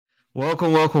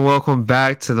Welcome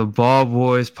back to the Ball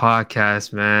Boys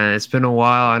podcast, man. It's been a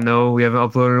while. I know we haven't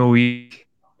uploaded in a week.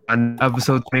 On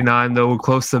episode 29, though, we're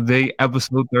close to big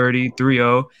episode 30.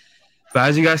 But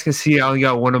as you guys can see, I only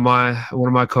got one of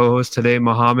my co-hosts today,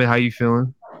 Mohammed. How you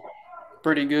feeling?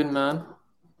 Pretty good, man.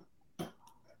 All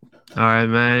right,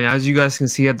 man. As you guys can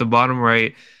see at the bottom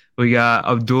right, we got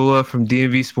Abdullah from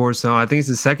DMV Sports Zone. I think it's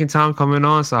the second time coming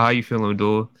on. So how you feeling,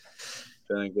 Abdullah?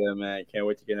 Feeling good, man. Can't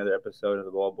wait to get another episode of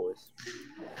the Ball Boys.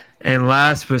 And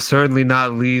last but certainly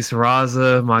not least,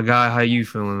 Raza, my guy. How you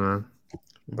feeling, man?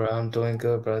 Bro, I'm doing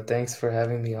good, bro. Thanks for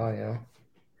having me on.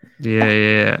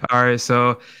 Yeah. All right,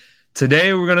 so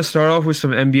today we're gonna start off with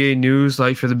some NBA news,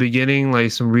 like for the beginning,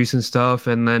 like some recent stuff,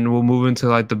 and then we'll move into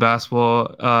like the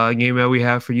basketball game that we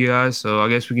have for you guys. So I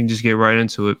guess we can just get right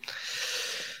into it.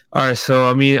 All right, so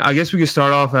I mean, I guess we can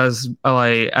start off as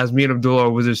me and Abdullah are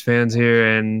Wizards fans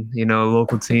here, and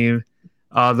local team.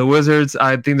 The Wizards,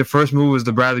 I think the first move was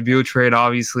the Bradley Beal trade.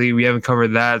 Obviously, we haven't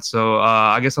covered that, so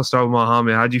I guess I'll start with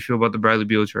Mohammed. How do you feel about the Bradley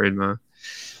Beal trade, man?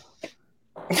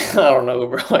 I don't know,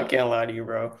 bro. I can't lie to you,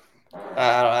 bro.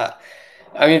 I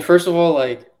mean, first of all,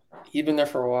 like he's been there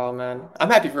for a while, man. I'm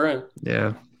happy for him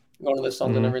Yeah. going to the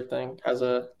Suns and everything. Has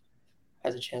a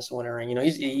chance to win a ring. You know,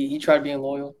 he tried being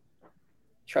loyal.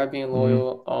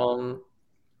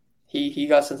 He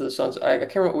got sent to the Suns. I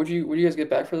can't remember. Would you guys get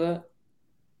back for that?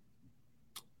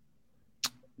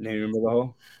 Name remember the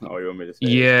whole? Oh, you want me to say?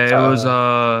 Yeah, it was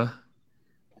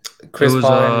Chris it was,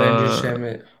 Paul and Landry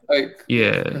Shamet. Like,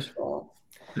 yeah. And Paul,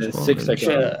 6 seconds.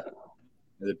 yeah.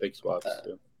 The big swaps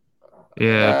too.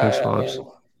 Yeah, pick I swaps. mean,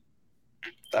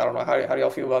 I don't know. How do y'all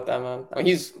feel about that, man? I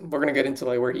mean, we're gonna get into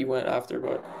like where he went after,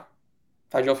 but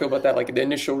how do y'all feel about that? Like the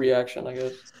initial reaction, I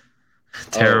guess.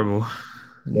 Terrible.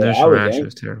 Yeah, Initial reaction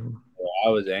was terrible. I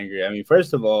was angry. I mean,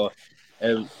 first of all,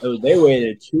 they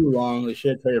waited too long. They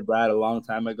should have traded Brad a long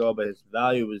time ago, but his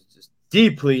value was just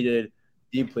depleted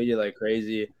like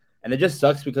crazy. And it just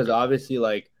sucks because obviously,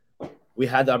 like, we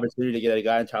had the opportunity to get a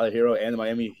guy in Tyler Hero and the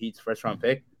Miami Heat's first round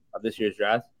pick of this year's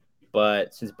draft.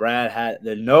 But since Brad had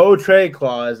the no trade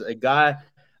clause, a guy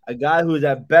who is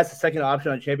at best a second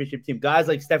option on a championship team, guys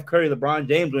like Steph Curry, LeBron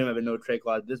James don't even have a no trade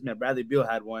clause. This man, Bradley Beal,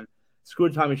 had one.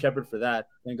 Screwed Tommy Shepard for that.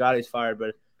 Thank God he's fired.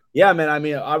 But yeah, man, I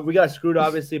mean, we got screwed,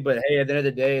 obviously. But hey, at the end of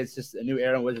the day, it's just a new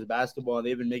era in Wizards basketball, and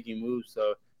they've been making moves,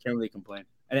 so can't really complain.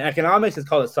 And in economics, it's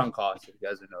called a sunk cost, if you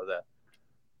guys didn't know that.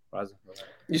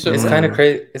 You said It's what? kind of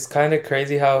crazy. It's kind of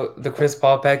crazy how the Chris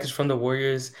Paul package from the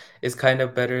Warriors is kind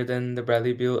of better than the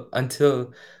Bradley Beal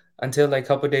until like a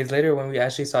couple days later when we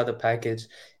actually saw the package.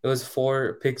 It was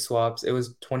 4 pick swaps. It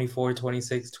was 24,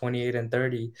 26, 28, and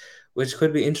 30, which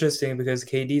could be interesting because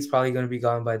KD's probably going to be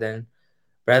gone by then.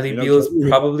 Bradley Beal's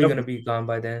probably going to be gone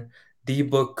by then. D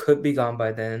Book could be gone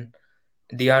by then.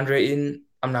 DeAndre Ayton,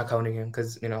 I'm not counting him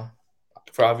because,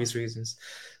 for obvious reasons.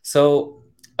 So,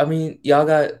 I mean, y'all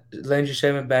got Landry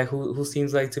Shamet back, who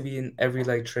seems like to be in every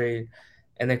like trade,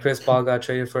 and then Chris Paul got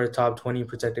traded for a top 20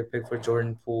 protected pick for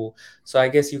Jordan Poole. So I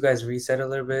guess you guys reset a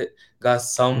little bit, got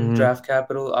some draft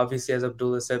capital. Obviously, as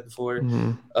Abdullah said before,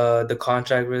 the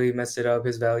contract really messed it up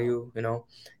his value.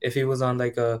 If he was on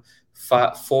like a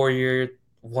 4-year,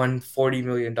 $140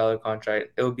 million contract,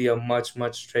 it would be a much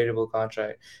tradable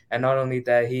contract. And not only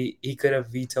that, he could have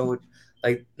vetoed,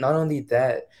 like, not only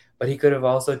that, but he could have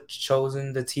also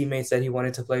chosen the teammates that he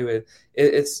wanted to play with.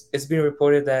 It's been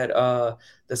reported that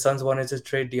the Suns wanted to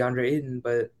trade DeAndre Ayton,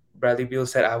 but Bradley Beal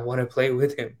said, I want to play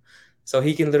with him. So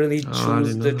he can literally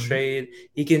choose the trade.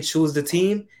 He can choose the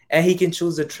team, and he can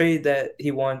choose the trade that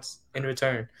he wants in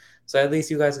return. So at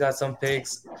least you guys got some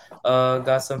picks,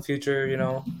 got some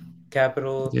future,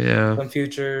 capital, some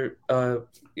future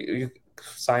you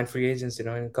sign free agents, in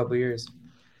a couple of years.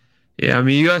 Yeah, I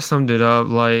mean, you guys summed it up.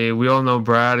 Like, we all know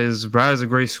Brad is a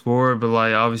great scorer, but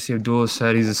like obviously Abdullah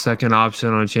said, he's a second option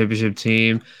on a championship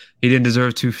team. He didn't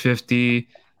deserve 250.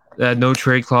 That no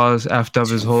trade clause effed up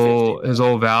his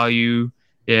whole value.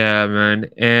 Yeah, man.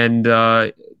 And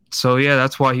so yeah,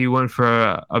 that's why he went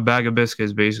for a bag of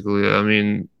biscuits, basically. I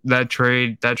mean, that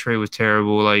trade was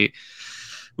terrible. Like,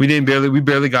 we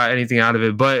barely got anything out of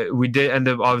it, but we did end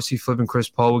up obviously flipping Chris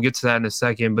Paul. We'll get to that in a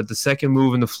second. But the second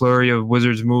move in the flurry of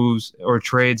Wizards moves or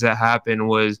trades that happened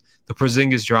was the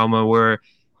Porzingis drama, where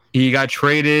he got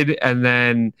traded and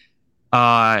then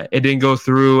it didn't go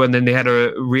through, and then they had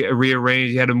to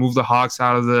rearrange. He had to move the Hawks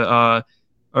out of the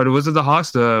or was it the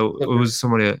Hawks? It was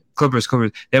somebody Clippers.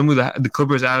 They moved the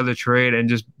Clippers out of the trade and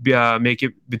just make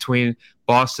it between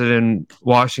Boston and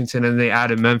Washington, and they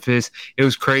added Memphis. It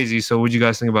was crazy. So, what do you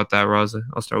guys think about that, Raza?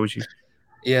 I'll start with you.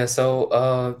 Yeah.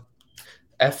 So,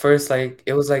 at first, like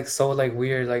it was like so like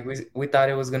weird. Like we thought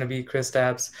it was gonna be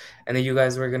Kristaps, and then you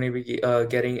guys were gonna be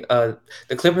getting the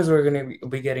Clippers were gonna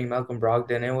be getting Malcolm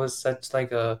Brogdon. It was such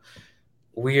like a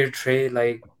weird trade.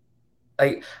 Like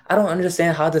I don't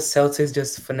understand how the Celtics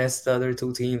just finessed the other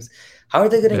two teams. How are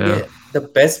they gonna Yeah. get the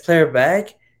best player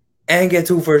back and get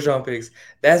 2 first-round picks?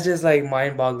 That's just like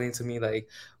mind-boggling to me. Like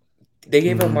they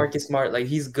gave up Mhm. Marcus Smart. Like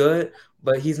he's good,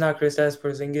 but he's not Kristaps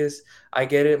Porzingis. I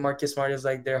get it. Marcus Smart is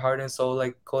like their heart and soul,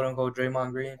 like quote unquote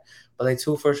Draymond Green. But like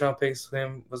 2 first-round picks for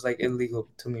him was like illegal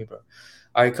to me, bro.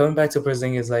 All right, coming back to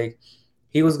Porzingis, like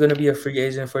he was gonna be a free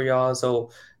agent for y'all, so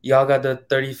y'all got the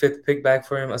 35th pick back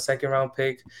for him, a second-round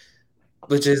pick,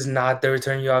 which is not the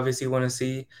return you obviously want to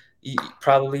see.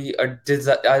 Probably a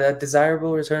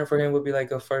desirable return for him would be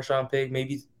like a first-round pick,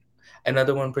 maybe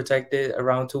another one protected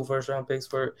around 2 first-round picks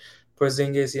for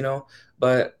Porzingis,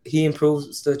 but he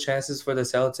improves the chances for the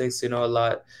Celtics, a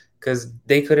lot because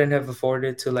they couldn't have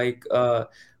afforded to like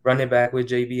run it back with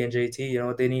JB and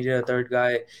JT. They needed a third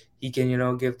guy. He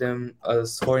can, give them a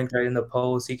scoring threat in the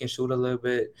post. He can shoot a little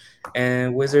bit,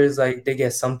 and Wizards like they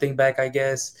get something back, I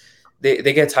guess.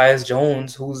 They get Tyus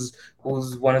Jones, who's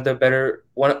one of the better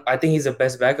one. I think he's the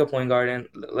best backup point guard, and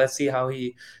let's see how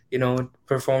he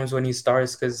performs when he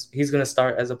starts because he's gonna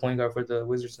start as a point guard for the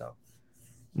Wizards now.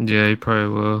 Yeah, he probably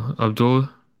will. Abdul.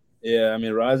 Yeah, I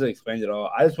mean, Raza explained it all.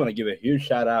 I just want to give a huge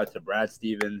shout out to Brad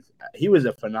Stevens. He was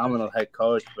a phenomenal head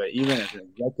coach, but even as an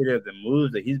executive, the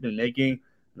moves that he's been making in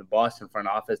the Boston front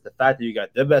office, the fact that you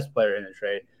got the best player in the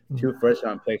trade, 2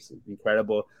 first-round picks is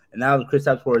incredible. And now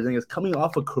Kristaps Porzingis is coming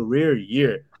off a career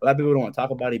year. A lot of people don't want to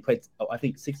talk about it. He played, I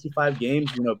think, 65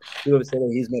 games. People say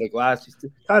that he's made of glass. He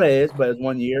kind of is, but it's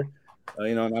 1 year.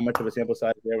 Not much of a sample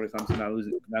size there when it comes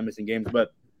to not missing games.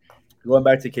 But going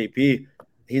back to KP,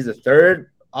 he's the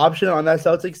third option on that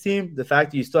Celtics team. The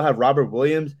fact that you still have Robert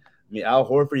Williams, Al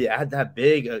Horford, you add that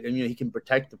big, he can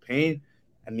protect the paint.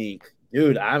 I mean,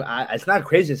 dude, it's not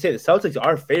crazy to say the Celtics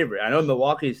are favorite. I know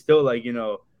Milwaukee is still like,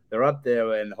 they're up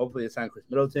there, and hopefully they sign Chris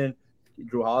Middleton,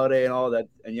 Drew Holiday, and all that,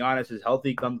 and Giannis is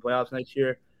healthy come playoffs next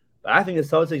year. But I think the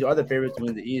Celtics are the favorites to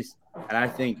win the East, and I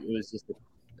think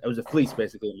it was a fleece,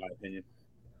 basically, in my opinion.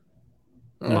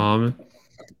 Mom.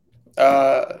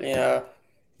 Yeah.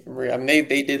 I mean,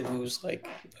 they did lose like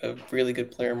a really good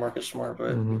player, Marcus Smart,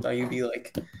 but you'd be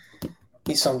like,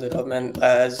 he summed it up, man.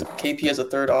 As KP as a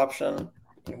third option,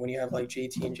 when you have like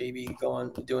JT and JB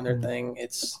doing their thing,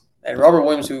 and Robert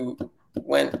Williams, who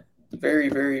went very,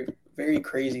 very, very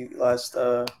crazy last.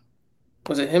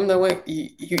 Was it him that went?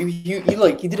 He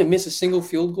didn't miss a single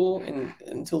field goal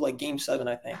until like Game 7,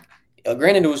 I think.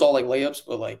 Granted, it was all like layups,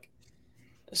 but like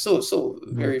still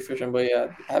very efficient. But yeah,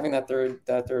 having that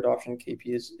third option KP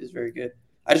is very good.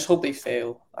 I just hope they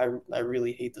fail. I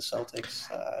really hate the Celtics.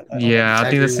 I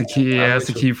think that's the key. Yeah, that's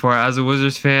the key part. As a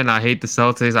Wizards fan, I hate the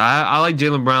Celtics. I like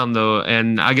Jaylen Brown though,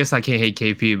 and I guess I can't hate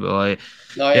KP, but like,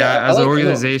 as an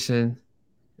organization.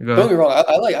 Don't get me wrong.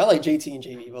 I like JT and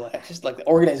JV, but like just like the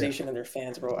organization and their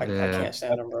fans, bro. I can't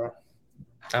stand them, bro.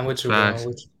 I'm with you, bro.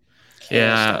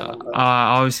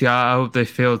 Obviously, I hope they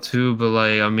fail too. But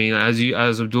like, I mean,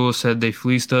 as Abdul said, they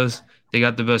fleeced us. They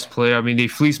got the best player. I mean, they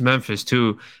fleeced Memphis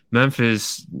too.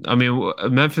 Memphis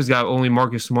got only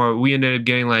Marcus Smart. We ended up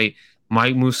getting like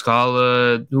Mike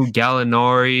Muscala,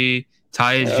 Gallinari,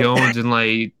 Tyus Jones, and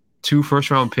like 2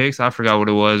 first-round picks. I forgot what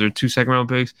it was, or 2 second-round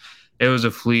picks. It was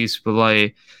a fleece, but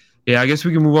like, I guess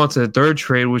we can move on to the third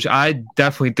trade, which I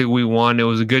definitely think we won. It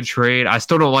was a good trade. I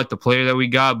still don't like the player that we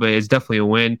got, but it's definitely a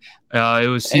win. It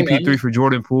was CP3 for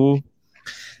Jordan Poole.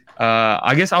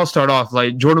 I guess I'll start off.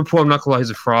 Like Jordan Poole, I'm not gonna lie, he's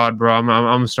a fraud, bro. I'm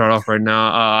gonna start off right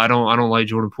now. I don't like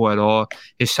Jordan Poole at all.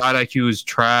 His shot IQ is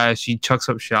trash. He chucks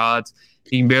up shots.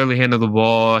 He can barely handle the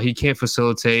ball. He can't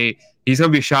facilitate. He's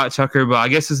gonna be a shot chucker, but I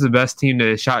guess this is the best team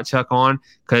to shot chuck on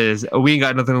because we ain't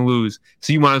got nothing to lose.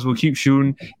 So you might as well keep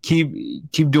shooting, keep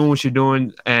doing what you're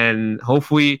doing, and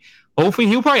hopefully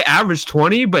he'll probably average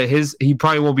 20, but he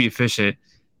probably won't be efficient.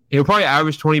 He'll probably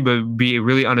average 20, but be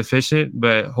really inefficient.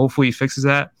 But hopefully he fixes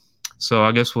that. So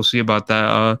I guess we'll see about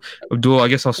that. Abdul, I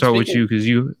guess I'll start with you because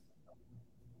you.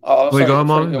 Oh, sorry, go ahead,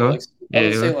 Mom. Go. Like, I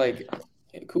would say like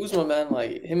Kuzma, man.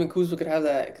 Like him and Kuzma could have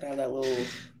that little.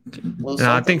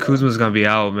 Nah, I think Kuzma's gonna be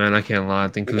out, man. I can't lie. I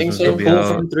think Kuzma's gonna be out.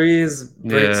 From 3 is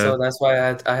bricks, so that's why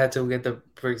I had to get the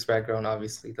bricks background.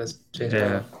 Obviously, let's change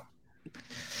that.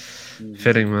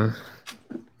 Fitting, man.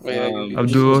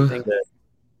 Abdul.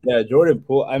 Yeah, Jordan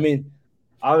Poole. I mean,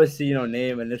 obviously,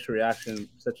 name initial reaction,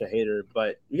 such a hater,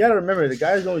 but you got to remember the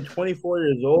guy's only 24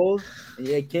 years old, and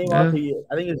he came off.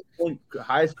 I think his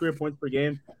highest career points per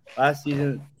game last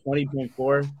season,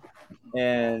 20.4,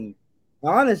 and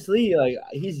honestly, like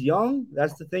he's young.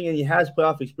 That's the thing, and he has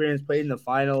playoff experience, played in the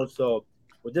finals. So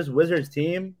with this Wizards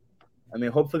team, I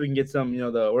mean, hopefully we can get some.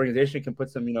 The organization can put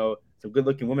some, some good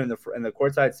looking women in the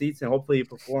courtside seats, and hopefully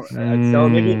perform, excel.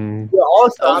 Maybe all I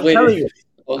star. was I'm telling waiting. you.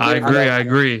 I For agree. that I one.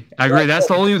 agree. I agree. That's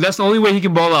the only way he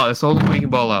can ball out. That's the only way he can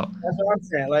ball out. That's what I'm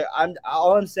saying. Like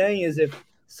all I'm saying is if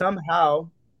somehow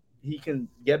he can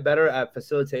get better at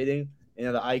facilitating,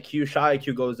 the shot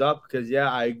IQ goes up because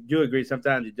I do agree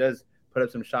sometimes he does put up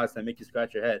some shots that make you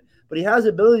scratch your head. But he has the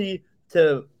ability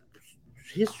to.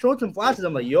 He's showed some flashes.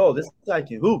 I'm like, yo, this guy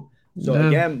can hoop. So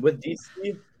again, with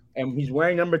DC, and he's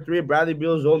wearing number 3, Bradley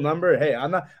Beal's old number. Hey,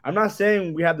 I'm not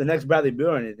saying we have the next Bradley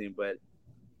Beal or anything, but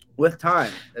with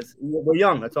time, we're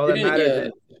young. That's all that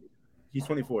matters. Yeah. And he's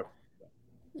 24.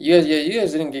 You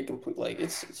guys didn't get complete. Like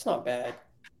it's not bad.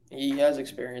 He has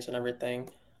experience and everything.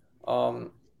 Like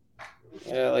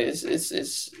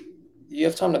it's you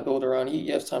have time to build around.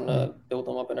 You have time to build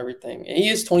them up and everything. And he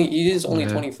is 20. He is only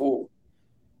 24.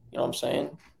 You know what I'm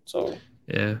saying? So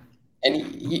yeah. And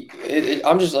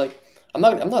I'm just like I'm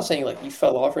not saying like he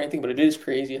fell off or anything, but it is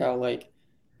crazy how like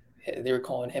they were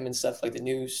calling him and stuff like the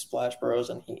new Splash Bros,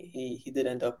 and he did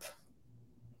end up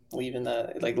leaving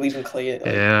Clay. Like,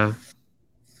 yeah.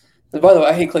 By the way,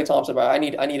 I hate Klay Thompson, but I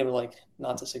need him like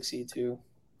not to succeed too.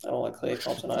 I don't like Klay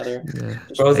Thompson either. Yeah.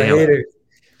 Bro's a hater.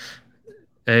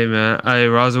 Hey man, hey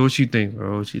Raza, what you think,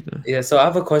 bro? What you think? Yeah, so I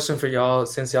have a question for y'all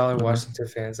since y'all are Washington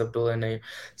fans, Abdullah and Naeem.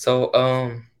 So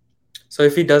so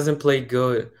if he doesn't play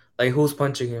good, like who's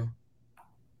punching him?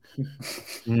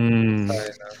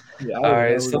 All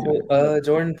right, so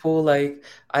Jordan Poole, like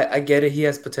I get it, he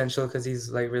has potential because he's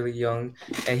like really young,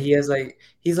 and he's like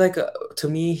to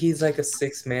me he's like a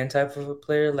 6-man type of a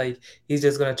player. Like he's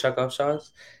just gonna chuck up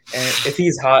shots, and if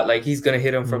he's hot, like he's gonna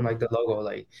hit him from like the logo.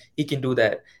 Like he can do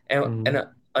that. And an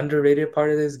underrated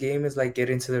part of this game is like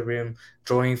getting to the rim,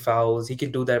 drawing fouls. He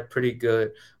can do that pretty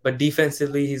good, but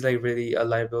defensively he's like really a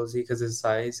liability because of his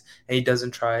size, and he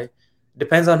doesn't try.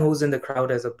 Depends on who's in the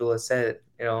crowd, as Abdullah said.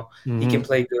 He can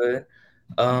play good.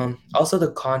 Also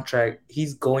the contract,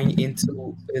 he's going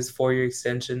into his 4-year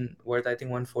extension worth I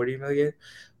think 140 million.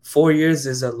 4 years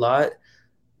is a lot.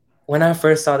 When I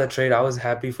first saw the trade, I was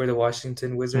happy for the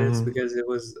Washington Wizards because it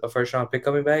was a first round pick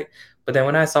coming back. But then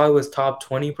when I saw it was top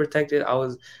 20 protected, I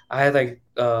had like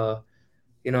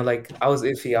like I was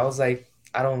iffy. I was like,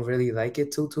 I don't really like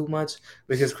it too much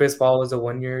because Chris Paul was a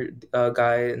 1-year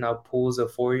guy, and now Poole's a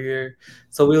 4-year.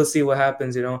 So we'll see what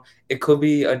happens. It could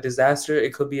be a disaster.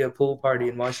 It could be a pool party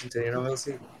in Washington. We'll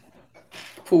see.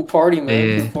 Pool party, man.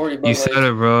 Yeah. Pool party. But you said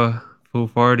it, bro. Pool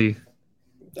party.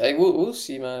 Hey, we'll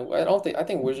see, man. I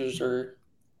think Wizards are.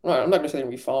 I'm not gonna say they're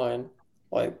gonna be fine.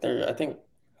 Like they're. I think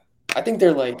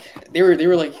they're like they were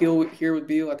like here with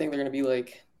Beal. I think they're gonna be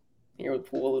like here with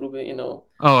Poole a little bit.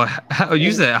 Oh,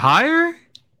 you said higher?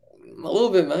 A little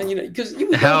bit, man. Because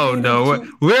hell no,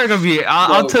 we're gonna be.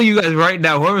 I'll tell you guys right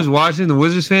now. Whoever's watching, the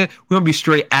Wizards fan, we're gonna be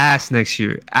straight ass next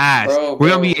year. Ass. We're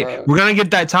gonna get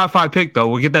that top 5 pick though.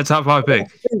 We'll get that top 5 pick.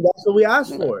 That's what we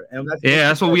asked for, and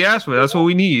that's what we asked for. That's what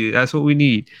we need. That's what we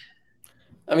need.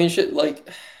 I mean, shit. Like,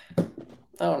 I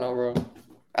don't know, bro.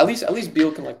 At least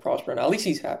Beal can like prosper now. At least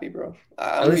he's happy, bro.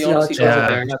 At least he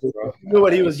knew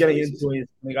what he was getting into when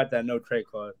he got that no trade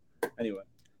clause. Anyway.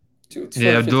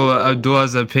 Yeah, Abdullah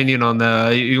has an opinion on that.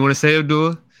 You want to say,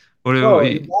 Abdullah?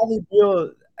 Bradley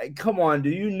Beal, come on. Do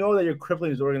you know that you're crippling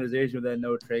this organization with that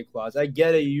no trade clause? I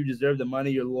get it. You deserve the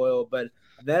money. You're loyal. But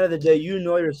at the end of the day, you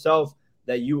know yourself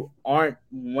that you aren't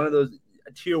one of those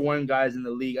tier 1 guys in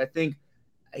the league. I think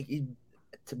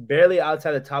it's barely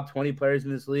outside the top 20 players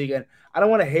in this league. And I don't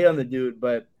want to hate on the dude,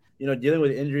 but, dealing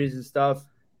with injuries and stuff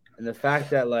and the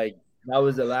fact that, like, that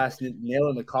was the last nail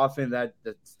in the coffin.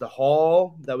 That's the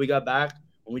haul that we got back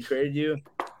when we traded you.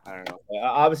 I don't know.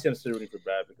 Obviously, I'm still rooting for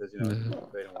Brad because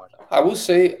I will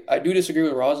say I do disagree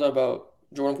with Raza about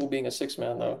Jordan Poole being a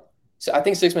 6-man though. So I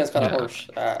think 6-man is kind of harsh.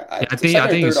 I think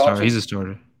he's a starter. He's a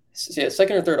starter. Yeah,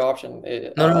 second or third option.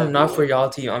 No, not for y'all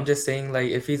team. I'm just saying,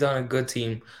 like, if he's on a good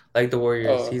team, like the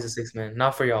Warriors, he's a 6-man.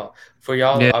 Not for y'all. For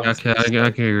y'all, yeah, I can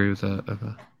agree with that.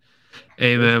 Okay.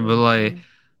 Hey, man, but like.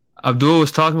 Abdul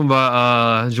was talking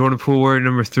about Jordan Poole wearing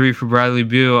number 3 for Bradley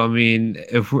Beal. I mean,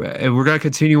 if we're gonna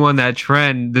continue on that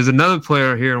trend, there's another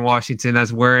player here in Washington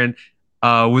that's wearing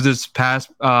Wizards past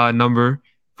number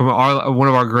from one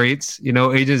of our greats.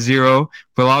 Agent Zero,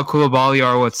 Bilal Coulibaly,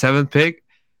 our 7th pick,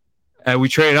 and we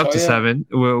traded up to 7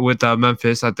 with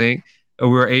Memphis. I think we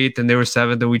were 8th and they were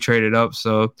 7th, and we traded up.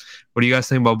 So, what do you guys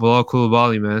think about Bilal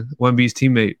Coulibaly, man? Wemby's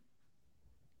teammate,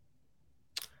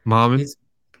 Mohamed.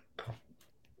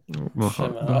 Shit, man, Go I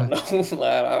ahead. don't know.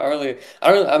 I really,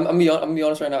 I'm gonna be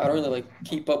honest right now. I don't really like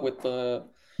keep up with the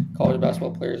college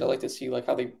basketball players. I like to see like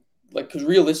how they like because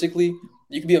realistically,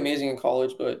 you could be amazing in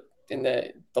college, but in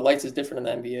the lights is different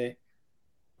in the NBA. You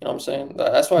know what I'm saying?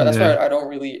 That's why Yeah, I don't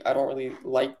really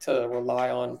like to rely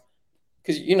on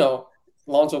because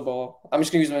Lonzo Ball. I'm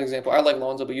just gonna use him as an example. I like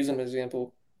Lonzo, but using him as an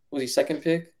example, was he second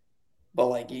pick? But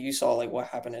like you saw like what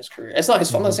happened in his career. It's not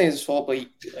his fault. I'm not saying it's his fault, but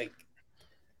like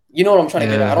you know what I'm trying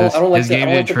to get at. yeah. I His don't game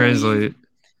like didn't to believe. translate.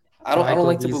 I don't Michael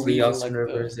like to Beasley, believe in Austin like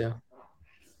Rivers, yeah.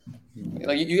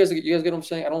 like you guys get what I'm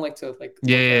saying. I don't like to like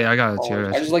Yeah, look yeah, at I got you. I college. I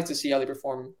got just you. like to see how they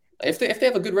perform. If they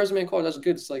have a good resume in college, that's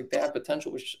good. It's like they have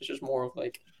potential, which is just more of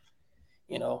like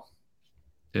you know.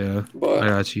 Yeah, I But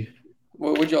got you.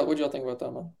 what y'all think about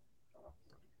that, man?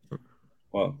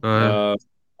 Well, Uh,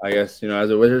 I guess as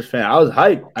a Wizards fan, I was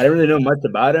hyped. I didn't really know much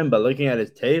about him, but looking at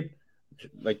his tape,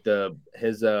 like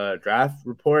his draft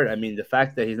report, I mean, the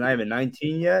fact that he's not even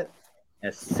 19 yet,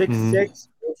 at six mhm. six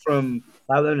from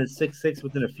 5'11" to 6'6"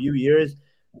 within a few years.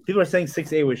 People are saying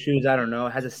 6'8" with shoes. I don't know.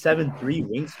 Has a 7'3"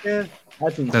 wingspan.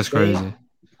 That's That's insane. crazy.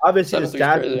 Obviously, the 7-3 is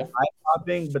stats crazy. were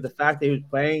eye-popping, but the fact that he was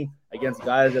playing against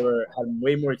guys that had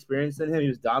way more experience than him, he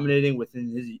was dominating within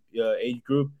his age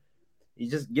group. You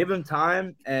just give him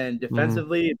time, and Mhm.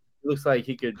 defensively, it looks like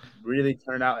he could really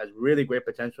turn out as really great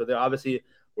potential. They obviously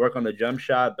work on the jump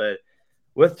shot, but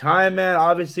with time, man,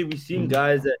 obviously we've seen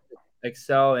guys that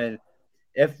excel, and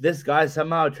if this guy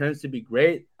somehow turns to be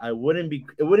great, it wouldn't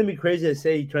be crazy to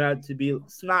say he turned out to be.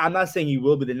 I'm not saying he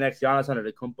will be the next Giannis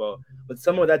Antetokounmpo, but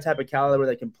someone with that type of caliber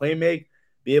that can play make,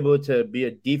 be able to be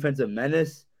a defensive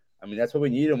menace. I mean, that's what we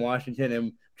need in Washington,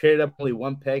 and traded up only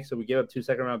one pick, so we gave up 2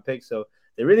 second-round picks. So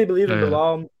they really believe in Yeah,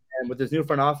 Bilal, and with this new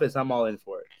front office, I'm all in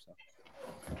for it. So.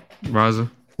 Raza.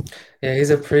 Yeah,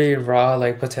 he's a pretty raw,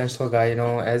 like potential guy,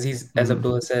 as Mhm.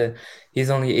 Abdullah said,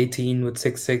 he's only 18 with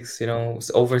 6'6",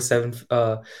 over seven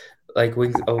like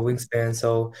wingspan.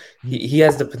 So he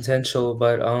has the potential,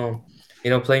 but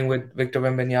playing with Victor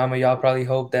Wembanyama, y'all probably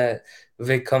hope that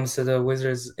Vic comes to the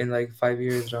Wizards in like 5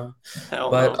 years,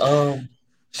 Hell but no.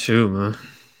 Shoot, man.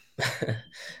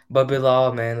 but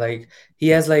Bilal, man, like he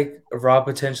has like raw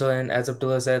potential, and as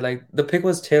Abdullah said, like the pick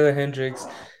was Taylor Hendricks,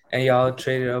 and y'all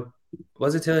traded up.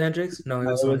 Was it Taylor Hendricks? No, it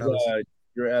was It someone was else.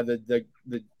 the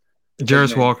big Jarris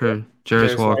man. Walker.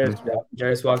 Jarris Jarris Walker. Walker, Yes, yeah.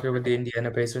 Jarris Walker with the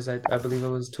Indiana Pacers. I believe it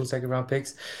was 2 second round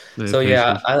picks. The So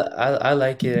yeah, Pacers. I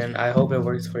like it, and I hope it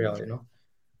works for y'all.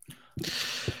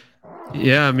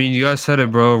 Yeah, I mean, you guys said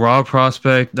it, bro. Raw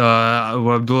prospect. What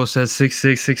Abdul said,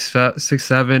 6'6",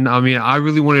 6'7". I mean, I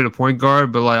really wanted a point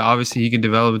guard, but like obviously he can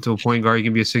develop into a point guard. He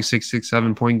can be a 6'6",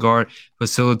 6'7" point guard,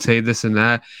 facilitate this and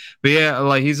that. But yeah,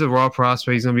 like he's a raw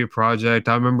prospect. He's gonna be a project.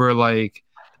 I remember like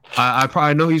I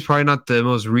probably know he's probably not the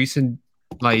most recent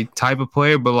like type of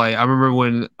player, but like I remember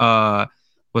when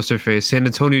what's their face? San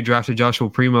Antonio drafted Joshua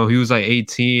Primo. He was like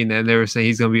 18, and they were saying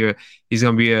he's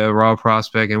gonna be a raw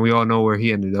prospect, and we all know where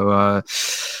he ended up.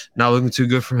 Not looking too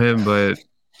good for him, but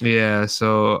yeah.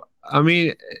 So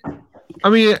the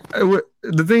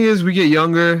thing is, we get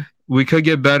younger. We could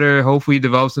get better. Hopefully, he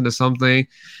develops into something.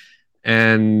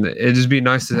 And it'd just be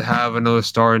nice to have another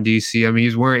star in DC. I mean,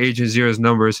 he's wearing Agent Zero's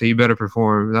number, so he better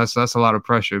perform. That's a lot of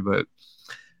pressure. But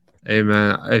hey,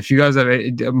 man, if you guys have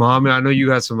Mohammed, I know you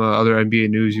got some other NBA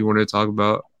news you wanted to talk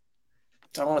about.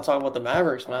 I want to talk about the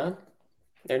Mavericks, man.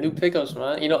 Their new pickups,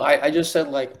 man. I just said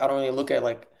like I don't really look at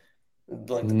like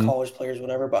the Mm-hmm. college players,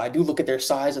 whatever, but I do look at their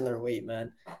size and their weight,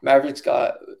 man. Mavericks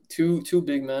got two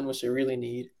big men, which they really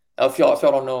need. If y'all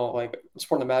don't know, like I'm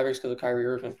supporting the Mavericks because of Kyrie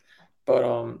Irving, but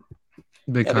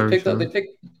Big yeah, they Kyrie picked up they fan.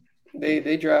 picked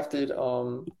they drafted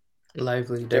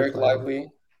Lively, Derek Derek Lively.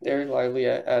 Lively, Derek Lively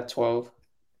at 12.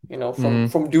 Mm-hmm.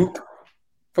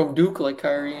 From Duke, like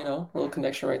Kyrie, a little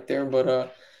connection right there.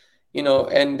 But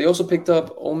and they also picked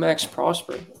up Omax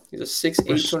Prosper. He's a 6'8",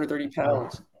 Which, 230 yeah,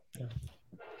 pounds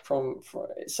from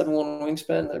 7'1"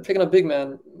 wingspan. They're picking up big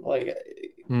man. Like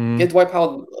Mm-hmm. get Dwight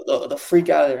Powell the freak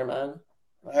out of there, man.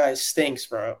 That guy stinks,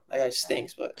 bro. That guy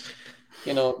stinks. But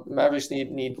Mavericks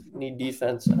need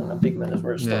defense, and a big man is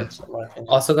where it Yeah. starts, in my opinion.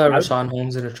 also got I, Rashawn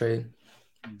Holmes in a trade.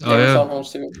 Oh Yeah, yeah. Rashawn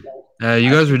Holmes too. You I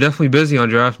guys think were definitely busy on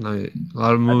draft night. A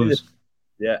lot of I think moves.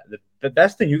 yeah, the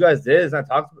best thing you guys did is not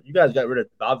talk about. You guys got rid of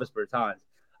Davis Bertans.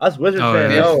 Us Wizards Oh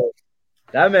fans yeah. Yeah. know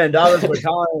that man Davis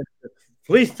Bertans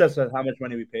fleeced us with how much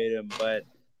money we paid him. But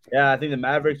yeah, I think the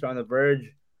Mavericks are on the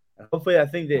verge. And hopefully, I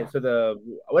think they. So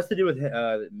what's to do with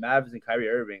Mavs and Kyrie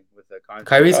Irving with the contract?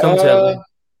 Kyrie's coming to uh, LA.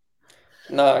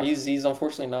 nah, he's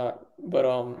unfortunately not. But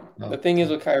the Oh, thing is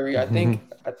okay. with Kyrie, I Mm-hmm. think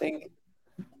I think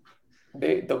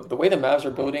the way the Mavs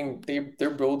are building, they're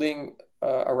building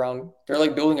around. They're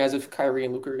like building as if Kyrie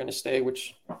and Luka are gonna stay,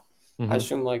 which I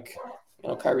assume like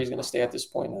Kyrie's gonna stay at this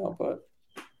point now. But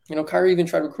Kyrie even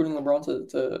tried recruiting LeBron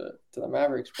to the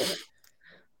Mavericks, but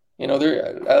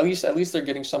they're at least they're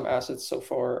getting some assets so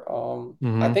far.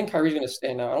 I think Kyrie's gonna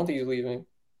stay now. I don't think he's leaving.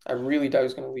 I really doubt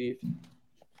he's gonna leave.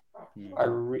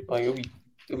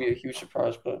 It'll be a huge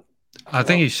surprise, but I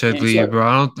think he should leave,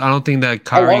 bro. I don't think that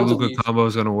Kyrie Luka combo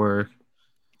is gonna work.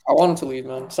 I want him to leave,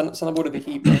 man. Send the boy to the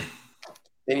Heat, man.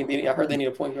 I heard they need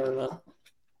a point guard,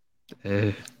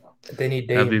 man. They need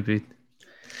Dame.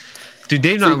 Dude,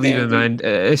 Dame not leaving, man.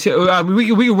 We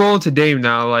can roll into Dame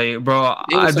now, like, bro.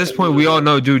 At this point, we all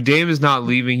know, dude, Dame is not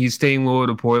leaving. He's staying loyal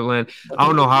to Portland. I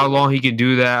don't know how long he can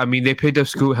do that. I mean, they picked up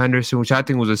Scoot Henderson, which I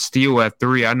think was a steal at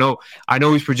 3. I know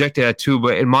he's projected at 2,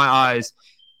 but in my eyes,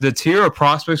 the tier of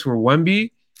prospects were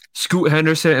Wemby, Scoot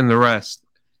Henderson, and the rest.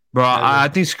 Bro, I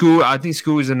think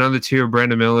Scoot is another tier of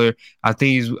Brandon Miller. I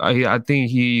think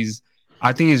he's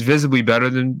visibly better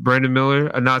than Brandon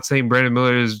Miller. I'm not saying Brandon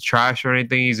Miller is trash or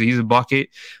anything. He's a bucket,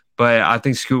 but I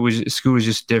think Scoot was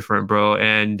just different, bro.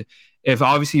 And if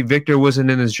obviously Victor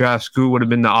wasn't in this draft, Scoot would have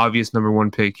been the obvious number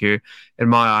 1 pick here in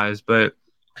my eyes. But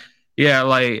yeah,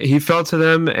 like he fell to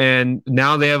them, and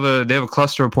now they have a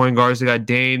cluster of point guards. They got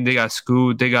Dame, they got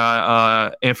Scoot, they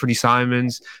got Anthony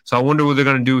Simons. So I wonder what they're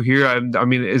gonna do here. I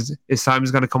mean, is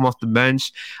Simons gonna come off the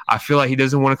bench? I feel like he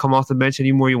doesn't want to come off the bench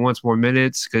anymore. He wants more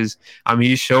minutes because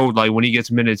he showed like when he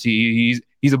gets minutes, he's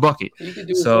a bucket.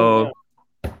 So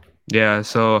yeah,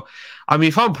 so I mean,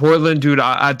 if I'm Portland, dude,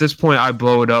 at this point, I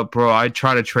blow it up, bro. I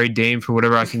try to trade Dame for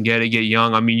whatever I can get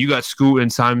young. I mean, you got Scoot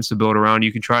and Simons to build around.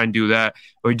 You can try and do that,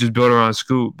 or you just build around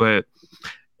Scoot. But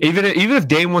even if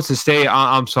Dame wants to stay,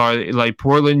 I'm sorry. Like,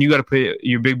 Portland, you got to put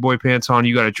your big boy pants on.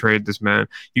 You got to trade this man.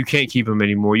 You can't keep him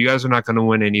anymore. You guys are not going to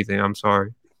win anything. I'm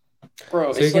sorry.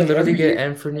 Bro, so you can literally get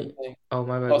Anthony. Oh,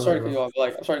 my bad. I'm sorry to cut you off.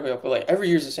 I'm sorry to cut you off. But like every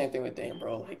year's the same thing with Dame,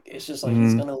 bro. Like it's just like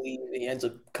he's gonna leave. He ends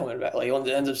up coming back. Like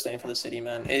he ends up staying for the city,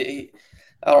 man. I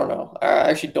don't know. I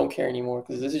actually don't care anymore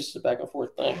because this is just a back and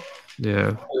forth thing.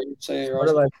 Yeah. It's sort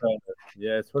of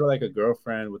like a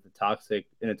girlfriend with a toxic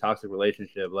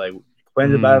relationship. Like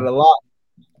complains about it a lot,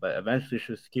 but eventually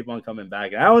she'll just keep on coming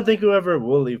back. And I don't think whoever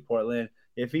will leave Portland.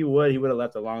 If he would have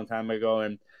left a long time ago.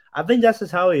 And I think that's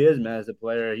just how he is, man, as a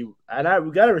player.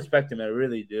 We got to respect him. I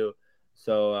really do.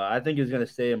 So I think he's going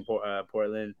to stay in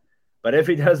Portland. But if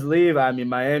he does leave, I mean,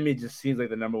 Miami just seems like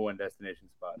the number 1 destination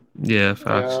spot. Yeah,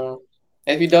 facts.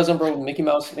 If he doesn't, bro, Mickey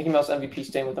Mouse MVP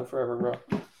staying with him forever, bro.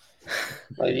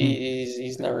 Like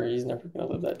he's never going to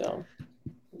live that down.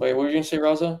 Wait, what were you going to say,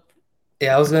 Raza?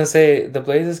 Yeah, I was going to say the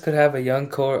Blazers could have a young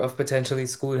core of potentially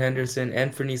Scoot Henderson,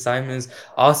 Anthony Simons,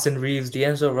 Austin Reeves,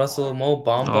 D'Angelo Russell, Mo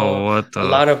Bamba. A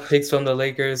lot of picks from the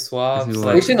Lakers, swaps.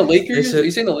 Are you saying the Lakers? Are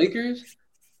you saying the Lakers?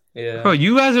 Yeah. Bro,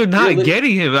 you guys are not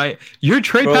getting him. Like, your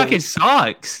trade package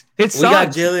sucks. It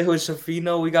sucks. We got Jalen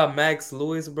Hood-Schifino. We got Max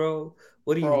Lewis, bro.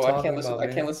 What are you talking about,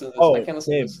 I can't listen to this. Oh, I can't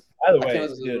listen to this. By the way,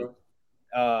 dude,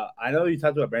 I know you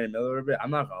talked about Brandon Miller a little bit. I'm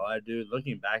not gonna lie, dude.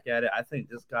 Looking back at it, I think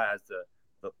this guy has the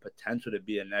potential to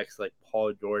be a next like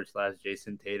Paul George /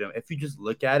 Jason Tatum. If you just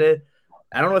look at it,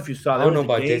 I don't know if you saw. I don't know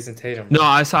about Jason Tatum. No,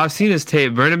 I've seen his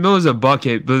tape. Brandon Miller's a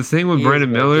bucket, but the thing with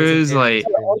Brandon Miller is like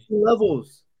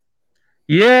levels.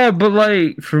 Yeah, but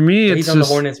like for me, it's he's on the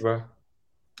Hornets, bro.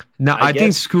 No, I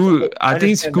think Scoot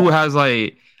has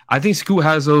like. I think Scoot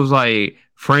has those like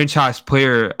franchise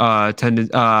player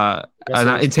intangibles.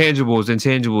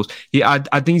 I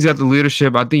think he's got the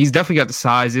leadership. I think he's definitely got the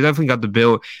size. He definitely got the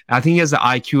build. I think he has the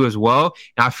IQ as well.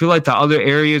 And I feel like the other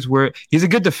areas where he's a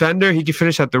good defender, he can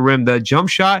finish at the rim. The jump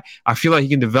shot, I feel like he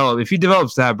can develop. If he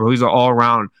develops that, bro, he's an all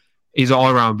around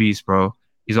beast, bro.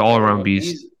 He's an all around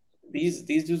beast. These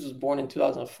dudes was born in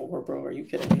 2004, bro. Are you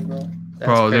kidding me, bro?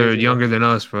 Bro, they're younger than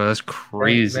us, bro. That's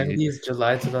crazy. Randy's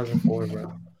July 2004,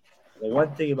 bro. The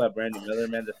one thing about Brandon Miller,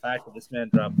 man, the fact that this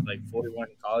man dropped like 41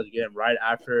 in college again right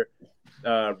after,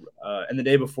 and the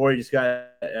day before he just got,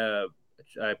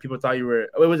 people thought you were,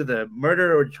 was it the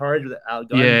murder or charge with Al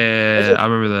Gunn? Yeah, I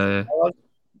remember that. I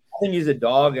think he's a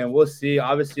dog, and we'll see.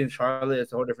 Obviously, in Charlotte,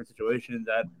 it's a whole different situation.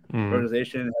 That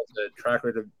organization has a track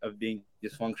record of being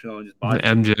dysfunctional and just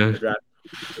botching. MJ.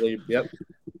 Yep.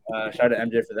 Shout out to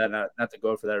MJ for that, not to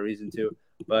go for that reason too.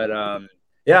 But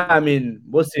yeah, I mean,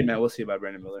 we'll see, man. We'll see about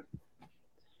Brandon Miller.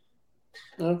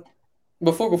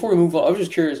 Before we move on, I was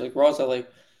just curious, like Rosa, like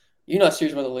you're not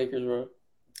serious about the Lakers, bro.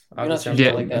 You're not serious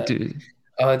about like that. Dude.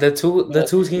 The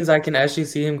two teams I can actually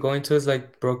see him going to is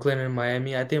like Brooklyn and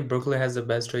Miami. I think Brooklyn has the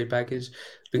best trade package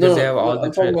because they have all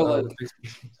the trade. I'm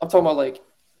talking about like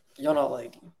y'all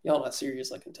not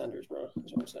serious like contenders, bro.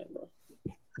 That's what I'm saying, bro.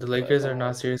 The Lakers are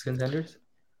not serious contenders.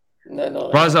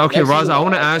 No. Raza, okay, Next Raza, season, I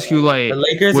want to ask you, The like,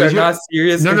 Lakers was are your not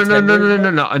serious no, no, no, no, contenders, no,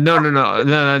 no, bro. no, no, no, no,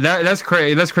 no. That's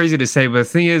crazy. That's crazy to say. But the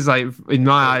thing is, like, in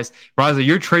my eyes, Raza,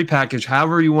 your trade package,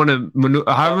 however you want to,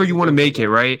 however That's you a want to great make it, question.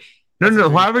 right? No, That's no, a no.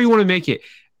 great However you want to make it,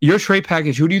 your trade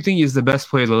package. Who do you think is the best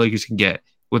player the Lakers can get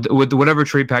with whatever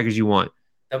trade package you want?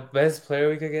 The best player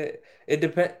we could get. It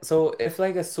depends. So if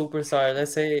like a superstar,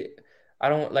 let's say I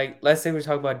don't like. Let's say we're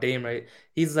talking about Dame, right?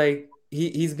 He's like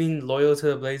he's being loyal to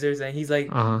the Blazers, and he's like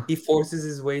Uh huh. he forces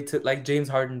his way to like James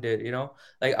Harden did. You know,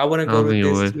 like I want to I go don't to think you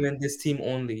this would. team and this team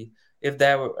only. If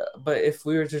that were, but if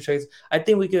we were to trade, I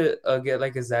think we could get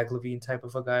like a Zach LaVine type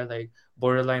of a guy, like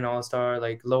borderline All Star,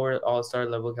 like lower All Star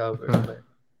level caliber Okay. player.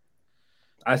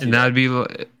 I see And that. that'd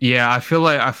be yeah. I feel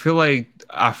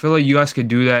like you guys could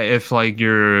do that if like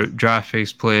your draft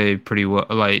picks play pretty well,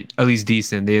 like at least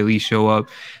decent. They at least show up.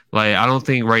 Like I don't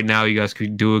think right now you guys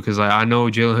could do it because like I know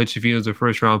Jalen Hutchins is a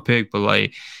first round pick, but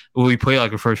like will he play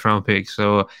like a first round pick?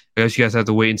 So I guess you guys have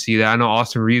to wait and see that. I know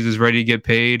Austin Reeves is ready to get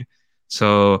paid,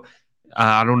 so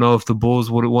I don't know if the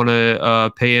Bulls would want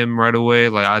to pay him right away.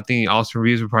 Like I think Austin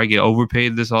Reeves would probably get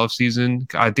overpaid this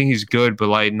offseason. I think he's good, but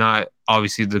like not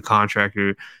obviously the contract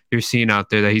you're seeing out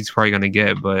there that he's probably gonna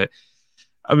get. But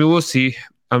I mean, we'll see.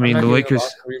 I I'm mean, not the giving up Lakers,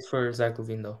 Austin Reeves for Zach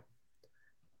LaVine though.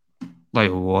 like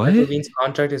Zach what? LaVine's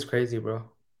contract is crazy, bro.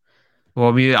 Well,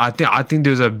 I mean, I think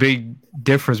there's a big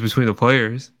difference between the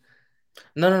players.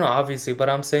 No, obviously, but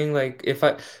I'm saying like if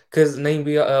I, because name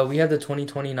we have the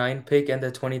 2029 pick and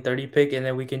the 2030 pick, and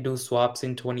then we can do swaps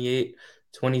in 28,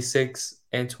 26,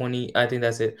 and 20. I think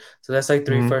that's it. So that's like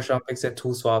three Hmm. first round picks and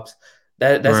two swaps.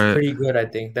 That's Right. pretty good, I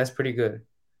think. That's pretty good.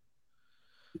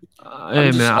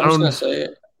 Hey man, I I'm just gonna don't. say,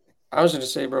 I was gonna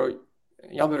say, bro,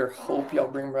 y'all better hope y'all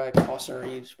bring back Austin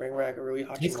Reeves, bring back Rui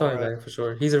He's coming Hachimura. back for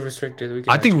sure. He's a restricted. We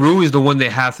can I think actually. Rui is the one they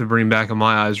have to bring back in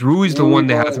my eyes. Rui's the Rui, one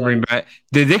they bro, have to bring like back.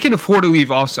 They can afford to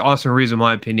leave Austin Reeves, in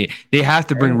my opinion. They have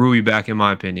to bring Rui back, in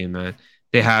my opinion, man.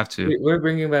 They have to. We're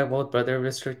bringing back both, but they're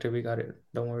restricted. We got it.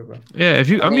 Don't worry, bro. Yeah, if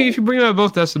you, I I mean, mean, if you bring out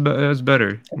both, that's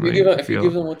better. Like, if for you give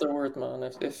y'all. them what they're worth, man,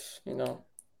 if you know,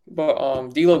 but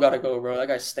D'Lo gotta go, bro. That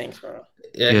guy stinks, bro.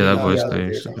 Yeah, Yeah, He's that not boy he a good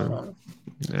stinks. person, man.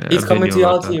 Yeah, he's I've been coming to yelling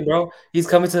about y'all that. team, bro. He's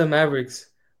coming to the Mavericks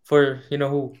for you know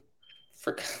who.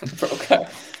 For, bro,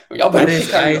 y'all I better pay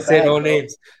didn't. I Kyrie a ain't say bag, no bro.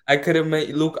 names. I could have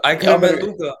made Luke. I could Y'all have met better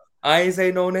Luca. I ain't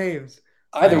say no names.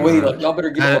 I either ain't way, say Uh, like no y'all names. better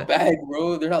give him a uh, bag,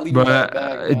 bro. They're not leaving but without a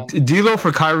bag, man. D'Lo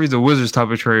for Kyrie's a Wizards type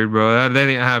of trade, bro. That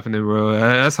ain't happening, bro.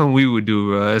 That's something we would do,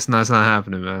 bro. It's not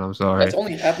happening, man. I'm That's sorry.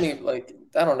 only happening like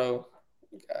I don't know.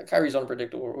 Kyrie's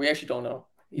unpredictable. We actually don't know.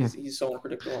 He's so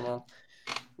unpredictable, man.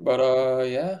 But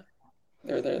yeah,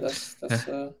 they're there. That's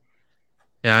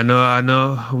Yeah, I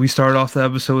know. We started off the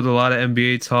episode with a lot of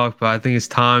NBA talk, but I think it's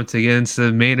time to get into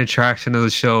the main attraction of the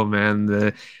show, man.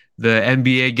 The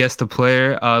NBA guest the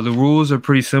player. The rules are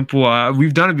pretty simple.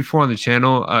 We've done it before on the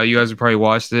channel. You guys have probably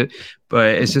watched it,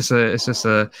 but it's just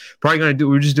a probably gonna do.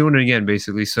 We're just doing it again,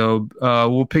 basically. So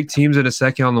we'll pick teams in a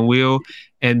second on the wheel,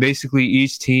 and basically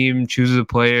each team chooses a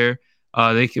player.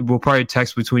 We'll probably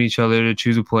text between each other to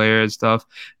choose a player and stuff,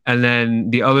 and then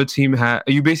the other team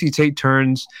you basically take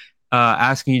turns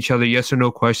asking each other yes or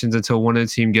no questions until one of the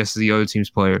team guesses the other team's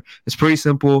player. It's pretty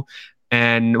simple,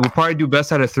 and we'll probably do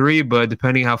best out of three, but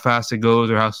depending how fast it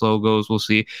goes or how slow it goes, we'll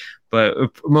see. But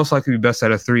most likely be best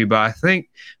out of three. But I think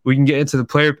we can get into the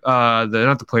player, the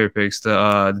not the player picks,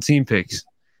 the team picks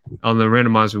on the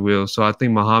randomizer wheel. So I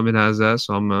think Muhammad has that.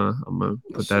 So I'm gonna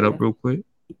put that up sir. real quick.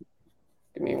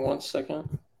 Give me 1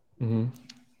 second. Mm-hmm.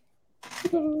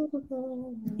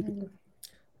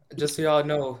 Just so y'all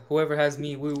know, whoever has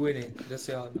me, we winning. Just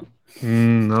so y'all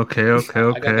know. Okay.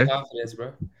 I got the confidence,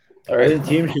 bro. All The right,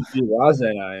 team should be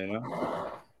Raza now, you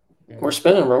know. we're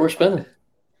spinning, bro. We're spinning.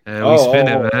 We spin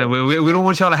it, man. We don't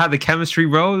want y'all to have the chemistry,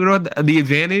 bro. We don't have the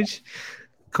advantage.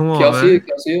 Come Can y'all on, see man. it? Can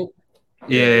y'all see it?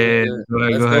 Yeah.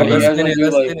 Let's Go go. ahead. You Let's guys spin wanna it. do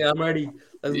Let's like? spin it. I'm ready.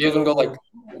 Let's You guys go. wanna go like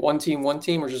one team,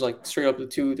 or just like straight up the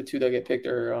two that get picked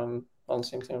are on the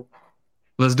same team?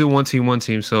 Let's do one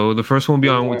team. So the first one will be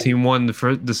on Alright. team one. The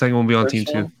second one will be on team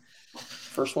First two. one.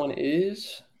 First one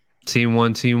is Team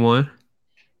one.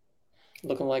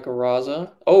 looking like a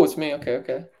Raza. Oh, it's me.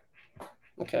 Okay.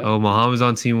 Oh, Muhammad's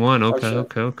on team one. Oh,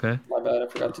 shit. Okay. My bad. I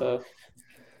forgot to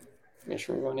make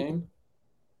sure my name.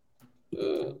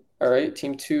 All right,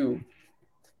 team two.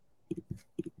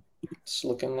 It's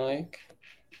looking like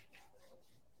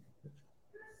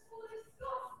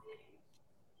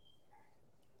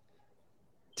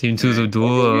Team two's I'll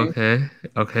Abdul. give you.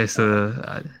 Okay.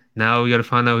 So now we got to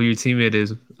find out who your teammate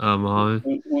is, Muhammad.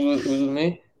 Who's with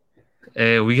me?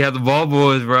 Hey, we got the ball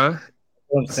boys, bro.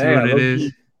 What I'm Let's see saying, what it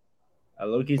is.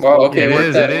 low-key Wow, smoked okay, It him. work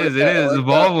is. that, It work is. It that, is. The work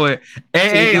ball that. boy. See,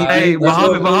 Hey, let's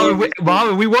go,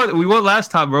 Muhammad. We won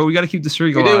last time, bro. We got to keep the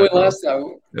streak We didn't alive, win bro. last time.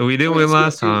 We didn't Wait, win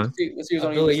last time. let's see who's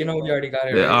on Abdullah, UBC, you know we bro. already got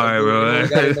it, Yeah, right? all right, Abdullah, you know we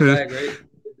got it in the bro. bag, right?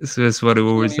 That's what it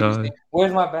Who's we on talking. UBC?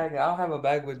 Where's my bag? I don't have a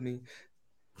bag with me.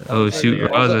 Oh shoot, yeah.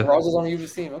 Raza. Roz is on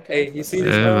UBC team. Okay. Hey, you see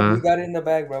this, Yeah, bro? man. We got it in the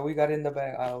bag, bro. We got it in the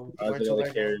bag. was Where's your gonna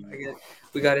bag, carry bro?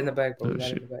 We got it in the bag, bro. Oh, We got it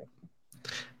shoot. in the bag.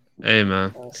 Hey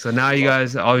man. So now you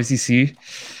guys obviously see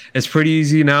it's pretty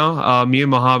easy now. Me and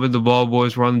Mohammed, the ball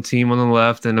boys, were on the team on the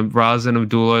left, and Raza and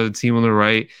Abdullah, the team on the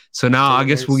right. So now I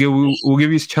guess we'll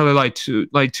give each other like 2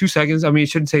 seconds. I mean, it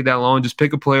shouldn't take that long. Just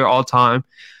pick a player all time,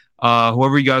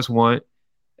 whoever you guys want.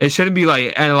 It shouldn't be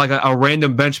like a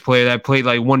random bench player that played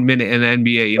like 1 minute in the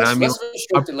NBA. You know what I mean?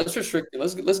 Let's restrict it.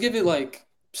 Let's give it like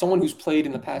someone who's played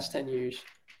in the past 10 years,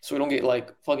 so we don't get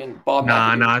like fucking Bob.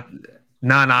 Nah.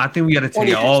 I think we got to take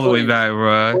it all the way back,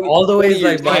 bro. All the way is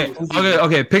like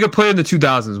Okay. Pick a player in the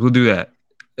 2000s. We'll do that.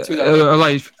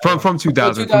 Like from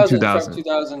 2000, from 2000, from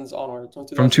 2000s onward.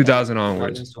 From 2000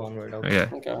 onwards. Okay.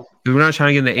 Okay. We're not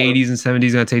trying to get in the 80s and 70s.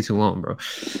 It's gonna take too long, bro.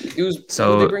 It was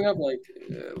so. They bring up like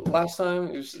last time.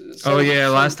 It was.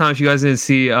 Last time if you guys didn't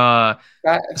see,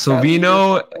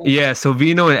 Silvino,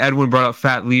 Silvino and Edwin brought up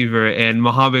Fat Lever, and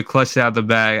Mohammed clutched it out the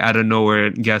bag out of nowhere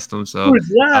and guessed him. So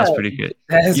that's pretty good.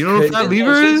 You know what Fat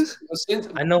Lever is?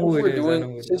 I know who it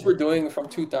is. Since we're doing from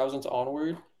 2000s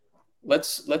onward,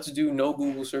 let's do no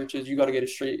Google searches. You got to get it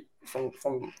straight from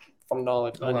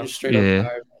knowledge, not just straight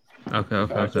up. Okay.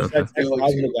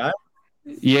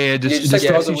 Yeah, just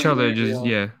text each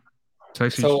other.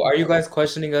 So are you guys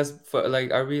questioning us for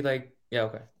like? Are we like? Yeah.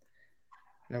 Okay.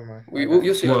 Never mind.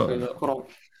 You'll see. Hold on.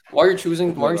 While you're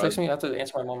texting me, I have to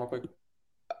answer my mom real quick.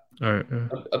 All right.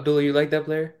 Abdullah, you like that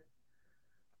player?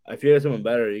 If you have someone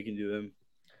better, you can do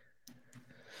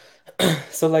him.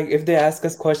 So, like, if they ask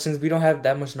us questions, we don't have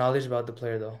that much knowledge about the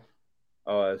player, though.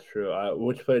 Oh, that's true.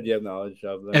 Which player do you have knowledge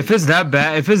of? Then? If it's that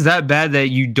bad that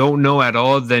you don't know at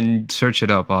all, then search it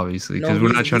up, obviously, because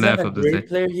we're not trying to F up the thing.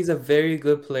 Player. He's a very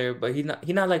good player, but he's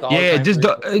not like all. Yeah, just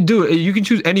dude, you can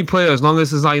choose any player as long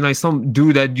as it's like some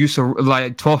dude that used to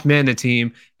like 12th man the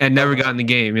team and never got in the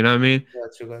game. You know what I mean?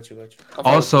 Got you.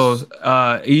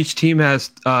 Also, each team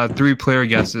has 3 player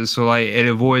guesses, so like it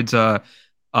avoids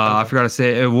I forgot to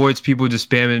say it avoids people just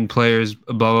spamming players,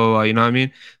 blah blah blah. You know what I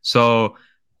mean? So.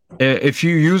 If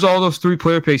you use all those 3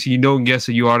 player picks and you don't guess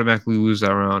it, you automatically lose that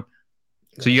round.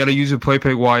 So you got to use your player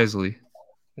pick wisely.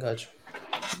 Gotcha.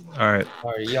 All right.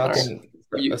 Y'all can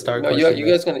start. You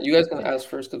guys gonna ask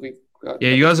first because we.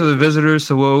 You guys are the visitors,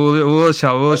 so we'll let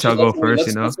y'all go first.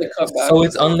 You know. So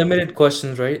it's unlimited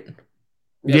questions, right?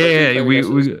 Yeah.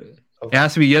 It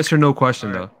has to be yes or no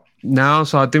question though. Now,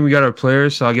 so I think we got our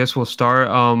players, so I guess we'll start.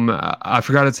 I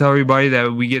forgot to tell everybody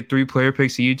that we get 3 player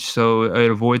picks each, so it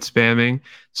avoids spamming.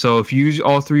 So if you use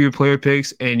all 3 of your player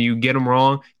picks and you get them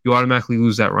wrong, you automatically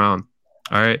lose that round.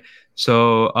 All right.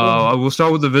 So we'll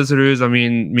start with the visitors. I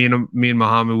mean, me and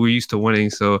Mohammed, we're used to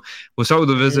winning, so we'll start with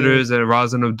the visitors and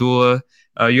Raz and Abdullah.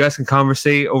 You guys can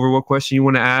conversate over what question you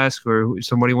want to ask, or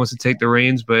somebody wants to take the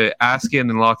reins, but ask it and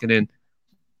then lock it in.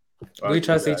 We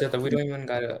trust each other. We don't even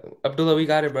got it. Abdullah, we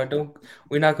got it, bro.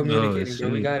 We're not communicating, bro.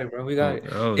 We got it, bro. We got it.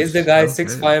 Is the guy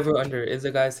 6'5" or under?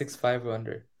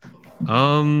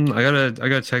 I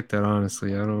gotta check that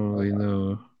honestly. I don't really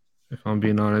know if I'm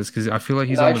being honest because I feel like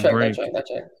he's on the brink.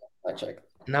 I check.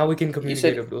 Now we can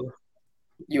communicate, Abdullah.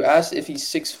 You asked if he's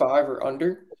 6'5" or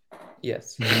under.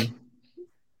 Yes. Mm-hmm.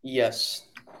 Yes.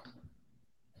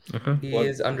 Okay. He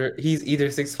is under. He's either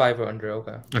 6'5" or under.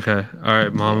 Okay. Okay. All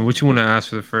right, Mom. What you want to ask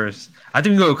for the first? I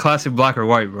think we go classic black or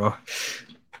white, bro.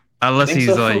 Unless he's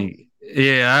so? Like,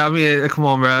 yeah. I mean, come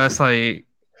on, bro. That's like,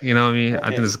 you know what I mean. Okay. I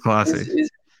think it's a classic.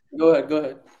 Go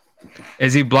ahead.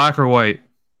 Is he black or white?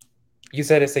 You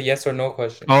said it's a yes or no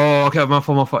question. Oh, okay. My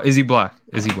fault. Is he black?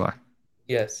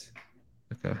 Yes.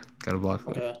 Okay. Got a black.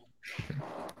 Okay.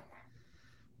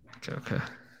 Okay.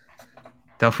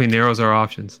 Definitely narrows our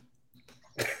options.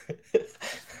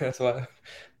 That's why.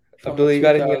 Abdullah, you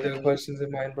got any other questions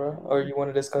in mind, bro? Or you want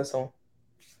to discuss some?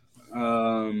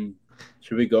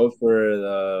 Should we go for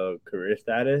the career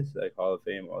status, like Hall of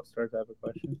Fame All-Star type of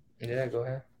question? Yeah, go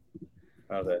ahead.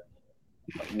 Okay.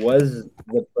 Was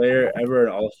the player ever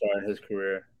an All-Star in his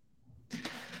career?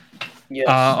 Yes.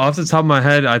 Off the top of my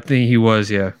head, I think he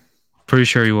was. Yeah, pretty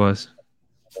sure he was.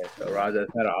 Okay, so Raja,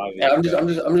 it's not obvious. Yeah,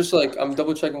 I'm just like I'm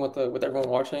double checking with everyone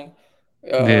watching.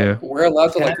 Yeah. We're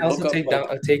allowed to Can I also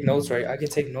take notes, right? I can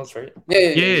take notes, right?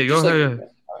 Yeah. Go ahead.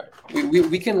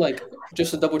 We can like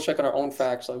just to double check on our own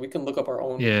facts. Like we can look up our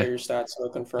own player stats to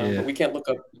confirm, but we can't look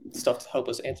up stuff to help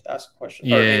us ask questions.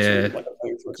 Yeah. Like a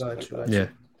player Gotcha. Yeah.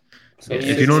 So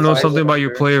if you don't know something about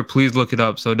your player, please look it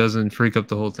up so it doesn't freak up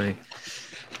the whole thing.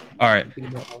 All right.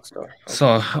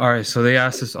 So, all right. So they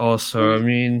asked us also. I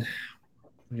mean, what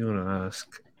do you want to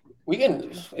ask? We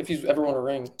can, if you ever want a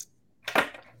ring.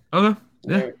 Okay.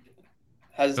 Yeah.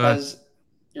 Has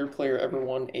your player ever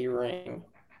won a ring?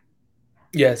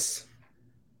 Yes.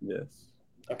 Yes.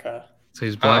 Okay. So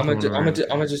he's black. I'm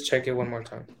gonna just check it one more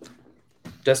time,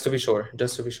 just to be sure.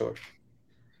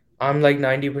 I'm like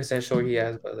 90% sure he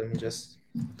has, but let me just.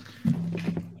 Okay,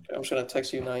 I'm just gonna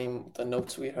text you Naeem the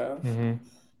notes we have. Mm-hmm.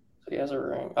 So he has a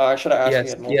ring. I should have asked if he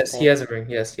had multiple. Yes, he has a ring.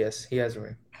 Yes, he has a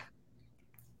ring.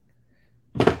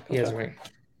 He has a ring.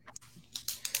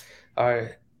 All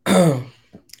right.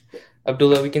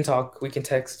 Abdullah, we can talk. We can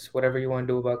text. Whatever you want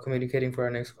to do about communicating for our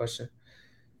next question.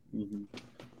 Mm-hmm.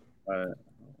 All right.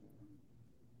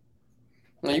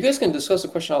 Now you guys can discuss the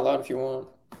question out loud if you want.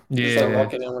 Yeah. Just like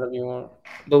lock it in whatever you want.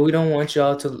 But we don't want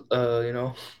y'all to,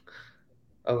 Okay.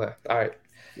 All right.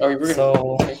 Oh, we're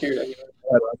gonna hear that.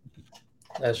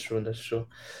 That's true.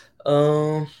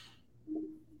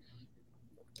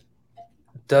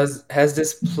 Has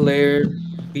this player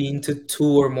been to 2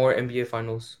 or more NBA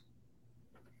finals?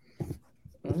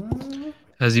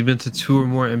 Has he been to 2 or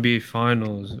more NBA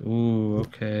finals? Ooh,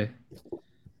 okay.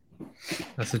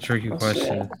 That's a tricky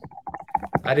question.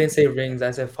 I didn't say rings. I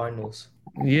said finals.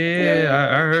 Yeah,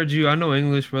 I heard you. I know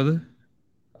English, brother.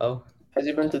 Oh. Has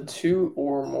he been to 2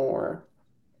 or more?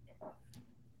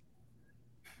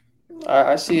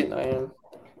 I see it, Naeem.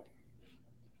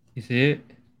 You see it?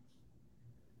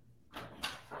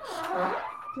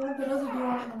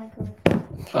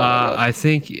 I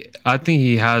think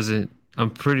he hasn't.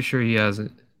 I'm pretty sure he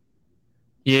hasn't.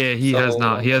 Yeah, he has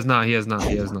not. He has not.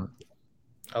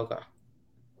 Okay.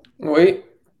 Wait.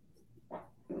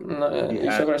 No,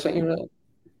 you saw what I sent you? That?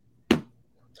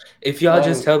 If y'all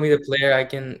just tell me the player,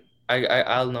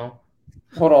 I'll know.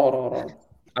 Hold on.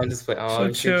 I'm just playing.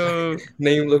 So chill.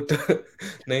 Name looked up.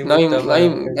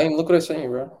 Naeem, look what I sent you,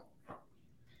 bro.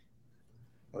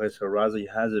 Okay, so Razi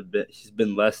has a bit. He's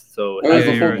been less. So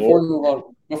before we move on.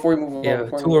 Before we move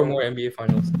on. 2 or more NBA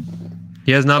finals.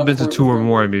 He has not been to 2 or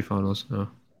more NBA finals. No.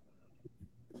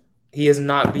 He has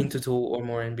not been to 2 or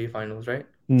more NBA finals, right?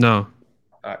 No.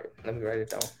 All right, let me write it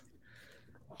down.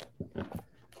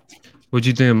 What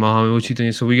you think, Mohammed? What you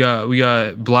think? So we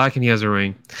got black and he has a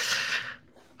ring.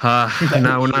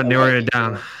 Now we're not narrowing it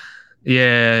down.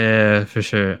 Yeah, for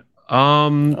sure.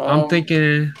 I'm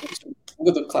thinking.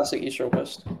 We'll go the classic East or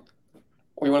West,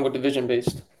 or you want to go division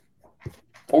based,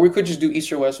 or we could just do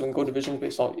East or West and go division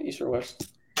based on East or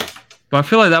West. But I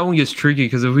feel like that one gets tricky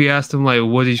because if we asked them like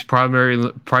what he's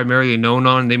primarily known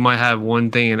on, they might have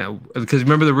one thing. And because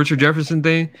remember the Richard Jefferson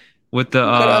thing with the we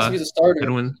could ask if he's a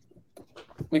starter.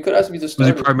 We could ask if he's a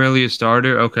starter. Was he primarily a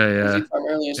starter? Okay, yeah. Was he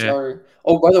primarily a starter?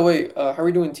 Oh, by the way, how are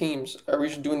we doing teams? Are we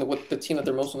just doing the team that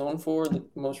they're most known for, the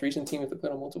most recent team if they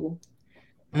played on multiple?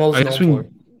 Most known for.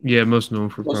 Yeah, most known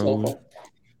for probably.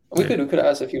 We could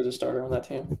ask if he was a starter on that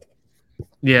team.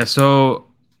 Yeah. So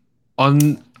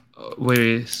on. But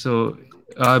he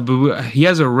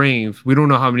has a ring. We don't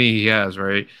know how many he has,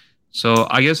 right? So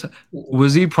I guess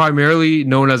was he primarily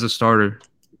known as a starter?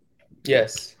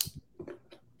 Yes.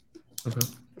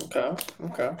 Okay.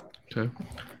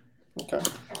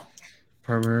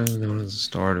 Primarily known as a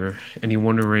starter, and he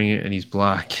won the ring, and he's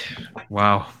black.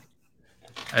 Wow.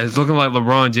 It's looking like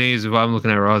LeBron James if I'm looking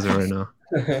at Raza right now.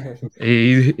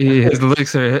 His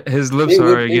lips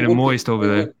are getting moist over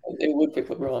there. They would pick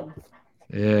LeBron.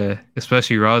 Yeah,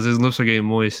 especially Roz. His lips are getting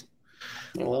moist.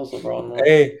 He loves LeBron, man.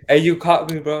 Hey, you caught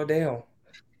me, bro. Damn. All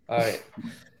right.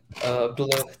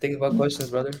 Abdullah, think about questions,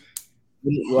 brother.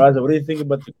 Raza, what do you think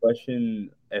about the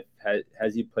question? If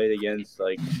has he played against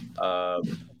like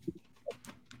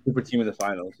super team in the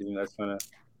finals? You think that's kind of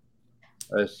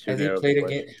has he played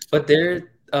against? But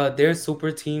their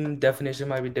super team definition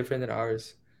might be different than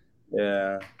ours.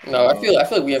 Yeah. No, I feel like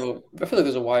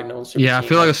there's a wide known super team. Yeah, I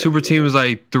feel like a super team is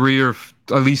like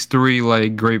at least three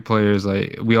like great players.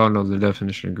 Like we all know the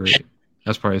definition of great.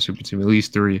 That's probably a super team. At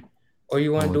least 3. Or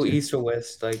you want to do East or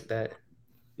West like that?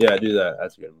 Yeah, do that.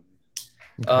 That's a good one.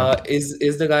 Okay.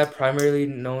 Is the guy primarily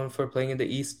known for playing in the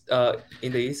East?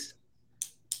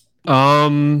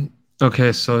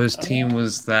 Okay, so his team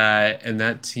was that, and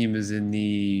that team is in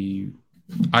the.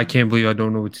 I can't believe I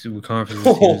don't know what conference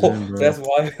this team is in, bro. That's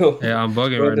wild. Yeah, I'm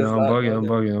bugging right now. I'm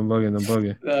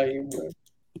bugging. No, you're good.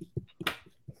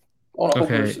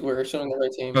 Okay. We're showing the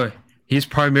right team. Okay. He's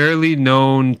primarily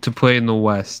known to play in the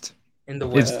West. In the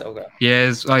West, okay. Yeah,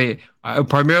 it's like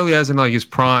primarily as in like his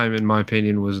prime, in my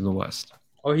opinion, was in the West.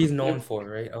 Or he's known for,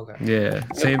 right? Okay. Yeah,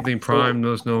 same thing. Prime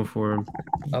was known for him.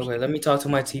 Okay, let me talk to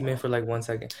my teammate for like 1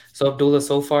 second. So Abdullah,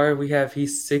 so far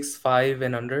he's 6'5"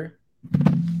 and under.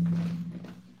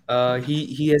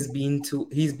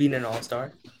 He's been an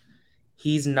all-star.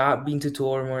 He's not been to two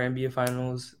or more NBA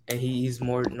finals, and he's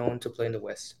more known to play in the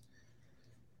West.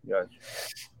 Gotcha.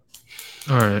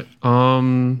 All right.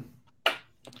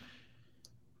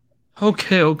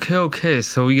 Okay.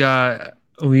 So we got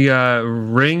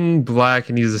Ring Black,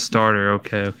 and he's a starter.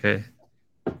 Okay.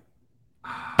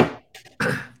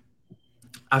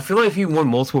 I feel like if he won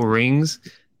multiple rings,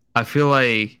 I feel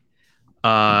like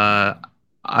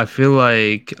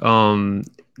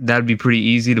that'd be pretty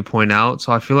easy to point out.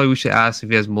 So I feel like we should ask if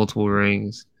he has multiple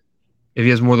rings, if he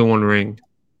has more than one ring.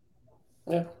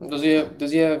 Yeah. Does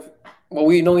he have? Well,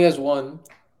 we know he has one.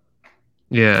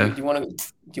 Yeah. Do you want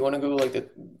to go like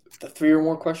the three or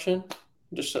more question?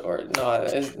 Or no,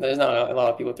 there's not a lot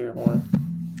of people three or more.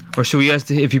 Or should we ask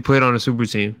if he played on a super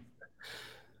team?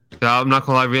 I'm not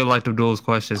gonna lie, I really like Abdul's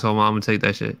question, so I'm gonna take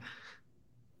that shit.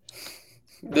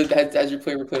 Has your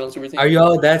player ever played on super team? Are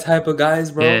y'all that type of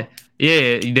guys, bro?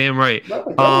 Yeah, you damn right.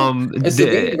 It's the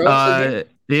game, bro.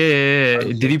 Yeah.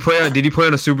 Did he play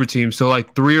on a super team? So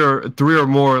like three or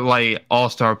more like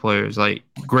all-star players, like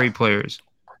great players.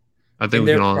 I think In we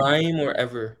their can all prime or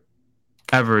ever?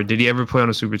 ever. Did he ever play on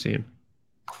a super team?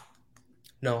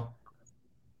 No.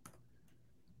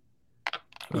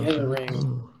 He has a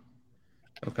ring.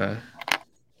 Okay.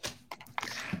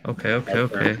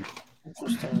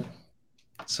 Interesting.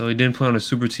 So he didn't play on a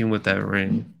super team with that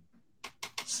ring.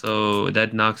 So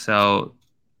that knocks out.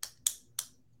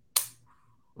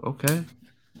 Okay.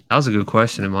 That was a good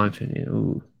question, in my opinion.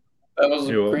 Ooh. That was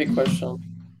a great question.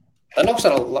 That knocks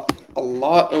out a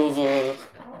lot of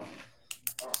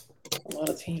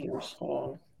teams.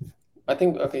 Hold on. I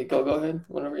think okay. Go ahead.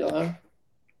 Whenever y'all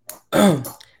have.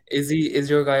 Is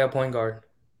your guy a point guard?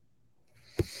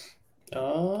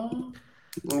 Let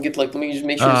me just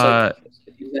make sure it's like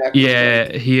exactly.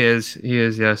 Yeah, he is.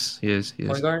 Yes, he is.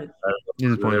 Point guard?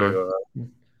 He's a point guard.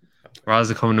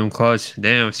 Raza coming in clutch.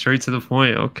 Damn, straight to the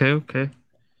point. Okay.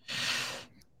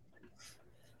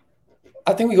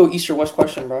 I think we go East or West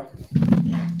question, bro.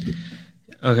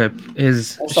 Okay.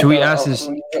 Should we ask his?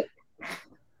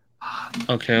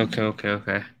 Okay.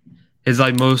 His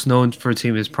like most known for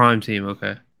team, his prime team.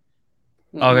 Okay.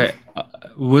 Mm-hmm. Okay.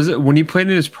 Was it when he played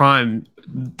in his prime?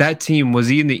 That team, was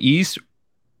he in the East?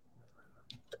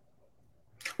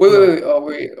 Wait. Oh,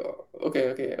 wait.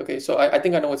 Okay. So I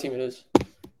think I know what team it is.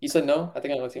 You said no? I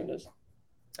think I know what team it is.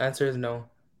 Answer is no.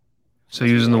 So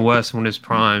he was in the West when his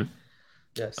prime.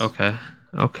 Yes. Okay.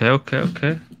 All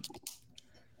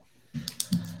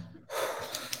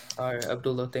right,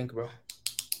 Abdullah, think, bro.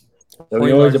 So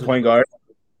he always a point guard?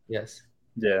 Yes.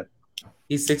 Yeah.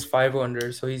 He's 6'5" or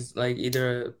under, so he's like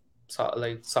either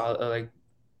like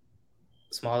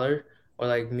smaller or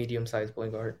like medium-sized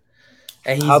point guard.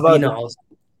 And he's been also.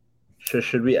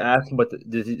 Should we ask him, but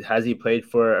has he played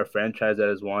for a franchise that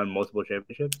has won multiple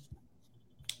championships?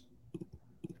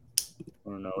 I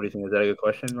don't know. What do you think? Is that a good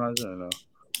question, Raza? I don't know.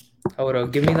 Hold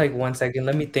on. Give me like 1 second.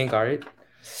 Let me think, all right?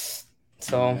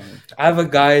 So I have a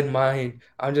guy in mind.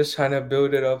 I'm just trying to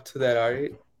build it up to that, all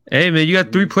right? Hey, man, you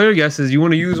got 3 player guesses. You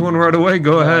want to use one right away?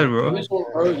 Go ahead, bro. Use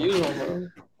one,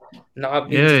 bro.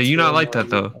 Yeah, you're not like that,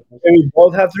 though. We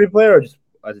both have 3 players or just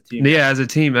as a team? Yeah, as a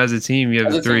team, you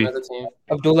have 3. As a team.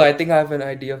 Abdullah, I think I have an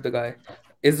idea of the guy.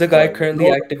 Is the guy currently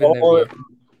active in the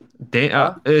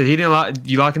NBA? He didn't lock.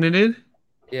 You locking it in?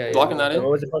 Yeah. Locking that in?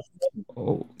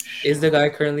 Oh, is the guy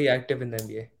currently active in the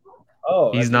NBA?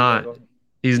 Oh, he's not.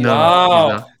 He's not.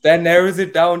 Wow, that narrows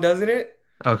it down, doesn't it?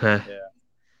 Okay. Yeah.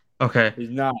 Okay. He's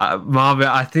not. Mom,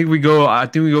 I think we go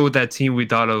with that team we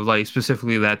thought of, like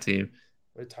specifically that team.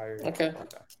 Retired. Okay.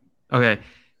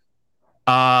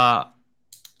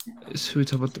 So we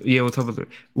talk about we'll talk about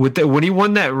when he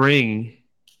won that ring.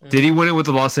 Did he win it with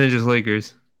the Los Angeles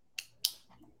Lakers?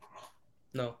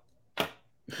 No.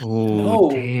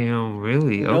 Oh, damn,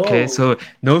 really? No. Okay, so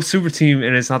no super team,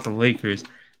 and it's not the Lakers.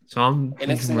 So I'm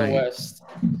and it's in the West.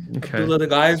 Okay. Abdullah, the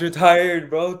guy's retired,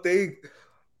 bro. Think.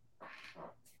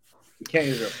 You can't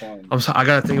use your phone. I'm sorry, I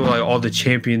gotta think of like all the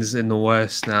champions in the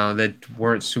West now that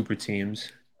weren't super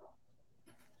teams.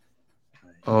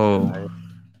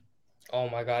 Oh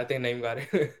my God, I think Name got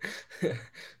it.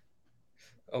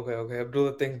 Okay,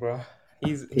 Abdullah, think, bro.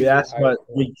 He's asked what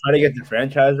we try to get the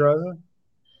franchise, rather.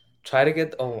 Try to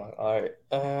get. Oh my. All right.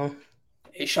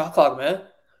 Hey, shot clock, man.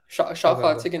 Shot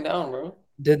clock ticking down, bro.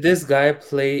 Did this guy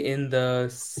play in the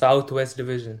Southwest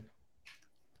Division?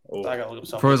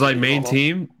 For his like main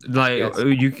team, like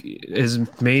his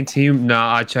main team.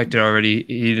 Nah, I checked it already.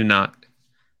 He did not.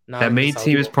 not That in the main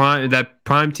team is Southwest. prime. That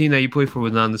prime team that you played for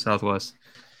was not in the Southwest.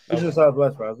 Who's in the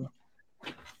Southwest, Raza?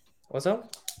 What's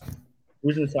up?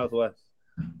 Who's in the Southwest?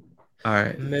 All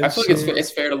right. I feel like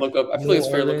it's fair to look up. I feel like it's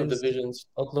fair to look up divisions.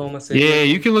 Oklahoma City. Yeah,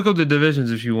 you can look up the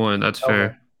divisions if you want. That's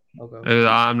fair. Okay.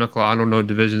 I'm not. I don't know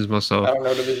divisions myself. I don't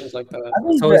know divisions like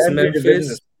that. So it's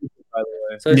Memphis. By the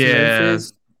way. So it's Yeah.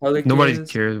 Memphis, Pelicans, Nobody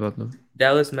cares about them.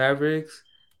 Dallas Mavericks,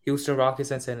 Houston Rockets,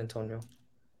 and San Antonio.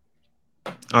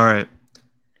 All right.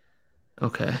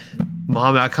 Okay.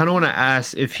 Mohammed, I kind of want to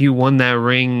ask if he won that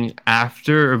ring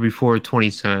after or before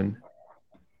 2010.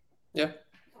 Yeah.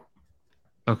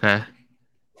 Okay.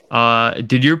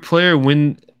 Did your player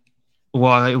win?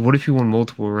 Well, what if he won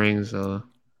multiple rings?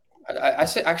 I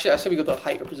say we go the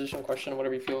height or position question,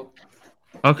 whatever you feel.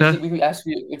 Okay. We can ask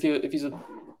you if he's a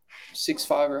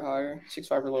 6'5" or higher,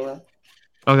 6'5" or lower.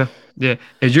 Okay. Yeah.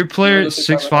 Is your player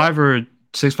 6'5" 6'5" or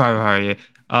 6'5" or higher?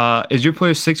 Yeah. Is your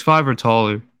player 6'5" or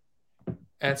taller?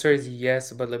 Answer is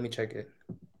yes, but let me check it.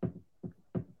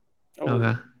 Oh,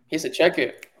 Okay. He has to check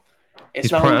it.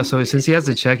 So since he has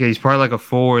to check it, he's probably like a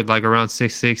forward, like around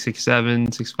 6'6", 6'7",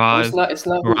 6'5". It's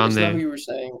not who you were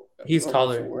saying. He's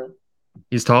taller. Before.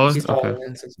 He's taller. He's taller Okay.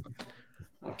 than 6'5".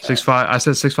 Okay. 6'5". I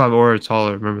said 6'5" or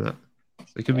taller. Remember that.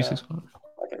 It could be 6'5".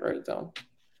 I can write it down.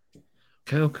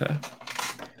 Okay.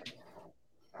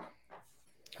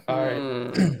 All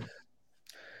right.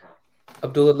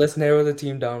 Abdullah, let's narrow the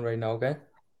team down right now, okay?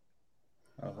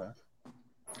 Okay.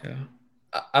 Yeah.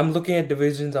 I'm looking at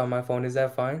divisions on my phone. Is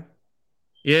that fine?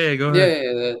 Yeah, go ahead.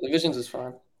 Yeah, the divisions is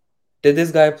fine. Did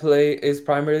this guy is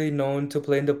primarily known to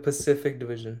play in the Pacific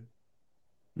Division?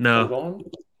 No. Hold on.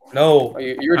 No.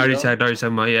 You I already checked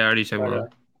mine. Yeah, I already checked mine.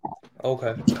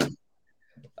 Okay.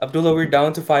 Abdullah, we're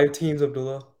down to 5 teams,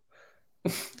 Abdullah.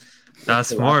 That's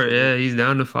smart. Yeah, he's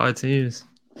down to 5 teams.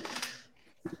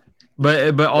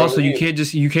 But also you can't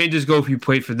just go if you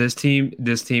played for this team.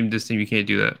 You can't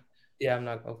do that. Yeah, I'm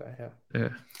not okay. Yeah.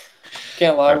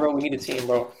 Can't lie, bro. We need a team,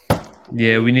 bro.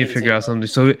 Yeah, we need to figure out something.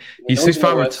 So he's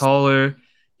 6'5" or taller.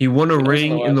 He won a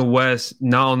ring in the West,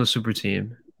 not on the super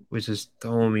team, which is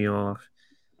throwing me off.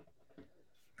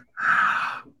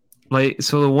 Like,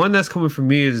 so the one that's coming from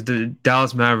me is the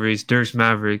Dallas Mavericks, Dirk's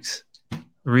Mavericks.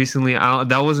 Recently,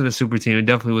 that wasn't a super team. It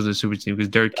definitely wasn't a super team because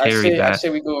Dirk carried that. I say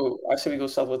we go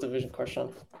Southwest Division question.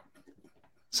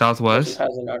 Southwest.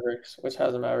 Which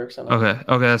has the Mavericks in it. Okay,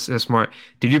 that's smart.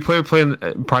 Did your player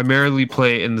primarily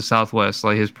play in the Southwest,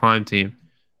 like his prime team?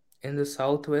 In the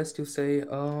Southwest, you say?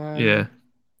 Yeah.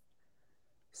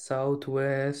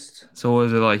 Southwest. So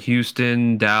was it like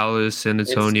Houston, Dallas, San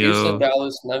Antonio? It's Houston,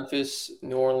 Dallas, Memphis,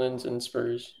 New Orleans, and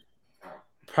Spurs.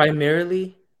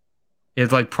 Primarily?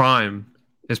 It's like prime.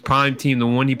 His prime team, the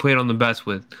one he played on the best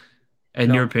with.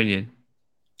 In your opinion.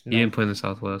 He didn't play in the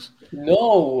Southwest.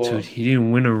 No. Dude, he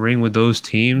didn't win a ring with those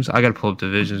teams. I gotta pull up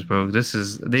divisions, bro.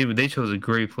 They chose a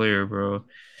great player, bro.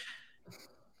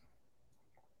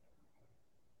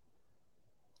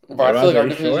 Bro, I feel like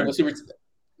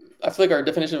our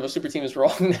definition of a super team is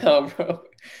wrong now, bro.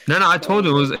 No, I told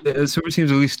you it was super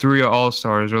teams. At least 3 are all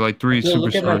stars or like 3 superstars.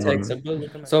 Look at my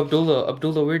text. So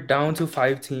Abdullah, we're down to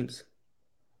 5 teams.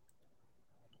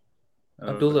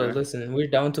 Okay. Abdullah, listen, we're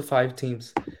down to 5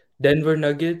 teams: Denver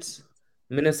Nuggets,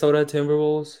 Minnesota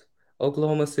Timberwolves,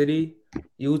 Oklahoma City,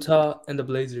 Utah, and the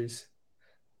Blazers.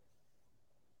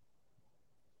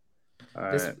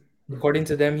 According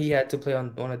to them, he had to play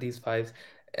on one of these five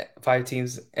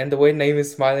teams. And the way Naeem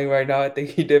is smiling right now, I think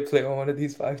he did play on one of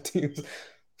these 5 teams.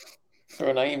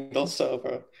 Bro, Naeem, don't sell,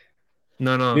 bro.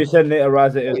 No. You said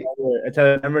Raza is it's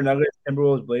Denver Nuggets,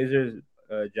 Timberwolves, Blazers,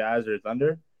 Jazz, or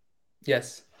Thunder?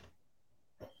 Yes.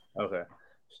 Okay.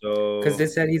 So because they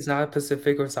said he's not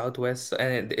Pacific or Southwest,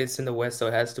 and it's in the West, so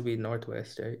it has to be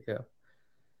Northwest, right? Yeah.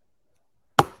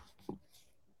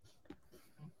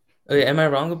 Okay, am I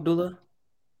wrong, Abdullah?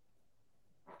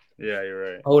 Yeah, you're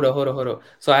right. Hold on.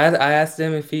 So I asked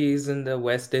them if he's in the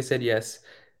West. They said yes.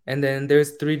 And then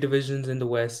there's 3 divisions in the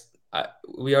West.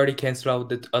 We already canceled out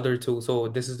the other 2, so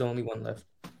this is the only one left.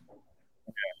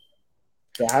 Okay.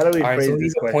 So how do we phrase this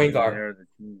he's a point guard.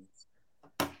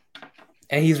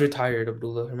 And he's retired,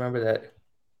 Abdullah. Remember that.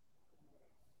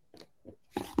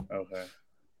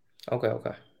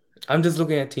 Okay. I'm just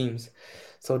looking at teams.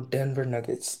 So Denver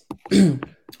Nuggets.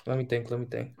 Let me think.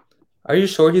 Are you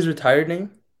sure he's retired,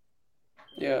 Name?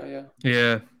 Yeah.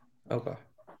 Okay.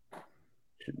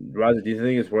 Raza, do you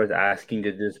think it's worth asking,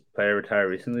 did this player retire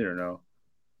recently or no?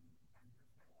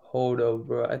 Hold up,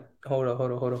 bro. Hold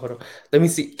up. Let me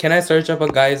see. Can I search up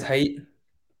a guy's height?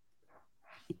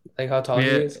 Like how tall he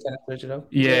is? Can I search it up?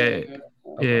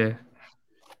 Yeah.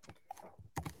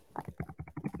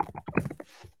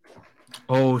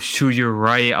 Oh shoot, you're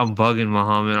right. I'm bugging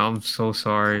Muhammad. I'm so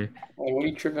sorry. Like, what are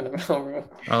you tripping about, bro?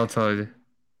 I'll tell you.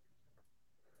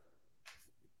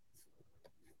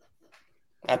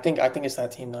 I think it's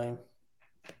that team 9.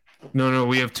 No,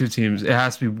 we have two teams. It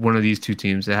has to be one of these two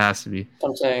teams. It has to be.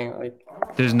 I'm saying like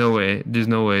There's no way. There's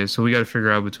no way. So we got to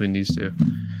figure out between these two.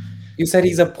 You said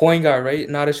he's a point guard, right?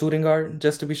 Not a shooting guard,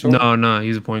 just to be sure. No,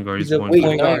 he's a point guard. He's a point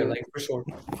point guard. guard, like for sure.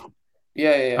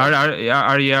 yeah. I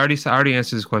already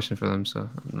answered this question for them, so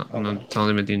I'm not telling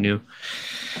them anything new.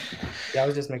 Yeah, I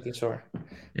was just making sure.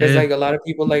 Because like a lot of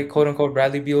people like quote unquote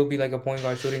Bradley Beal will be like a point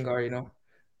guard, shooting guard, you know.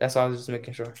 That's why I was just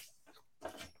making sure.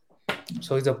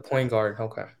 So he's a point guard,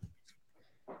 okay.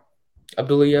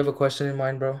 Abdullah, you have a question in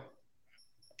mind, bro?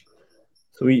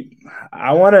 Sweet.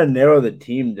 I want to narrow the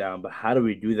team down, but how do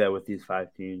we do that with these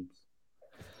 5 teams?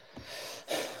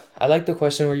 I like the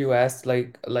question where you asked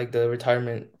like the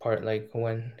retirement part, like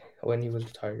when he was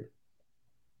retired.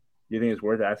 Do you think it's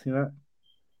worth asking that?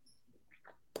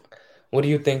 What do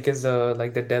you think is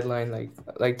like the deadline,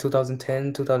 like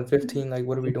 2010, 2015? Like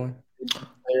what are we doing?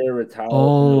 Player retired in the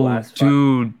Oh, last 5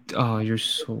 dude. Oh, you're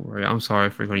so right. I'm sorry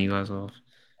for cutting you guys off.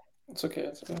 it's okay.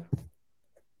 What do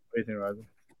you think, Roger?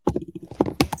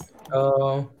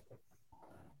 Oh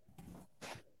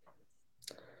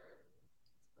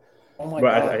my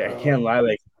Bro, god, I can't lie.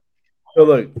 Like, so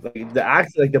look, like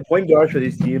the point guards for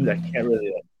these teams, I can't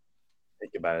really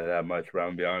think about it that much, bro. I'm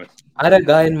gonna be honest. I had a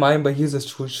guy in mind, but he's a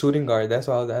shooting guard. That's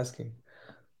why I was asking.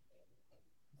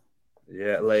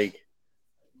 Yeah, like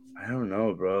I don't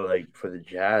know, bro. Like for the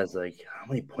Jazz, like how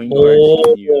many point guards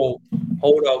can you?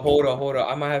 Hold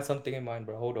up. I might have something in mind,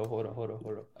 bro. Hold up.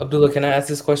 Abdullah, can I ask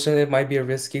this question? It might be a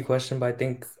risky question, but I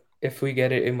think if we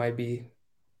get it, it might be.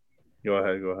 Go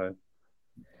ahead.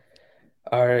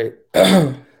 All right.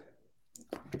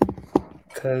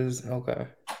 Okay.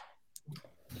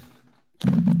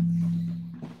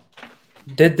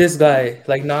 Did this guy,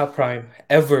 like not prime,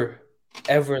 ever,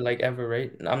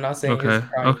 right? I'm not saying his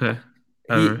prime. Okay.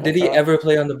 Did he ever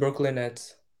play on the Brooklyn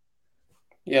Nets?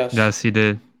 Yes, he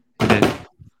did.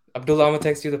 Abdullah, I'm gonna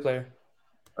text you the player.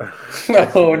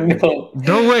 Oh no.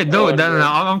 No way. No.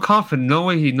 I'm confident. No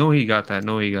way he got that.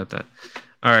 No way he got that.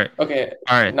 All right. Okay.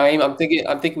 All right. Naeem, I'm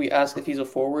thinking we asked if he's a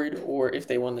forward or if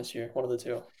they won this year. One of the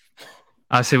two.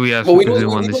 I say we asked But if they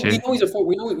won this year. We know he's a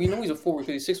forward. We know he's a forward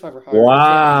because he's 6'5" or higher.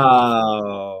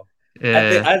 Wow.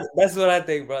 Yeah. That's what I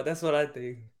think, bro. That's what I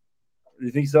think. You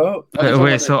think so?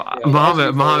 Wait. So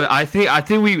Muhammad, I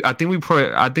think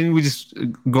we just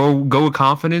go with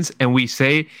confidence and we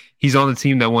say he's on the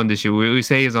team that won this year. We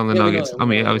say he's on the Nuggets.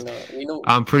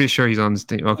 I'm pretty sure he's on this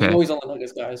team. Okay. We know he's on the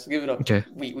Nuggets, guys. Give it up. Okay.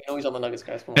 We know he's on the Nuggets,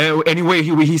 guys. Come on. Anyway,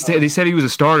 they said he was a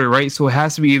starter, right? So it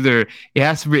has to be in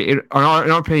our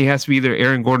opinion, it has to be either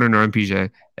Aaron Gordon or MPJ.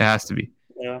 It has to be.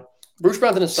 Yeah. Bruce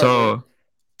Brown didn't start. Right?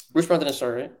 Bruce Brown didn't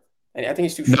start, right? And I think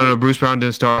he's too short. No, Bruce Brown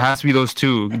didn't start. It has to be those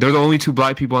two. They're the only two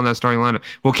black people on that starting lineup.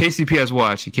 Well, KCP has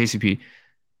what, actually? KCP.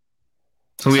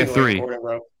 So we have 3. Gordon,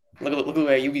 bro. Look at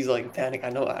Ayubi's like panic. I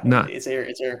know. It's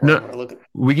Aaron Gordon. No, bro. Look.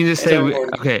 We can just say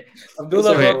okay.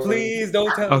 Abdullah, bro, please don't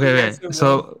tell me. Okay.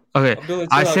 So Abdullah,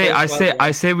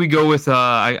 I say we go with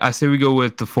I say we go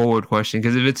with the forward question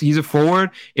because if he's a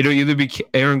forward, it'll either be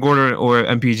Aaron Gordon or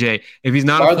MPJ. If he's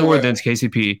not a forward, then it's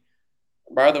KCP.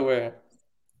 By the way.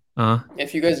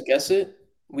 If you guys guess it,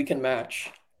 we can match.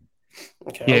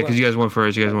 Okay. Yeah, because you guys went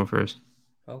first. Okay.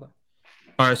 All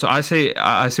right, so I say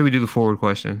we do the forward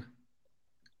question.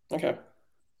 Okay.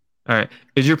 All right.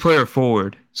 Is your player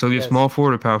forward? So you're small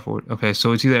forward or power forward? Okay,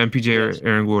 so it's either MPJ or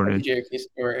Aaron Gordon. MPJ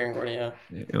or Aaron Gordon,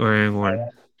 yeah. Or Aaron Gordon.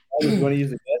 Do you want to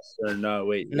use a guess or no?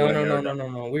 Wait. No.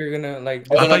 We're gonna like.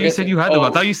 I thought you said you had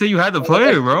I thought you said you had the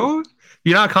player, bro.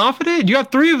 You're not confident? You have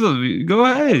 3 of them. Go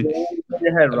ahead.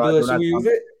 Your head, Rod. Should we use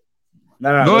it?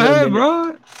 No. Go ahead,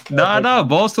 bro. Nah.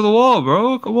 Balls to the wall,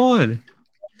 bro. Come on.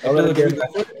 Don't let him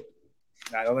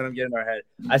get in our head.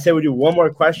 I say we do one more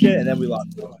question and then we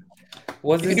lost.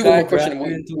 Was this guy drafted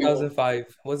in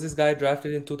 2005? Was this guy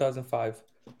drafted in 2005?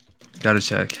 Gotta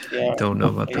check. Yeah. Don't know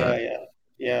about that.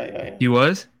 Yeah. He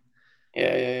was?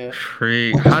 Yeah.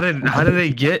 Freak. How did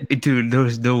they get it? Dude, there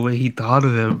was no way he thought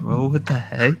of them, bro. What the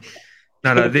heck?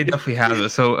 No, they definitely have it.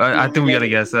 So I think we gotta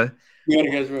guess that. We gotta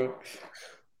guess, bro.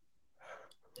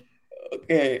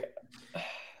 Okay.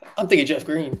 I'm thinking Jeff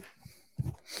Green.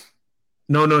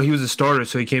 No, he was a starter,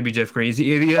 so he can't be Jeff Green.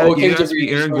 He has to be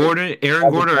Aaron Gordon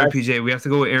or MPJ. We have to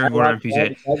go with Aaron Gordon or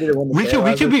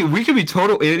MPJ. We could be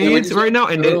total idiots right now.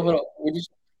 And hold on.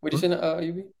 What'd you say,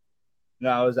 UB? No,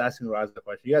 I was asking Roz the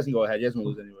question. You guys can go ahead. You guys can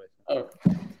lose anyway. Oh.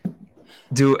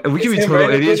 Dude, we can be total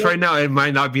idiots right now. It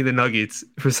might not be the Nuggets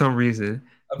for some reason.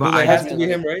 But it has to be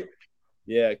him, right?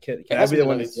 Yeah. Can I be the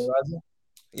one to say Roz?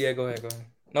 Yeah, go ahead.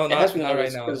 No, It has to be not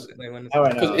right Nuggets now. because Like when it's Not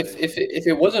right because now. if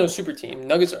it wasn't a super team,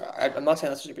 Nuggets. I'm not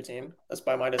saying that's a super team. That's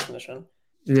by my definition.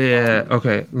 Yeah.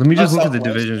 Okay. Let me Not just look at the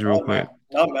Southwest. divisions real quick.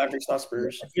 Not Mavericks. Not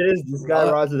Spurs. It is this guy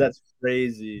Not, Raza. That's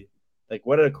crazy. Like,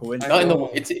 what a coincidence. not in the.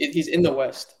 know. He's in the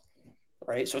West,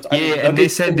 right? So it's either Yeah, and they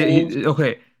Nuggets, said that Timberwolves.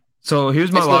 okay. So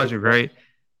here's my It's Nuggets, logic, bro. right?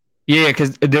 Yeah,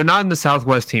 because they're not in the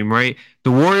Southwest team, right?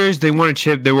 The Warriors, they won a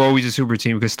chip. They were always a super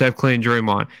team because Steph, Clay, and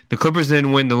Draymond. The Clippers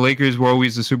didn't win. The Lakers were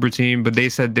always a super team, but they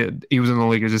said that he was in the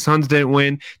Lakers. The Suns didn't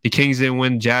win. The Kings didn't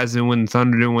win. Jazz didn't win. The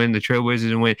Thunder didn't win. The Trailblazers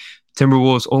didn't win.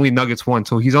 Timberwolves, only Nuggets won.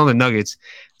 So he's on the Nuggets.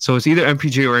 So it's either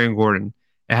MPJ or Aaron Gordon.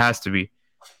 It has to be.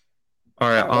 All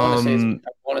right. I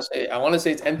want to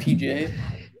say it's MPJ.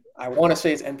 I want to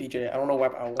say it's MPJ. I don't know why.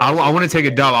 I want to take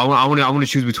a dub. I want to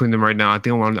choose between them right now. I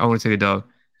think I want to take a dub.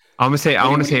 I want to say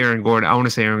Aaron Gordon. I want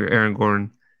to say Aaron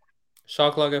Gordon.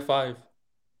 Shot clock at 5.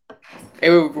 Hey,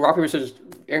 wait, rock paper scissors.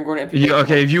 Aaron Gordon. MPJ. Yeah,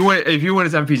 okay, if you win,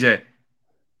 it's MPJ.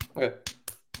 Okay.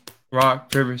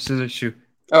 Rock, paper, scissors, shoot.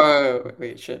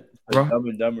 Wait, shit. Rock, Dumb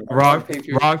and dumber. rock,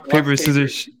 paper,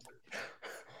 scissors.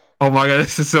 Oh my god,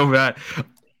 this is so bad.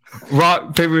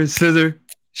 Rock, paper, scissors,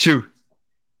 shoot.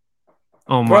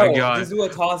 Oh my Bro, god. just do a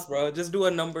toss, bro. Just do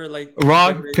a number like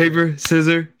Rock, paper,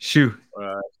 scissors, shoot.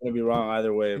 It's gonna be wrong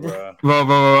either way, bro.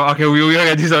 Bro. Okay, we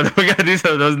gotta do something. We gotta do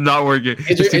something. That's not working.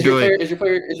 Is your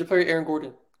player Aaron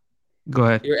Gordon? Go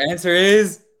ahead. Your answer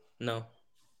is no.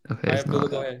 Okay, All it's right, Blue,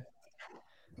 not. go ahead.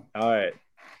 All right.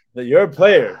 Your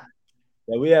player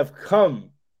that we have come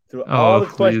through all the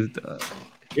questions.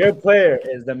 Your player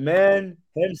is the man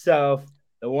himself,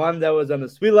 the one that was on the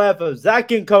sweet life of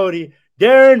Zach and Cody,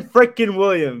 Darren freaking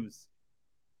Williams.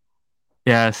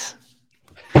 Yes.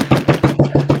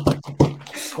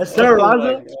 Yes, sir,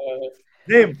 Raza.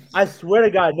 Name. I swear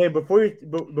to God, name before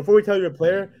we tell you your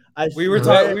player. We were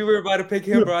about to pick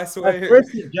him, bro. I swear.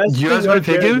 You guys want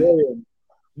to pick him?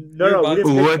 No, we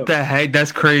didn't pick What him. the heck?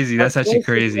 That's crazy. That's actually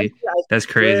crazy. That's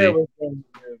crazy.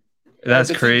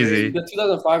 That's crazy. The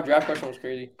 2005 draft question was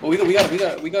crazy. But we can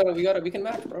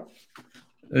match, bro.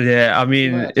 Yeah, I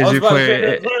mean, is your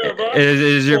player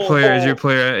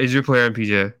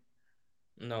MPJ?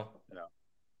 No.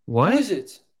 What? Who is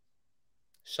it?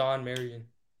 Sean Marion.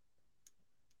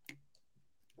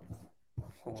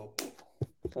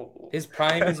 His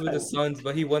prime is with the Suns,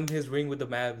 but he won his ring with the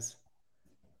Mavs.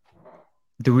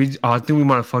 I think we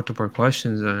might have fucked up our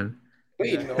questions then.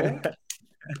 Wait, no.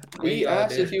 We Y'all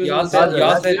asked did. if he was. Y'all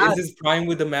said is his prime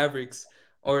with the Mavericks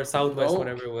or Southwest, No.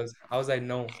 whatever it was. I was like,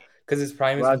 no, because his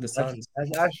prime is with the Suns.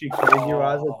 That's actually crazy,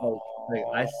 Raza. Like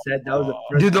I said, that was the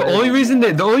first. Dude, the only reason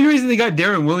they got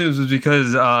Darren Williams was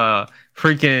because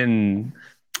freaking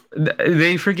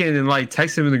they freaking like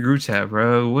texted him in the group chat,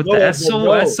 bro. That's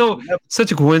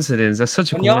such a coincidence. That's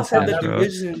such a when y'all coincidence, said the bro.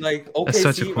 division, like That's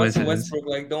such a OKC, Russell coincidence. Westbrook,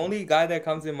 like the only guy that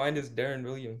comes in mind is Darren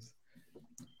Williams.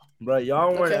 Bro,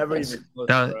 y'all weren't ever even close,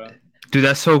 bro. Dude,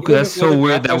 that's so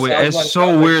weird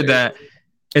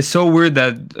it's so weird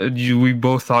that we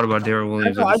both thought about Darren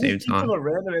Williams at the same time. A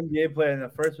random NBA player, and the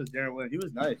first was Darren Williams. He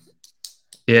was nice.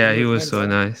 Yeah, he was so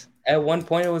nice. At one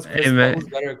point, it was Chris Hey, man. Paul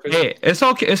was better. Hey, it's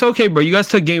okay, bro. You guys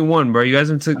took game 1, bro. You guys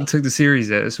took the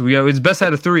series yet. So it's best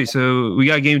out of 3. So we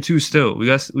got game 2 still.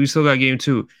 We still got game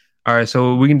 2. All right,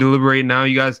 so we can deliberate now.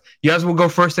 You guys will go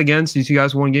first again since you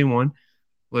guys won game 1.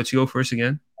 Let you go first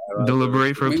again.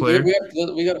 Deliberate for a player. We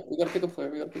gotta pick a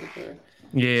player.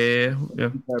 Yeah.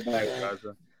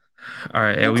 All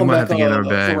right, we might have to get in our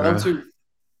bag, bro.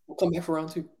 We'll come back for round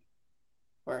 2.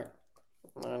 All right.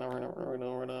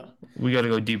 We're not. We gotta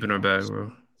go deep in our bag,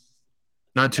 bro.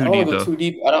 Not too deep deep though. though. Too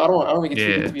deep. I don't make it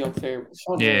too deep to be unfair.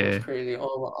 Yeah. Was crazy.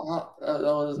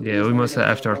 We must have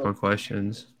after our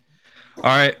questions. All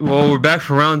right, well, we're back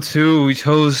for round 2. We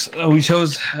chose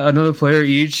another player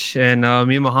each, and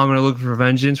me and Muhammad are looking for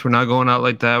vengeance. We're not going out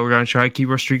like that. We're gonna try to keep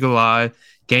our streak alive.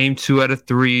 Game 2 out of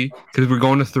 3 because we're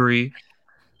going to 3.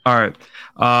 All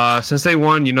right. Since they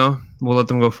won, we'll let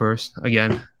them go first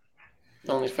again.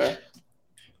 Only fair.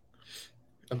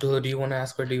 Abdullah, do you want to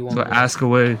ask or do you want to ask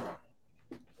away?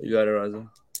 You got it, Raza.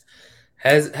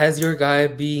 Has your guy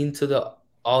been to the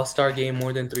All-Star game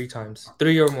more than 3 times?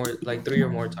 3 or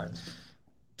more times.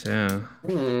 Damn.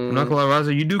 I'm not gonna lie,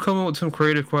 Raza, you do come up with some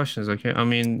creative questions. Questions.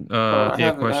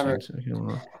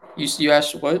 You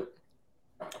asked what?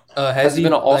 Has he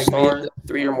been an All-Star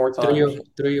 3 or more times?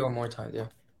 3 or more times, yeah.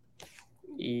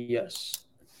 Yes.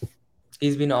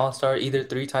 He's been an All-Star either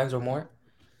 3 times or more?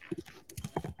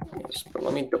 Yes, but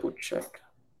let me double check.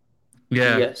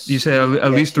 Yeah. Yes. You said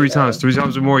at least 3 times. 3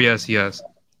 times or more? Yes. Okay.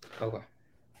 All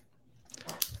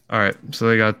right. So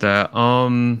they got that.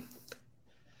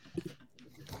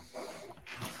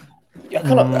 I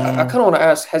kind of want to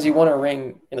ask: has he won a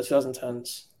ring in the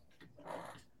 2010s?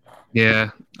 Yeah,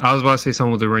 I was about to say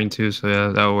something with the ring too. So yeah,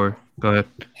 that would work. Go ahead.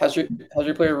 Has your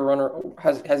player ever run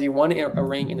has he won a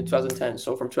ring in the 2010?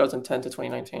 So from 2010 to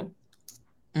 2019.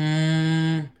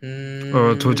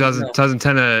 Or No.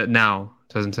 2010 now.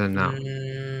 2010 now.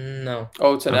 No.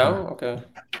 Oh, to now? Okay.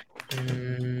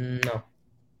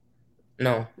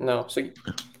 No. No. So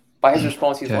by his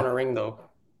response, he's Okay. won a ring though.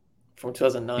 From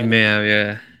 2009. He may have,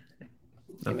 yeah.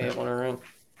 He may have won a ring.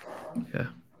 Yeah.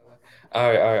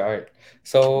 All right.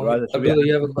 So, Abdullah,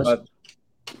 you have a question?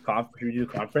 Should we do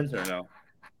conference or no?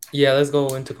 Yeah, let's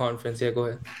go into conference. Yeah, go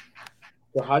ahead.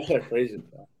 Well, how should I phrase it,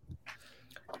 though?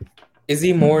 Is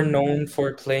he more known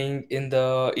for playing in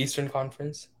the Eastern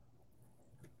Conference?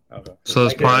 Okay. So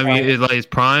his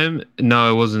prime?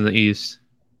 No, it was in the East.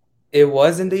 It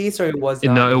was in the East, or it was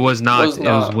not? No, it was not. Was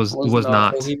not. It was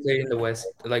not. So he played in the West,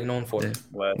 like known for.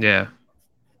 Yeah.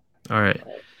 All right.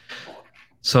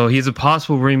 So he's a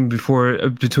possible ring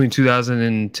between 2000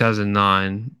 and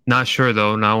 2009. Not sure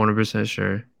though. Not 100%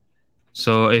 sure.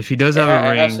 So if he does have a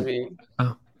ring,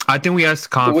 I think we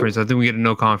asked conference. I think we get a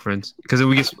no conference because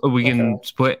we can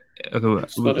split. Okay,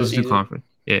 let's do conference.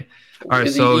 Yeah. All right.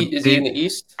 Is he in the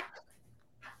East?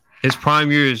 His prime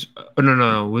years.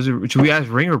 No. Was it? Should we ask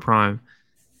ring or prime?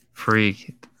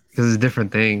 Freak, because it's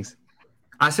different things.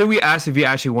 I said we asked if he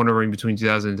actually won a ring between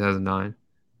 2000 and 2009.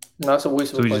 No, that's a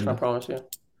waste of a question. I promise you.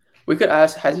 We could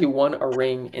ask: has he won a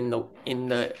ring in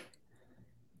the?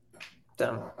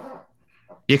 Damn.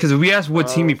 Yeah, because if we ask what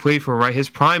team he played for, right, his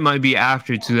prime might be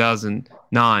after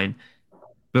 2009.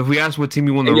 But if we ask what team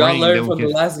he won the y'all ring, learned from the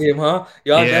last game, huh?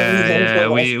 Y'all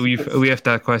we have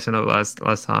that question up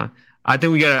last time. I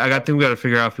think we gotta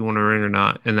figure out if he won a ring or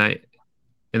not in that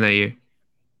year.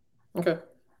 Okay.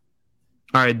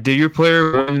 All right. Did your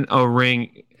player win a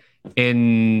ring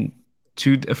from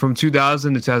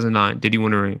 2000 to 2009? Did he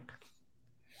win a ring?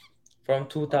 From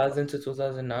 2000 to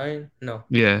 2009? No.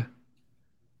 Yeah.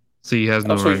 So he has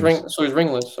no rings. So he's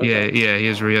ringless. Okay. Yeah. He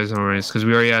has no rings because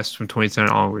we already asked from 2010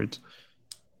 onwards.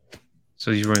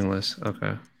 So he's ringless.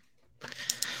 Okay.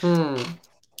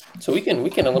 So we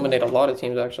can eliminate a lot of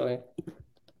teams actually.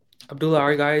 Abdullah,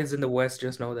 our guys in the West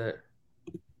just know that.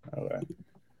 Okay.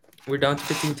 We're down to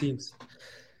 15 teams.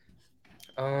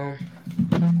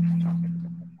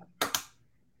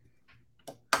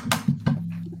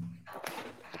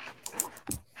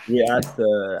 We ask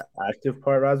the active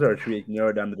part, Raza, or should we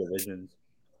narrow down the divisions?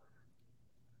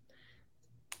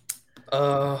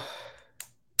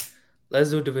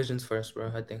 Let's do divisions first,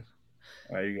 bro. I think.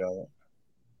 There you go.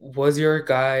 Was your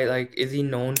guy is he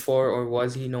known for, or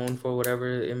was he known for whatever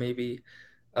it may be,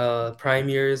 prime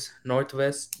years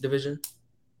Northwest Division?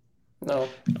 No.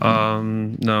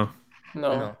 No.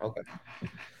 No. Okay.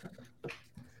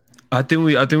 I think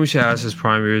we should ask his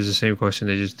prime years the same question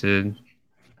they just did.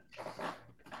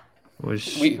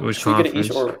 Which we get an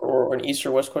East or an East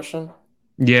or West question?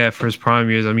 Yeah, for his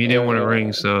prime years. I mean, he didn't win a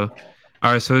ring, so.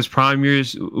 All right, so his prime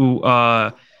years,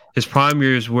 where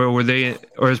were they,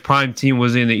 or his prime team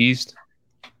was in the East?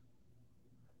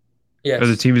 Yes. Or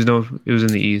the team it was in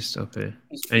the East, okay.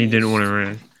 And he didn't win a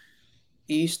ring.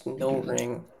 East, no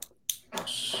ring.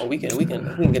 Oh, we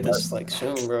can get this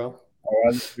soon, bro.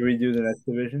 Should we do the next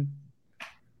division?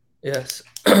 Yes.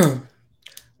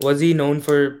 Was he known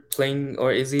for playing,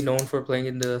 or is he known for playing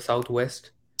in the Southwest?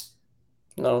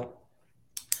 No.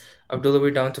 Abdullah,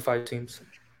 we're down to 5 teams.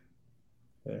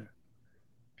 Yeah.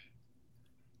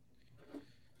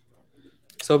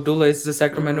 So Abdullah, it's the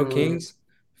Sacramento Kings,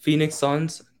 Phoenix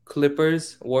Suns,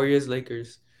 Clippers, Warriors,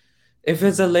 Lakers. If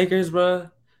it's the Lakers, bro,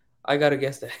 I gotta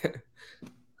guess that.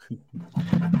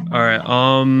 All right.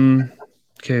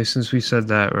 Okay, since we said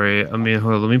that, right? I mean,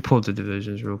 hold on, let me pull up the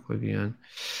divisions real quick again.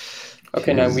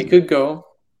 Okay, now we could go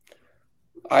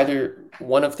either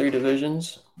one of 3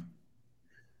 divisions.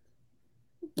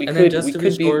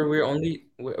 We're only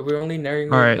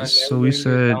narrowing. All right, so we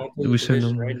said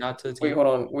division, right? Not to wait. Hold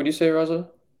on. What did you say, Raza?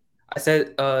 I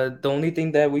said the only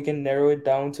thing that we can narrow it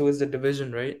down to is the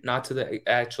division, right? Not to the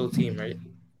actual team, right?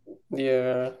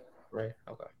 Yeah. Right.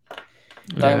 Okay.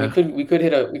 Yeah. We could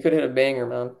hit a banger,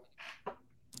 man.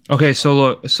 Okay, so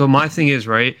look, my thing is,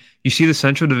 right, you see the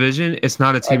Central Division, it's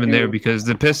not a team in there because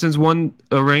the Pistons won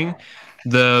a ring,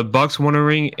 the Bucks won a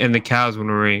ring, and the Cavs won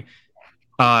a ring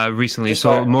recently.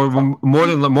 So more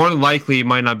than likely it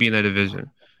might not be in that division.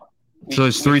 So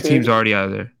there's 3 teams already out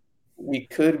of there. We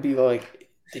could be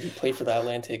did he play for the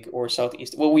Atlantic or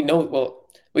Southeast? Well, we could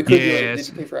be did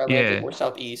he play for Atlantic or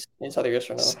Southeast? It's either yes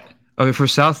or no. Okay, for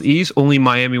Southeast, only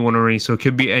Miami won a ring, so it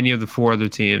could be any of the 4 other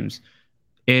teams.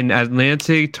 In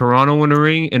Atlantic, Toronto won a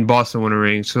ring, and Boston won a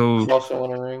ring. So Boston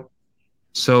won a ring.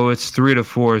 So it's 3 to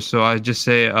 4. So I just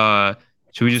say,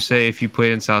 should we just say if you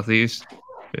played in Southeast?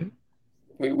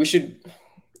 We should.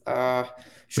 We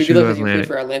Should be should like go has you played Atlantic.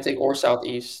 for Atlantic or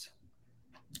Southeast?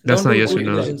 That's Don't not do yes two or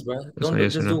no. Like divisions, bro. That's Don't not do,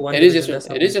 yes or just do no. one it is division. yes or That's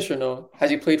how it is yes or no. Has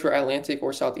he played for Atlantic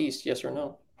or Southeast? Yes or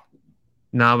no?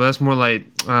 Nah, but that's more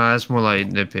like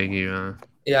nitpicky.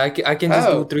 Yeah, I can just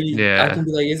do How? three. I Yeah. can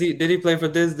be like, did he play for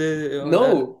this? That?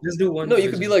 No. Just do one No, you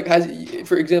could be division. like,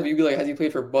 for example, you'd be like, has he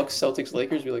played for Bucks, Celtics,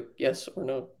 Lakers? Be like, yes or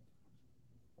no.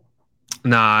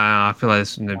 Nah, I feel like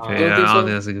it's You nitpicky. don't think I don't so? think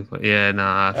that's a good play. Yeah, nah,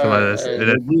 I All feel like right, that's all right.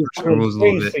 that These pushing rules a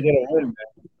little things bit. to get a win, man.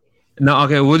 No,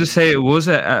 okay, we'll just say what was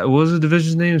the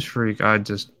division's names? Freak, I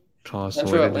just tossed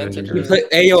Central away the Atlantic. division.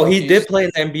 Hey, yo, he did Southeast. play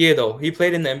in the NBA though. He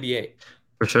played in the NBA.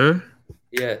 For sure.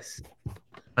 Yes.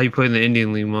 How you played in the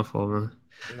Indian League, my fault, man.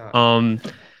 Nah.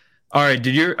 All right,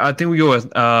 I think we go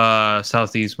with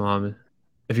Southeast, Mohammed.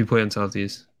 If you play in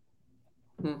Southeast.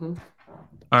 Mm-hmm.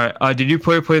 All right. Did you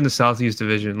play in the Southeast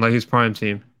division, like his prime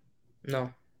team?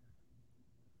 No.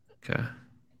 Okay.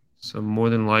 So more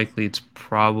than likely it's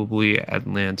probably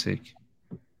Atlantic.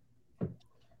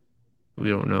 We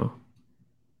don't know.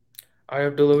 All right,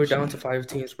 Abdullah, we're down to 5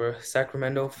 teams, bro.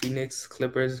 Sacramento, Phoenix,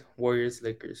 Clippers, Warriors,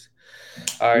 Lakers.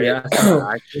 All right. You ask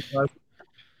about active.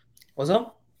 What's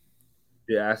up?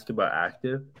 You ask about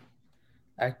active.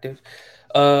 Active.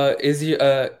 Is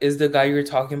the guy you're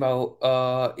talking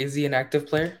about? Is he an active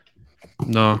player?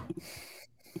 No.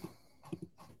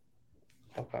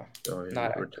 Okay. Oh, yeah, Not he's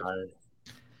active. retired.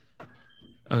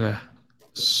 Okay.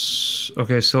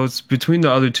 Okay, so it's between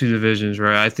the other two divisions,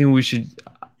 right? I think we should.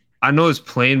 I know it's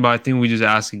plain, but I think we just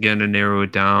ask again to narrow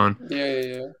it down.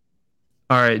 Yeah.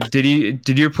 All right.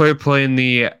 Did your player play in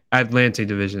the Atlantic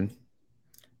division?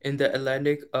 In the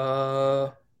Atlantic,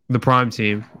 The prime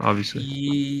team, obviously.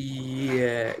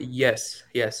 yeah, yes.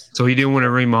 So he didn't win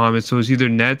a ring, Mohammed. So it's either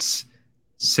Nets,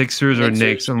 Sixers, or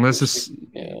Knicks, Yeah.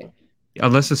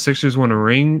 unless the Sixers won a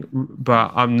ring.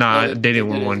 But I'm not. No, They didn't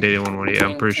win one. They didn't win one. Yeah,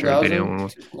 I'm pretty sure they didn't win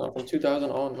one. No, from 2000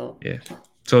 on, no. Yeah.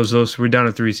 So we're down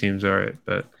to 3 teams. All right,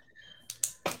 but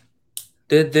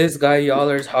Did this guy y'all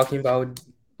are talking about?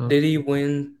 Huh? Did he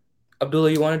win?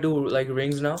 Abdullah, you want to do like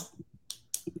rings now?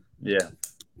 Yeah.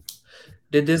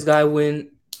 Did this guy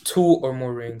win 2 or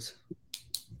more rings?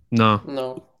 No.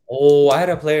 Oh, I had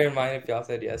a player in mind if y'all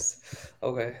said yes.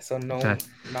 Okay, so no, Okay.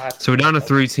 not. So we're down to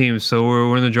 3 teams. So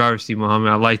we're in the driver's seat, Mohammed.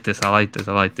 I like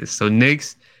this. So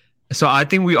Knicks. So I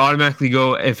think we automatically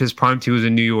go if his prime team was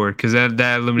in New York because that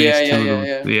eliminates 2 of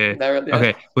them. Yeah.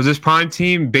 Okay. Was his prime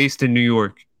team based in New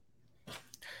York?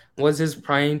 Was his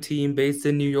prime team based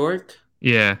in New York?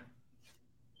 Yeah.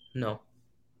 No.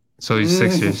 So he's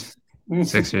Sixers.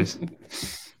 Sixers.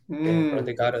 Damn, bro,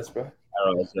 they got us, bro. I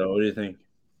don't know. So what do you think?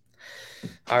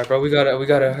 All right, bro. We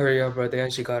gotta hurry up, bro. They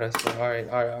actually got us, bro. All right.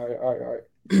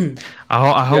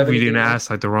 I hope we anything didn't else? ask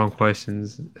like the wrong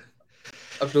questions.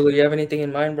 Abdullah, you have anything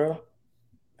in mind, bro?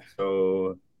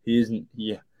 So should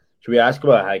we ask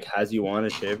about like has he won a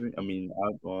championship? I mean,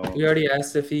 well, We already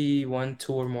asked if he won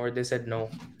 2 or more. They said no.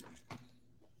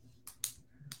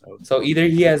 okay. So either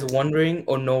he has 1 ring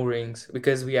or no rings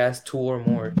because we asked 2 or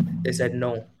more. They said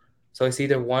no. So it's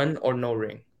either 1 or no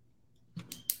ring.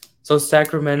 So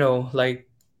Sacramento, like,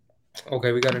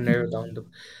 okay, we gotta narrow down.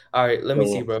 All right, let me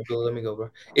see, bro. Let me go,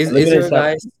 bro. Is your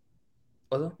guy?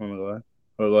 What's up? Go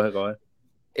ahead.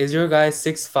 Is your guy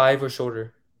 6'5" or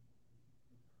shorter?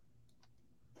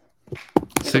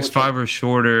 6'5" or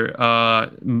shorter.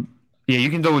 Yeah, you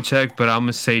can double check, but I'm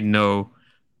gonna say no.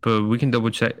 But we can double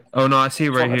check. Oh no, I see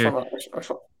it right here. I'm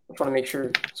trying to make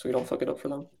sure so we don't fuck it up for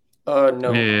them.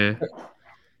 No. Yeah.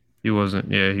 He wasn't.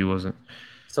 Yeah, he wasn't.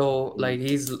 So like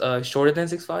he's shorter than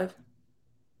 6'5"?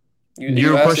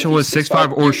 Your question was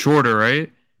 6'5" or shorter,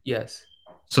 right? Yes.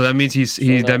 So that means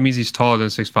that means he's taller than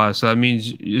 6'5". So that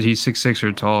means he's 6'6"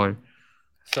 or taller.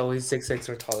 So he's 6'6"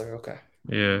 or taller. Okay.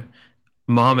 Yeah.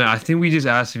 Mohammed, I think we just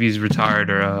asked if he's retired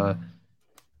or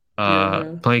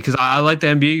playing because I like the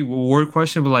NBA award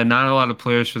question, but like not a lot of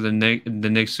players for the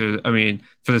Knicks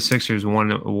for the Sixers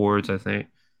won awards, I think.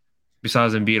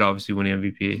 Besides Embiid obviously winning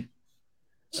MVP.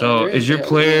 So is your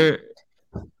player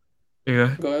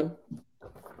Yeah. Go ahead.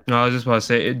 No, I was just about to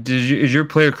say, is your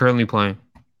player currently playing?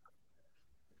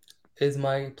 Is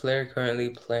my player currently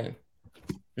playing?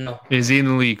 No. Is he in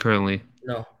the league currently?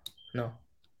 No.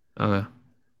 Okay.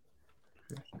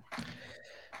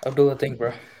 Abdullah, think,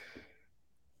 bro.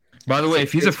 By the way,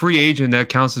 if he's a free agent, that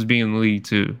counts as being in the league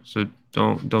too. So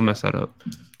don't mess that up.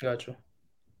 Gotcha.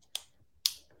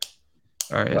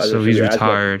 All right, so he's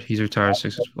retired. He's a retired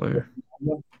Sixers player.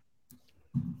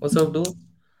 What's up, Abdullah?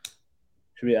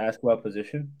 Should we ask about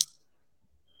position?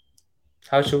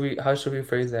 How should we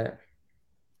phrase that?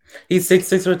 He's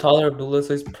 6'6" or taller, Abdullah,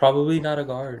 so he's probably not a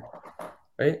guard,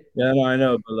 right? Yeah, no, I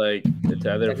know, but like it's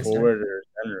either Like a forward or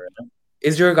center. Right?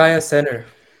 Is your guy a center?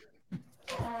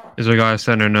 Is there a guy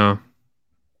center? No.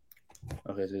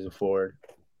 Okay, so he's a forward.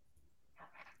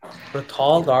 A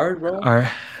tall guard, bro? All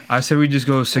right. I said we just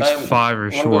go 6'5"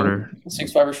 or shorter.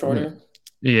 6'5" or shorter.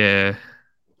 Yeah.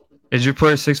 Is your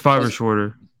player 6'5" or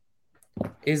shorter?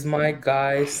 Is my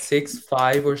guy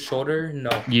 6'5" or shorter?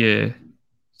 No. Yeah.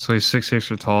 So he's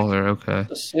 6'6" or taller. Okay.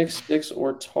 The 6'6"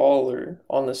 or taller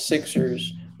on the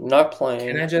Sixers, not playing.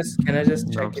 Can I just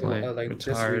check it? playing. Like just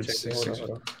Retired, recheck it.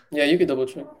 Hold on. Yeah, you could double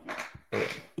check.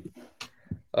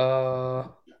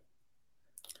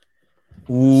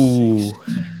 Ooh.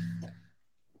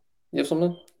 You have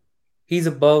something? He's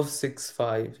above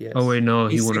 6'5", yes. Oh wait, no,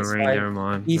 He's he wouldn't 6'5". rank. Never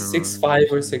mind. He's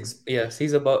 6'5" or 6. Yes,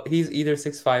 he's above. He's either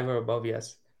 6'5" or above.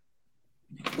 Yes.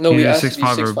 No, we Either asked if he's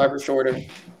 6'5" 6'5" or shorter.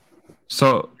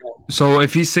 So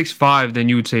if he's 6'5", then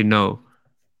you would say no.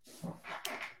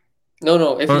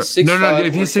 No. If he's 6'5", no.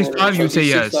 If he's 6'5", you would say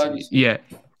yes. 6'5", Yeah.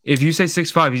 If you say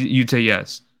 6'5", you'd say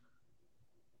yes.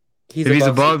 If he's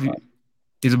above,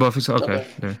 he's above 6'5". Okay.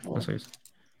 There. That's what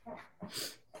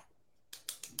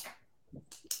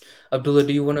Abdullah,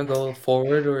 do you want to go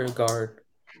forward or guard?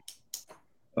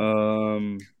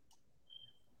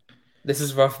 This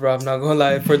is rough, bro. I'm not gonna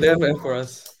lie, for them and for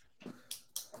us.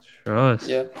 Trust.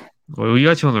 Yeah. Well, we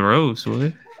got you on the ropes,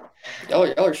 boy.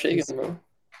 Y'all are shaking, bro.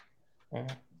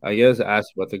 I guess ask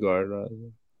about the guard. Right?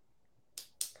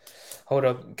 Hold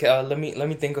up. Let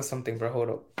me think of something, bro. Hold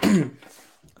up.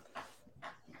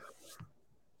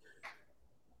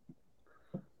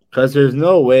 Because there's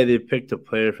no way they picked a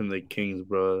player from the Kings,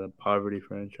 bro. The poverty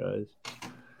franchise.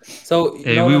 So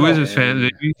hey, we Wizards fans.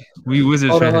 We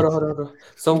Wizards fans. Hold on.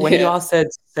 So when y'all said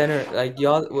center, like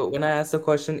when I asked the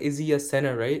question, is he a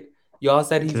center, right? Y'all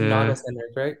said he's not a center,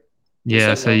 right?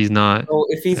 Yeah, I said he's not. So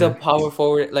if he's a power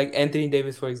forward, like Anthony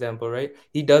Davis, for example, right?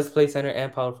 He does play center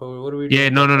and power forward. What are we doing? Yeah,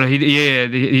 no.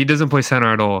 He doesn't play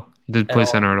center at all. He doesn't play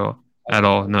center at all. At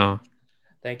all, no.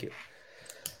 Thank you.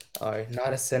 All right,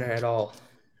 not a center at all.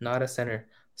 Not a center.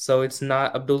 So it's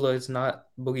not Abdullah. It's not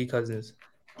Boogie Cousins.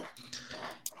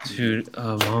 Dude,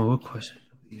 what question?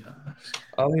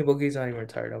 Boogie's not even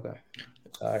retired. Okay.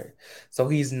 All right. So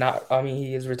he's not.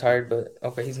 He is retired, but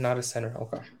okay, he's not a center.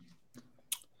 Okay.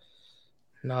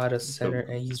 Not a center,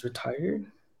 and he's retired.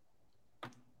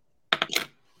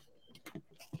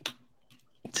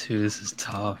 Dude, this is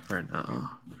tough right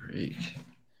now. Freak.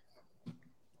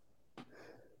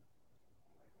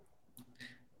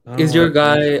 Is your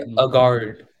guy a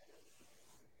guard?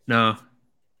 No.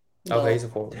 Okay, he's a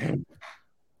forward.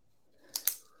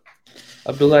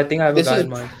 Abdullah, I think I have a guy in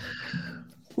mind.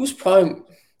 Who's prime?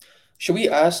 Should we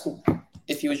ask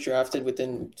if he was drafted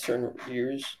within certain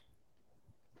years?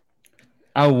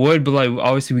 I would, but like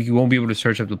obviously we won't be able to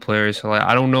search up the players. So like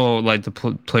I don't know like the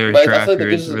players draft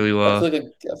periods really well. I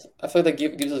feel like that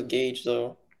gives us a gauge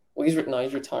though. Well, he's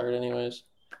retired anyways.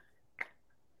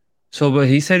 So, but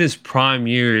he said his prime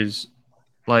years.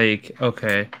 Like,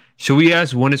 okay, should we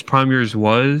ask when his prime years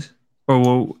was,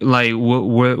 or like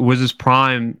what was his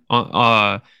prime?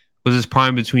 Was his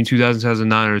prime between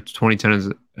 2009 or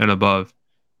 2010 and above?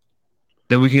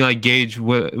 Then we can like gauge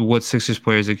what Sixers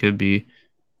players it could be.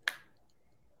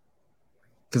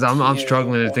 Because I'm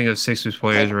struggling to think of Sixers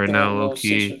players right now, low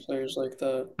key. Sixers players like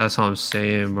that. That's what I'm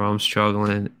saying, bro. I'm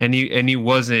struggling, and he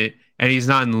wasn't, and he's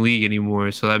not in the league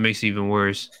anymore, so that makes it even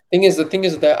worse. The thing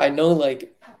is that I know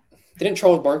like, didn't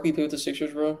Charles Barkley play with the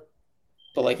Sixers, bro?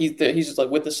 But like he's just like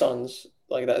with the Suns,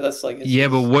 like that. That's like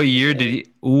but what year did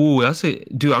he? Ooh, that's a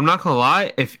dude. I'm not gonna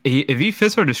lie. If he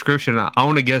fits our description, I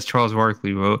want to guess Charles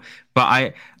Barkley, bro.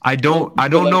 But I don't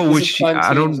know which.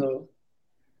 I don't. Though.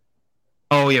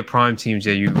 Oh yeah, prime teams.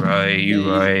 Yeah, you're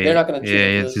right. They're not gonna.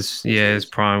 His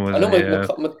prime was. I know.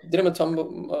 Didn't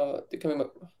Mutombo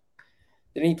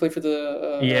didn't he play for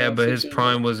the? But his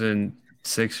prime was in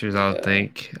Sixers. I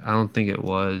don't think it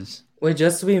was. Wait,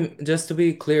 just to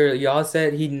be clear, y'all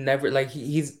said he never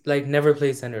he's never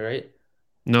played center, right?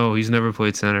 No, he's never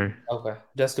played center. Okay,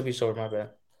 just to be sure, my bad.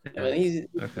 Man,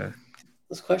 okay.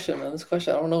 This question, I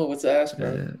don't know what to ask,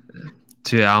 man.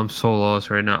 Dude, I'm so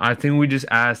lost right now. I think we just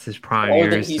asked his prime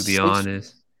years, to be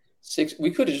honest.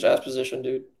 We could have just asked position,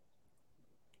 dude.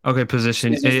 Okay,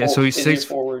 position. So he's six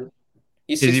forward.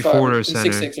 Is he forward or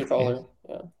center? He's 6'6" or taller.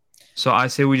 Yeah. So I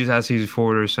say we just ask he's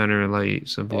forward or center, like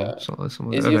simple. Yeah.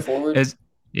 Is he a forward?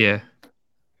 Yeah.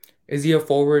 Is he a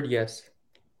forward? Yes.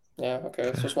 Yeah.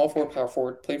 Okay. So small forward, power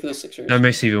forward. Played for the Sixers. That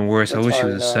makes it even worse. I wish he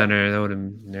was a center. That would have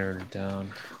narrowed it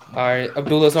down. All right,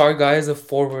 Abdullah's our guy is a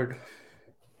forward.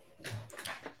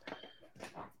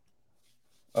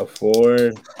 A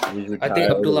 4. I think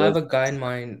Abdullah, I have a guy in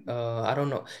mind. I don't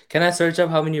know. Can I search up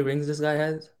how many rings this guy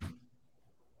has?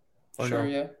 Or sure, no?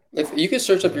 Yeah. If you could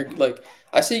search up your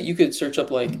I say you could search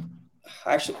up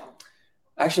actually,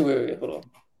 wait, hold on.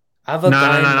 I have a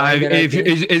guy in mind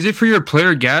that is it for your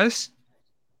player guess?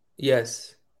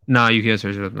 Yes. Nah, you can't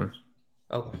search it up now.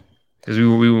 Okay. Because we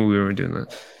weren't doing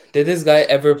that. Did this guy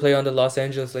ever play on the Los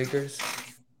Angeles Lakers?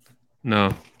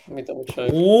 No. Let me double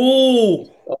check. Ooh!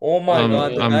 Oh my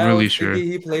God! I'm really sure.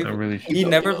 He played. I'm really sure. He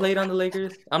never played on the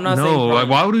Lakers. I'm not saying. No,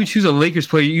 why would we choose a Lakers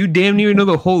player? You damn near know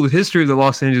the whole history of the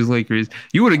Los Angeles Lakers.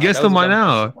 You would have guessed them by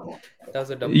now. That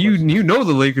was a dumb question. You know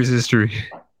the Lakers history.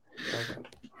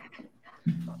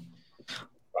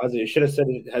 Okay. You should have said,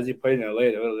 has he played in LA?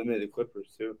 That would have limited the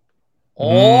Clippers too.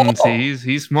 Oh, see,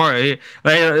 he's smart. Hey,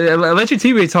 let your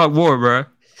teammate talk more, bro.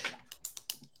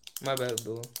 My bad,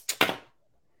 Bill.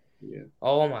 Yeah.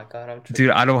 Oh my God, I'm tripping.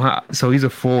 Dude, I don't have. So he's a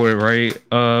forward, right?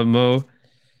 Mo.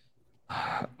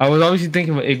 I was obviously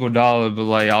thinking of Iguodala, but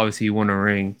obviously he won a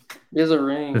ring. He has a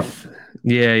ring.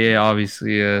 Yeah,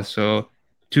 obviously, yeah. So,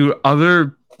 dude,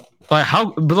 but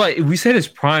we said his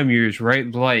prime years,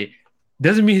 right? But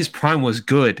doesn't mean his prime was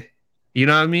good. You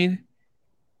know what I mean?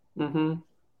 Mm-hmm.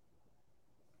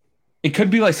 It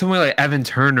could be someone like Evan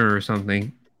Turner or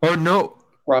something. Or no.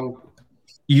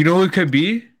 You know who it could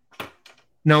be?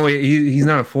 No, wait, he's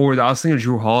not a forward. I was thinking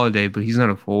Drew Holiday, but he's not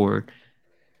a forward.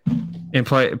 And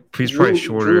he's probably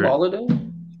shorter. Drew Holiday?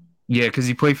 Yeah, because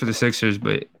he played for the Sixers,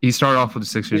 but he started off with the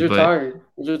Sixers. He's retired.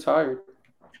 He's retired.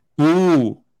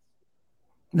 Ooh.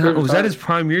 No, was that his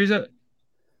prime years?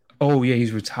 Oh yeah,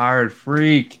 he's retired.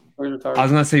 Freak. Retired. I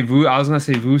was gonna say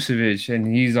Vucevic, and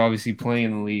he's obviously playing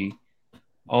in the league.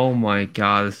 Oh my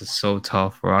God, this is so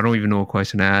tough, bro. I don't even know what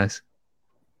question to ask.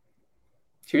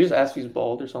 Should we just ask if he's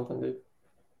bald or something, dude?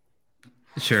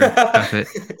 Sure, that's it.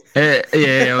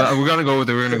 Yeah, we're gonna go with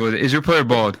it. Is your player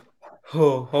bald?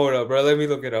 Oh, hold up, bro. Let me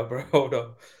look it up, bro. Hold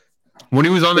up. When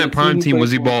he was on that prime team,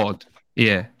 was he bald?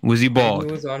 Yeah, was he bald? When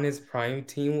he was on his prime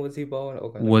team, was he bald?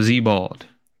 Okay. Was he bald?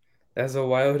 That's a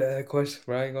wild question,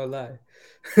 bro. I ain't gonna lie.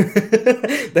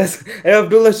 Hey,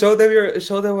 Abdullah, show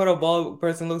them what a bald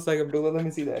person looks like. Abdullah, let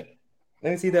me see that.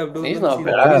 Let me see that, Abdullah. He's not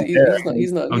bald.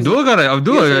 He's not. Abdullah got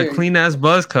a clean ass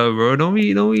buzz cut, bro. Don't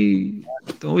be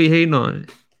hating on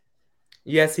it.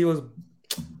 Yes, he was.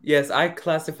 Yes, I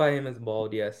classify him as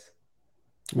bald. Yes.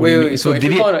 Wait. So don't do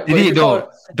that. If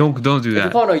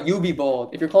you're calling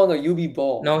a UB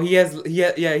bald, No,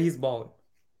 he's bald.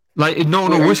 No,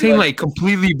 we're saying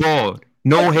completely bald,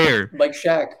 no hair. Like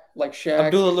Shaq.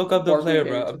 Abdullah, look up the player,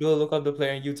 bro. Abdullah, look up the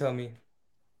player, and you tell me.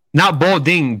 Not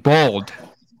balding, bald.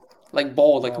 Like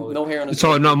bald, no hair on his head.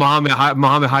 So no,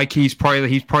 Muhammad high key, he's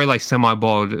probably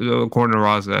semi-bald according to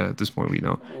Raza at this point. We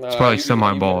know it's probably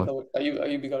semi-bald.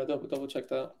 You gotta double check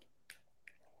that.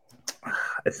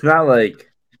 It's not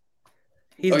like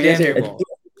he's damn near bald.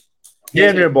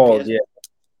 Damn near bald, yeah.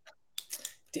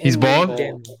 He's bald.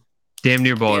 Damn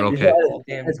near bald. Okay.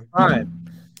 His prime.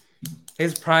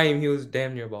 His prime, he was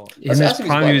damn near bald. In his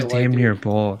prime, he was damn near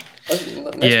bald.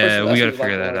 Yeah, we gotta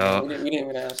figure that out. We didn't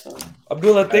even ask him.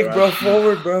 Abdullah, think, bro,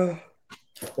 forward, bro.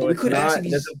 We could ask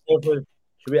him. Should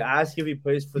we ask if he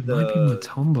plays for the? Might be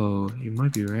Mutombo. You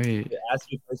might be right. Should we ask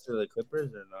if he plays for the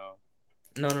Clippers or no?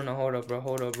 No. Hold up,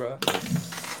 bro.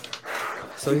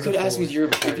 So we could ask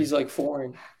if he's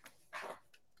foreign.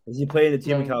 Is he playing the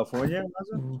team in California?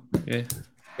 Yeah.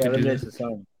 Yeah, that's the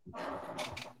song.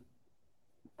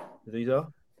 You think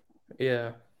so?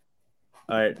 Yeah.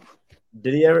 All right.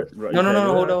 Did he ever? No.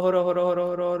 Hold up.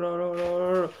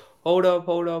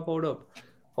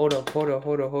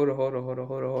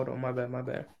 My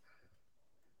bad.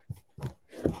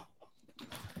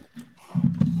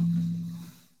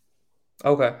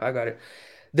 Okay, I got it.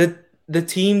 The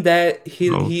team that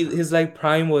his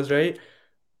prime was, right?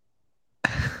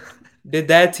 Did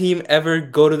that team ever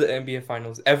go to the NBA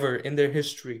Finals ever in their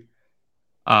history?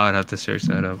 I'd have to search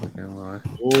that up. I can't lie.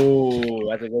 Oh,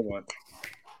 that's a good one.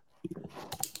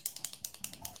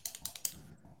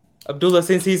 Abdullah,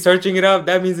 since he's searching it up,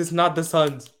 that means it's not the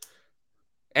Suns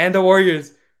and the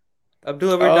Warriors.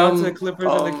 Abdullah, we're down to the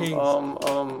Clippers and the Kings.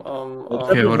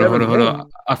 Okay, hold on.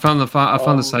 I found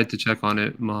the site to check on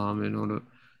it, Mohammed. Hold up.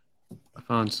 I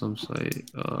found some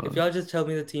site. If y'all just tell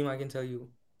me the team, I can tell you.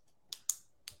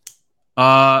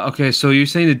 Okay, so you're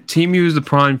saying the team he was the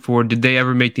prime for, did they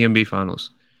ever make the NBA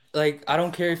Finals? I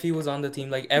don't care if he was on the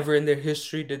team. Ever in their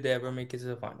history, did they ever make it to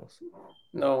the finals?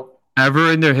 No.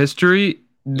 Ever in their history?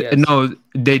 Yes. No,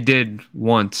 they did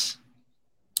once.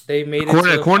 They made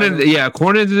according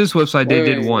to this website, they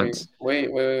did once. Wait.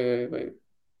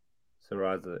 So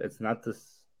Raza, it's not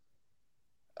this.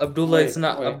 Abdullah, Wait, it's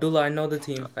not wait. Abdullah. I know the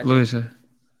team. I think. Louis,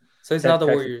 So it's not the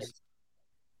Warriors.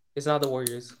 It's not the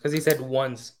Warriors because he said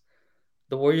once.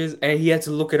 The Warriors, and he had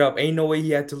to look it up. Ain't no way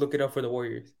he had to look it up for the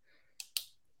Warriors.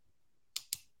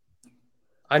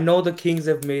 I know the Kings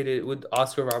have made it with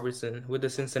Oscar Robertson with the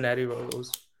Cincinnati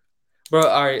Royals. Bro,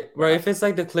 all right, bro. If it's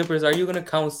like the Clippers, are you gonna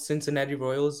count Cincinnati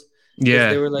Royals? Because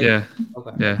they yeah, were like, yeah,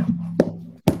 okay, yeah.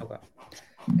 okay.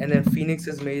 And then Phoenix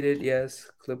has made it. Yes,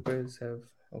 Clippers have.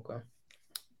 Okay.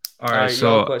 All All right, right,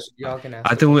 so y'all can ask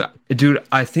I the think question. dude,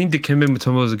 I think Dikembe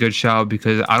Mutombo is a good shout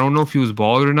because I don't know if he was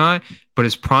bald or not, but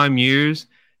his prime years,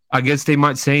 I guess they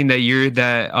might saying that year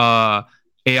that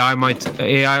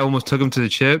AI almost took him to the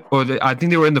chip, or I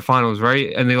think they were in the finals,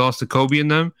 right? And they lost to Kobe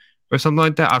and them or something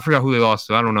like that. I forgot who they lost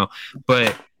to. I don't know,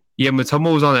 but yeah,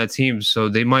 Mutombo was on that team, so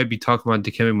they might be talking about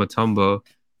Dikembe Mutombo.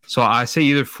 So I say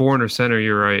either forward or center.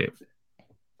 You're right.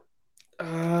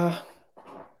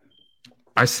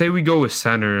 I say we go with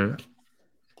center.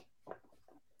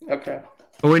 Okay.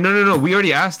 Oh wait, no. We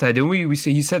already asked that, didn't we?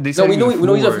 He said they said No, we he know. was We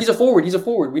know forward. he's a forward. He's a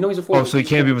forward. We know he's a forward. Oh, so he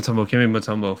can't be Mutombo. Can't be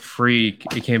Mutombo. Freak.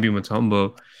 It can't be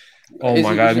Mutombo. Oh Is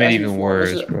my he? god, We it should made ask it if he's even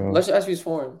foreign. worse, bro. Let's ask if he's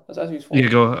foreign. Let's ask if he's Yeah,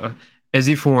 foreign. go. Is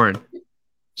he foreign?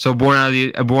 So born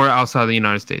outside the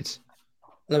United States.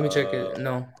 Let me check it.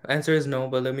 No, answer is no,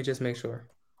 but let me just make sure.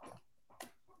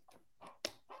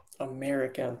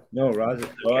 American. No, Roger.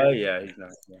 Oh yeah, he's not.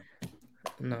 Yeah.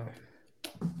 No.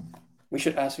 We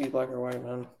should ask if he's black or white,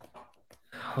 man.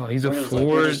 Oh, he's a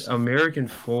forward, American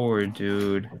forward,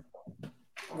 dude.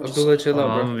 Abdullah, chill out,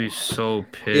 I'm bro. gonna be so Yeah,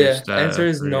 pissed. answer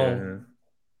is no.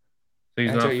 So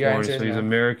he's not Your foreign. answer So is he's no.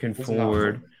 American He's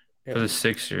forward Yeah. for the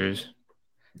Sixers.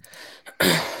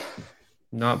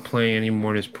 Not playing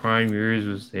anymore in his prime years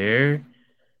was there.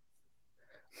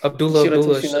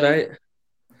 Abdullah, should I?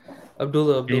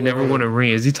 Abdullah, He never won hold a on.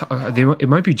 ring. Is he? It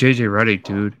might be JJ Redick,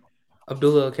 dude.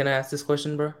 Abdullah, can I ask this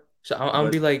question, bro? I'm gonna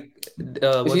be like, Is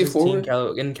what's he his team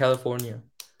forward? in California?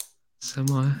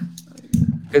 Semi.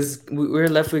 Because we're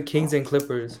left with Kings and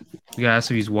Clippers. We gotta ask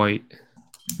if he's white.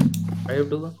 Right,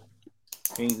 Abdullah?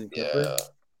 Kings and Clippers.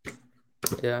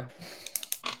 Yeah.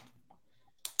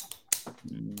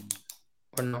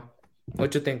 Or no?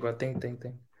 What you think, bro? Think.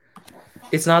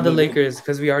 It's not the Lakers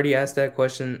because we already asked that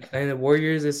question, and the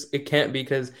Warriors it can't be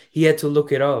because he had to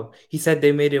look it up. He said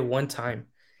they made it one time.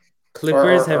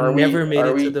 Clippers have never made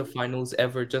it to the finals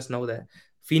ever. Just know that.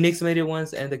 Phoenix made it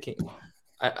once, and the King.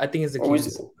 I think it's the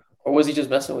Kings. Or was he just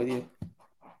messing with you?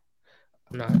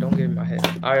 Nah, don't get in my head.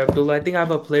 All right, Abdullah. I think I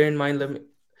have a player in mind. Let me.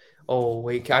 Oh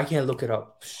wait, I can't look it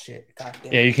up. Shit. God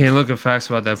damn. Yeah, you can't look at facts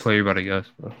about that player. You better guess.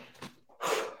 Bro.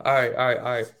 All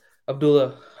right.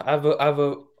 Abdullah, I have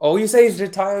a. Oh, you say he's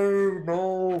retired?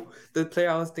 No, the player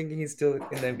I was thinking he's still in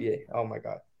the NBA. Oh my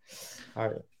god. All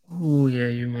right. Oh yeah,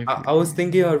 you might. I was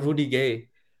thinking of Rudy Gay,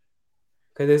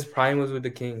 because his prime was with the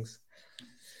Kings.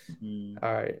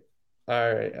 All right.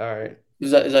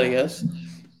 Is that a guess?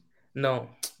 No,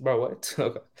 bro. What?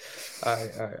 Okay. All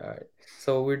right.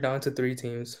 So we're down to 3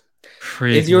 teams.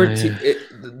 Freak, is your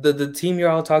the team you're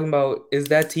all talking about? Is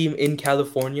that team in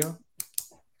California?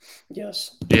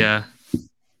 Yes. Yeah.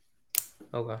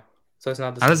 Okay. So it's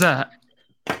not the How same. does that?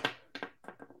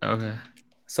 Okay.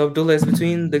 So Abdullah is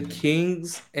between the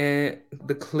Kings and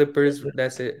the Clippers.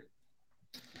 That's it.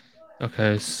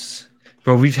 Okay.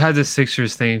 Bro, we've had the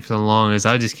Sixers thing for the longest.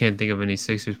 I just can't think of any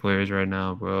Sixers players right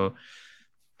now, bro.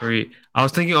 I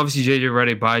was thinking obviously JJ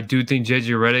Redick, but I do think JJ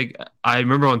Redick. I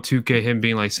remember on 2K him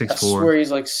being like 6'4". I swear he's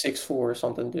like 6'4" or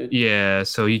something, dude. Yeah,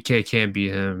 so he can't be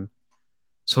him.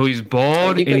 So he's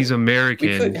bald and he's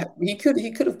American. He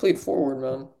could have played forward,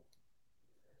 man.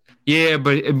 Yeah,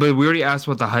 but we already asked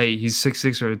about the height. He's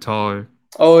 6'6" or taller.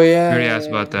 Oh yeah. We already asked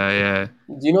about that. Yeah.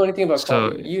 Do you know anything about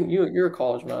college? You're a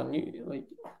college man.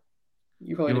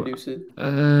 You probably deduce it.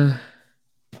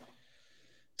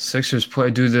 Sixers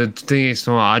play. Dude, the thing is,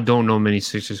 I don't know many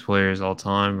Sixers players all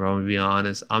time, bro. To be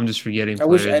honest, I'm just forgetting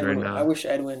players right now. I wish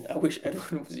Edwin was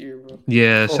here, bro.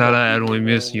 Yeah, shout out Edwin.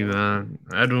 Miss you, man.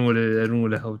 Edwin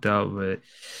would have helped out, but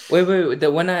wait.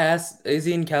 When I asked, is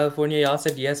he in California? Y'all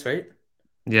said yes, right?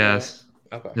 Yes.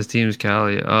 Okay. His team is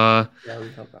Cali. Yeah, we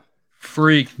know that.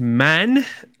 Freak man.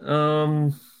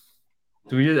 Do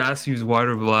we just ask you who's white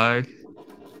or black?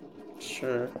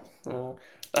 Sure.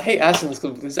 I hate asking this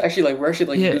because it's actually we're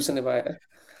actually losing it by.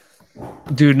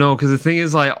 Dude, no, because the thing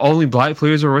is only black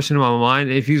players are rushing to my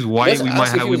mind. If he's white,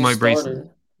 we might brace him.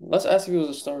 Let's ask if he was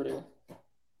a starter.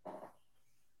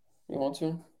 You want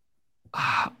to?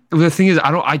 The thing is,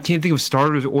 I can't think of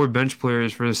starters or bench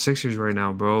players for the Sixers right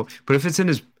now, bro. But if it's in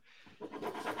his,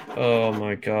 oh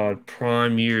my god,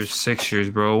 prime year Sixers,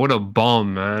 bro. What a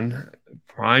bum, man.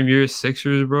 Prime year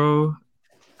Sixers, bro.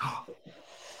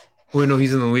 Wait, no,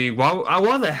 he's in the league.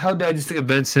 Why the hell did I just think of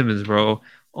Ben Simmons, bro?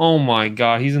 Oh my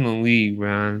God, he's in the league,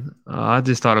 man. I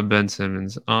just thought of Ben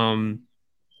Simmons. Prime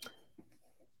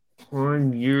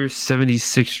year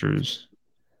 76ers.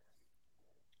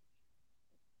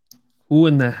 Who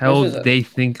in the hell did they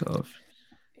think of?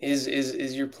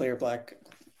 Is your player black?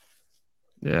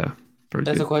 Yeah.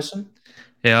 That's a question?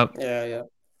 Yep. Yeah.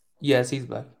 Yes, he's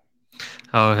black.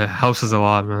 Oh, it helps us a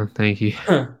lot, man. Thank you.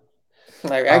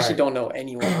 I actually don't know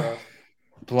anyone, bro.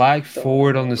 Black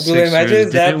forward on the Abdullah, Sixers. imagine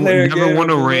that player Never again, won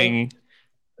a Abdullah. ring.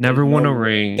 Never won a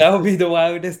ring. That would be the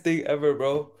wildest thing ever,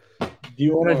 bro. Do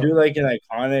you want to do like an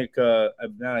iconic, not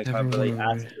Never iconic, but like won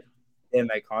a ask ring. an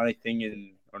iconic thing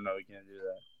in? Or no, we can't do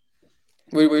that.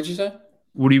 Wait, what did you say?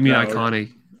 What do you mean No,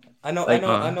 iconic? I know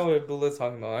what Abdullah's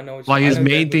talking about. I know what Like his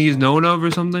main thing he's known of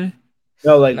or something?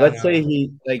 No, like let's say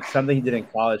he like something he did in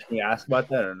college. Can you ask about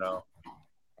that or no?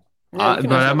 But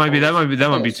that might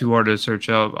be too hard to search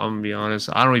up. I'm gonna be honest.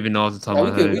 I don't even know off the top of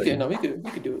my head. We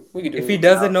could do it. We could do it. If he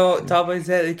doesn't know top of his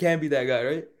head, it can't be that guy,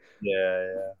 right?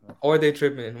 Yeah. Or they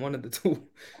tripping, one of the two.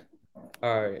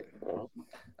 All right.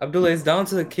 Abdullah, it's down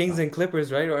to the Kings and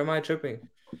Clippers, right? Or am I tripping?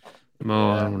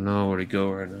 No, I don't know where to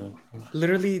go right now.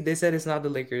 Literally, they said it's not the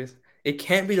Lakers. It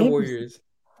can't be the Warriors.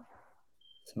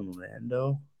 Some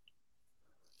rando.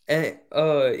 And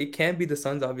it can't be the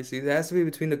Suns, obviously. It has to be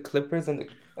between the Clippers and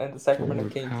the Sacramento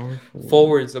Kings.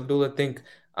 Forwards, Abdullah, think.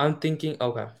 I'm thinking,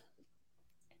 okay.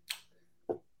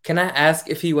 Can I ask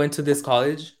if he went to this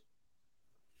college?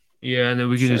 Yeah, and then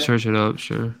we can just search it up,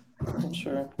 sure.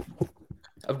 Sure.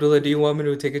 Abdullah, do you want me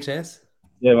to take a chance?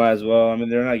 Yeah, might as well. I mean,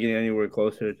 they're not getting anywhere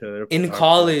closer to their in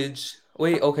college.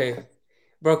 Wait, okay.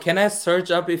 Bro, can I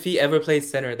search up if he ever played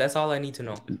center? That's all I need to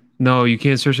know. No, you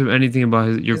can't search up anything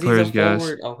about your player's guess.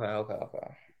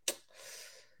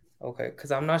 Okay,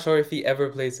 because I'm not sure if he ever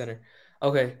played center.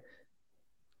 Okay.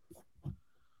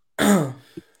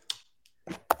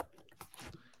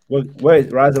 Wait,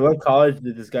 Raza, what college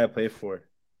did this guy play for?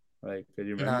 Like, could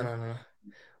you remember?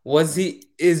 No.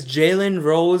 Is Jalen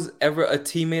Rose ever a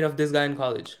teammate of this guy in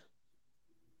college?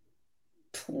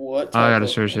 What? I gotta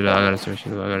search it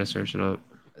up.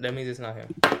 That means it's not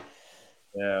him.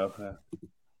 Yeah, okay.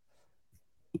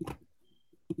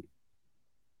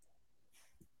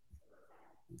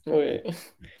 Wait.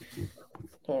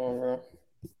 Oh, bro.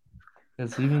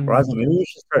 Raza, maybe we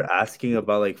should start asking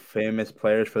about like famous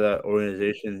players for that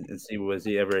organization and see was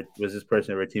this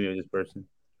person ever a teammate with this person?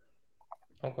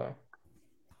 Okay.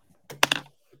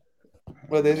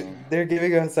 Well, they're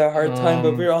giving us a hard time,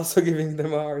 but we're also giving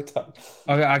them a hard time.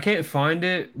 Okay, I can't find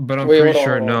it, but I'm pretty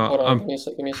sure no. Hold on. Give me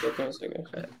a second.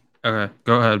 Okay,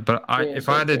 go ahead. But if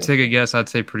I had to take a guess, I'd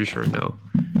say pretty sure no.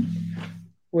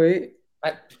 Wait.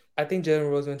 I think Jalen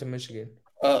Rose went to Michigan.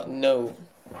 No.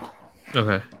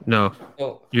 Okay, no.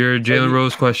 Oh, Your Jalen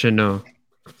Rose question, no.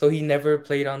 So he never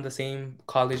played on the same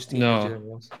college team No. as Jalen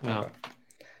Rose? No. Okay.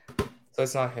 So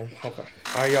it's not him. Okay.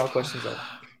 All right, y'all questions up.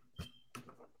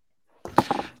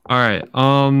 All right.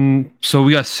 So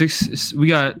we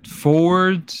got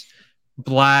forwards,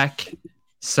 black,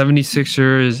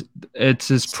 76ers. It's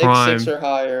his prime. 6 or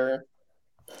higher.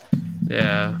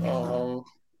 Yeah.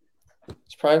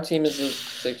 His prime team is the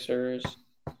Sixers.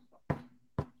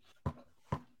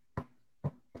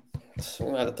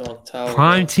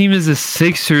 Prime team is the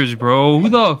Sixers, bro. Who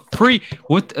the freak?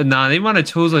 What? Nah, they might have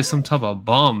chose like some type of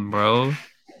bum, bro.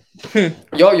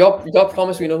 Y'all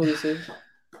promise we know who this is?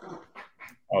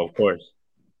 Oh, of course.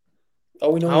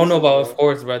 Oh, we know. I don't know about of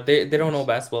course, but they don't know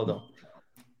basketball though.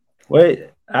 Wait,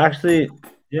 actually,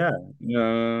 yeah.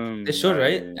 They should,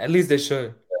 right? At least they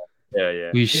should.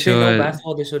 Yeah. We if should. they know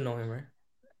basketball, they should know him, right?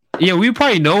 Yeah, we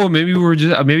probably know him. Maybe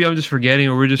I'm just forgetting,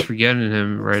 or we're just forgetting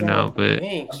him right now. But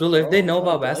Abdullah, if they know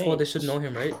about basketball, they should know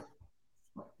him, right?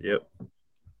 Yep.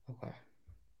 Okay.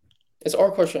 It's our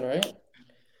question, right?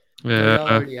 Yeah. Y'all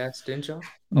already asked, didn't y'all?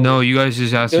 No, you guys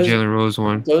just asked the Jalen Rose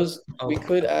one. We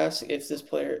could ask if this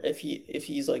player, if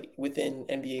he's like within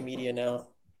NBA media now.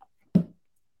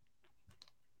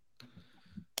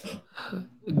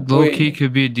 Low key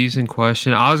could be a decent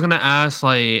question. I was gonna ask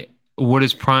like what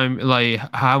his prime, like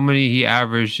how many he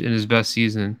averaged in his best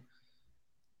season.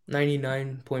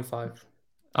 99.5.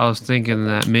 I was thinking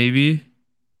that maybe.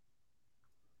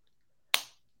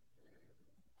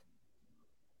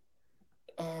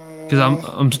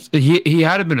 Because he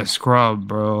had to been a scrub,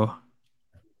 bro.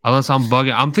 Unless I'm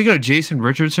bugging. I'm thinking of Jason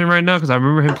Richardson right now because I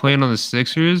remember him playing on the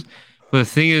Sixers. But the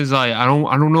thing is, like, I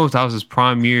don't know if that was his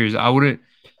prime years. I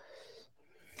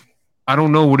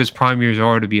don't know what his prime years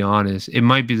are, to be honest. It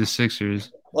might be the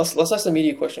Sixers. Let's ask the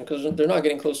media question because they're not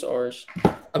getting close to ours.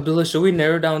 Abdullah, should we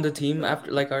narrow down the team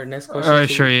after like our next All question? right,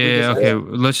 Should sure, we yeah, just okay. ask-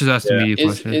 Let's just ask the media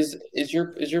question. Is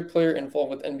your player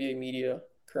involved with NBA media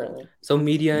currently? So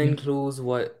media includes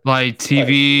what? Like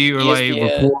TV or like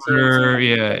ESPN, reporter,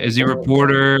 TNT, yeah. Is he NFL,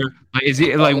 reporter? Like, is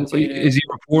he like commentator. is he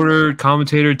reporter,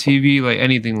 commentator, TV, like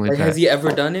anything like Like, that? has he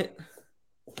ever done it?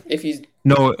 If he's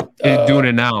No, doing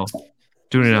it now,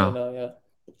 doing it now. yeah.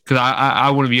 Because I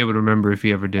wouldn't be able to remember if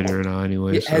he ever did it or not.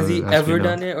 Anyway, so Has he it has to be ever no.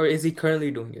 done it, or is he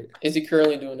currently doing it? Is he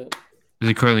currently doing it? Is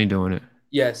he currently doing it?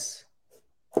 Yes.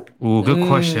 Ooh, good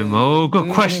question, Mo.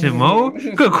 Good question, Mo.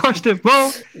 Good question,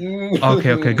 Mo.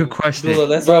 Okay, good question.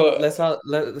 Abdullah, Bro. let's not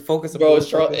focus. Bro, it's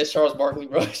Charles Barkley,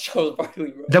 bro. It's Charles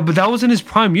Barkley, bro. But that was in his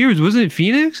prime years, wasn't it?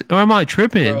 Phoenix, or am I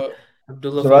tripping? Bro,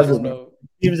 Abdullah, So focus, that's bro.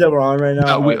 teams that we're on right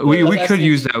now. we Let's could ask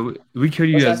use TNT. that. We could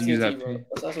use Let's ask that. TNT, bro.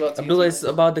 Let's ask about TNT. Abdullah, it's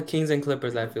about the Kings and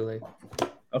Clippers. I feel like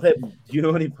Okay, do you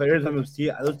know any players on those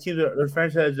teams? Those teams their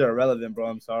franchises are irrelevant, bro.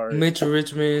 I'm sorry. Mitch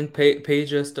Richmond,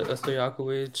 Peja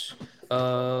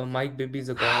Stojakovic, Mike Bibby's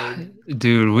a guard.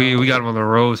 Dude, we got him on the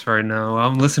ropes right now.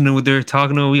 I'm listening to what they're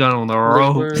talking about. We got him on the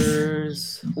ropes.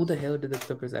 Clippers. Who the hell did the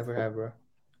Clippers ever have, bro?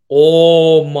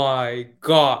 Oh my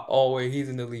god! Oh wait, he's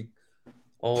in the league.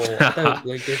 Oh, I thought it was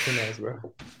Blake Griffin as, bro.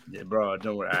 Yeah, bro.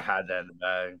 Don't worry, I had that in the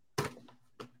bag.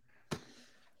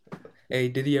 Hey,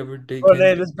 did he ever dig? Oh,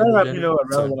 man, this better not be no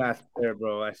irrelevant ass player,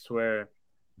 bro. I swear.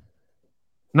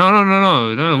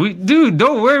 No. We, dude,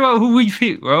 don't worry about who we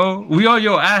pick, bro. We on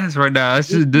your ass right now.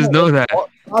 Just know that.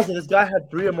 Also, this guy had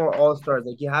 3 or more All Stars.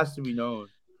 Like he has to be known.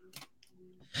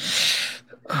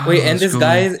 Wait, and this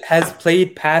guy has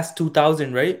played past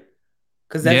 2000, right?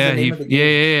 Because that's the name of the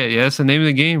game. Yeah. That's the name of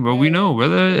the game, bro. We know,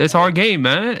 brother. It's our game,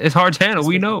 man. It's our channel.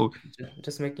 We know.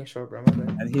 Just making sure, bro.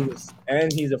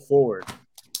 And he's a forward.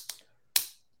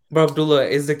 Bro, Abdullah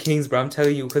is the Kings, bro. I'm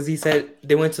telling you, because he said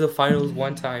they went to the finals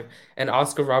one time, and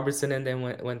Oscar Robertson and then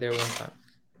went there one time.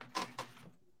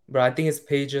 Bro, I think it's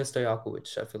Peja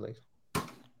Stojakovic. I feel like.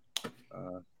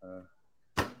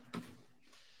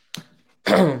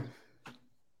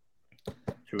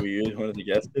 Should we use one of the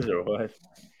guesses or what?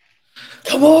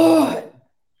 Come on!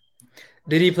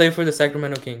 Did he play for the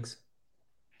Sacramento Kings?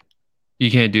 You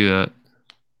can't do that.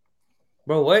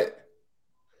 Bro, what?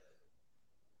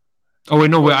 Oh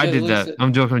wait, no, wait, I did that.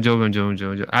 I'm joking. I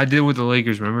did it with the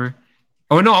Lakers, remember?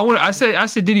 Oh no, I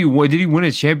said did he win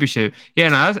a championship? Yeah,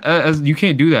 no, you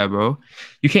can't do that, bro.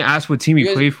 You can't ask what team he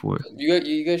played for.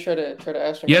 You guys try to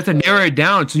ask him. You have to narrow it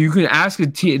down so you can ask a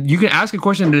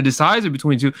question that decides it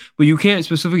between two, but you can't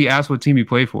specifically ask what team he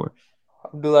played for.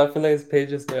 Abdullah, I feel like it's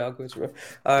Peja Stojakovic, bro.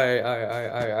 All right.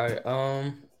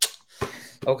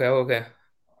 Okay.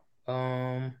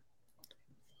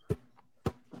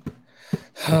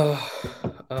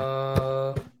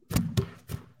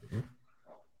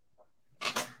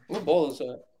 What ball is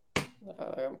that?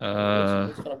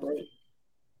 It's kind of bright.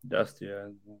 Dusty, yeah.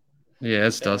 Yeah,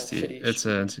 it's dusty. It's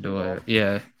an NCAA.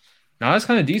 Yeah. Nah, it's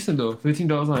kind of decent though.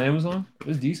 $15 on Amazon.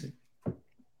 It's decent.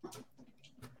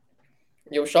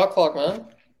 Yo, shot clock, man.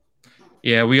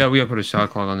 Yeah, we got to put a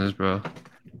shot clock on this, bro.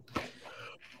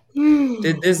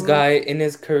 Did this guy in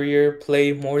his career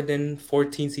play more than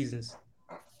 14 seasons?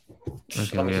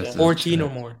 Okay, 14 or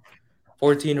more.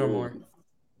 14 or more.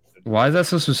 Why is that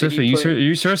so specific? You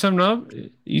search something up?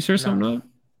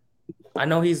 I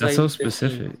know he's That's like so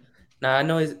specific. Nah, I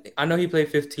know he played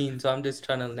 15, so I'm just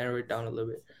trying to narrow it down a little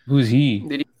bit. Who's he?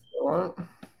 Did he what?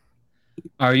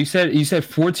 All right, you said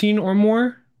 14 or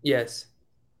more? Yes.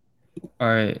 All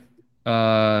right.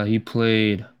 He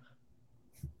played.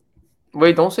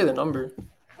 Wait, don't say the number.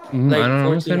 Like I don't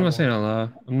know. I'm not saying a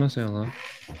lot.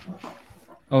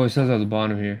 Oh, it says at the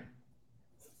bottom here.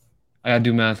 I gotta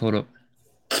do math. Hold up.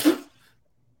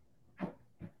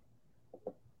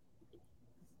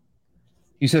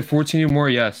 You said 14 or more?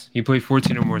 Yes. He played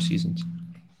 14 or more seasons.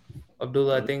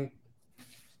 Abdullah, I think.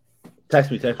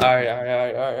 Text me. All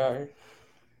right.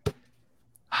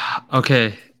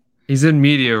 Okay. He's in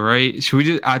media, right?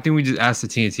 I think we just ask the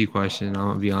TNT question. I'm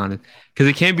gonna be honest, because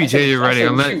it can't be JJ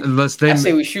Redick unless they. I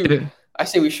say we shoot. I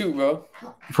say we shoot, bro.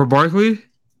 For Barkley?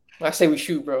 I say we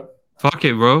shoot, bro. Fuck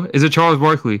it, bro. Is it Charles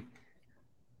Barkley?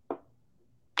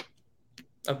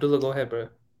 Abdullah, go ahead, bro.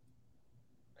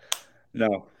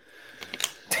 No.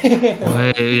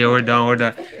 Yeah, we're done.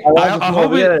 I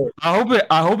hope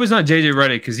it's not JJ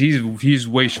Redick because he's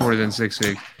way shorter than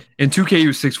 6'6". In 2K he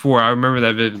was 6'4". I remember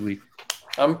that vividly.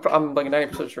 I'm like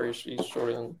 90% sure he's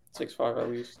shorter than 6'5" at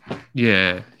least.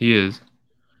 Yeah, he is.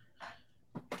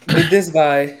 Did this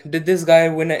guy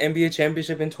win an NBA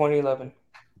championship in 2011?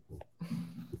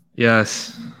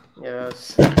 Yes.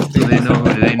 So they know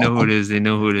who it is.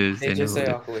 They just say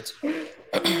Akowitz.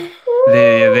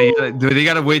 They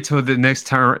gotta wait till the next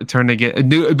turn to get.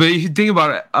 But if you think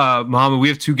about it, Muhammad, we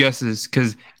have two guesses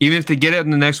because even if they get it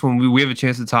in the next one, we have a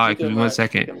chance to tie because we went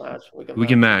second. We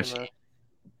can match.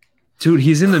 Dude,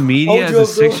 he's in the media as the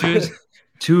Sixers.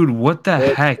 Dude, what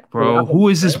the heck, bro? Who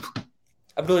is this?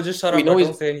 Abdullah, just shut up.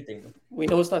 Don't say anything. We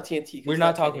know it's not TNT. We're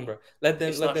not talking, bro. Let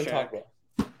them talk, bro.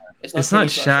 It's not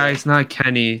Shaq. It's not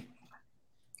Kenny.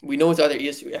 We know it's either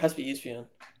ESPN. It has to be ESPN.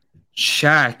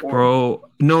 Shaq, bro.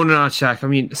 No, not Shaq. I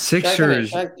mean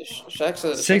Sixers. Shaq's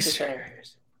a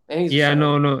Sixers. Yeah,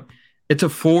 no. It's a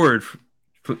forward.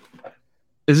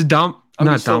 Is it not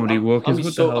Dominique Wilkins?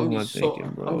 What the hell am I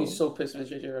thinking, bro? I'm be so pissed if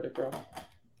it's JJ Redick, bro.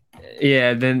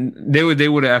 Yeah, then they would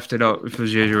have effed it up if it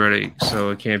was JJ Redick, so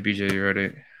it can't be JJ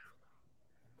Redick.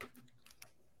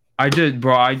 I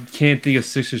can't think of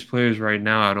Sixers players right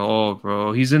now at all,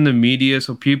 bro. He's in the media,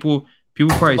 so people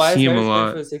probably see him a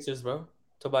lot. For the Sixers, bro.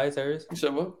 Tobias Harris. You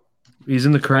said what? He's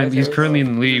currently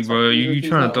in the league, bro. You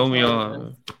trying to throw me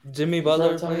off? Jimmy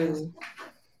Butler plays.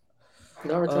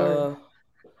 Not retired.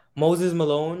 Moses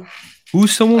Malone.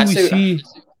 Who's someone we see?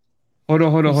 Hold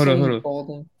on.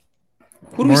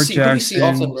 Who do we see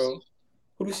often, bro?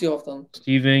 Who do we see often?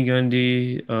 Steve Van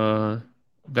Gundy,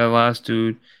 that last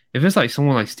dude. If it's like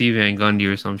someone like Steve Van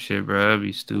Gundy or some shit, bro, that'd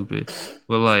be stupid.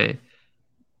 But like,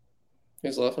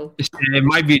 who's laughing? It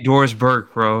might be Doris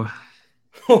Burke, bro.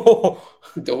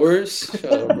 Doris? Shut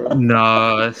up, bro.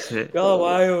 No, that's it. Y'all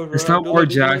wild, bro. It's not Ward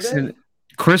Jackson.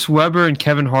 Chris Webber and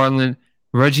Kevin Harlan.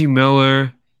 Reggie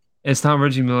Miller. It's not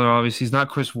Reggie Miller, obviously. He's not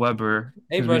Chris Webber.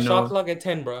 Hey, bro, shot clock at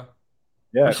 10, bro.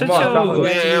 Yeah, come on.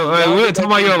 We're talking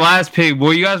about your last pick,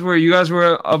 boy. You guys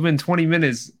were up in 20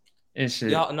 minutes and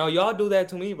shit. Y'all do that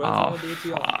to me, bro. Oh,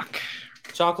 fuck.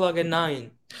 Shot clock at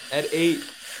 9, at 8,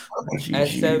 at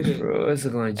 7, bro. It's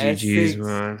looking like GG's,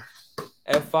 man.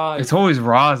 At 5. It's always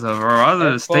Raza, bro.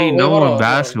 Raza stay no one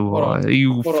basketball.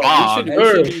 You fuck.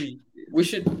 We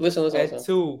should listen. At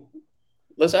 2.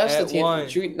 Let's ask the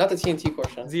TNT. Not the TNT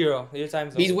question. 0. Your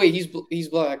time's over. He's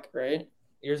black, right?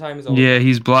 Your time is over. Yeah,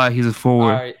 he's black. He's a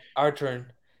forward. All right, our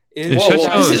turn. Shut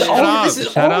up.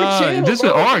 This is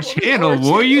our channel,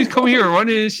 boy. You come here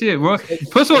running this shit, bro.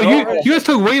 First of all, you guys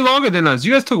took way longer than us.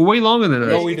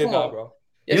 No, we did not, bro.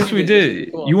 Yes, we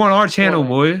did. You want our channel,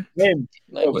 boy.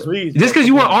 Please. Just because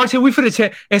you want our channel, we for the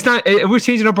chat. It's not. We're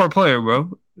changing up our player,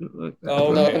 bro.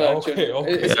 Okay.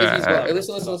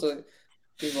 Listen.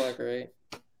 He's black, right?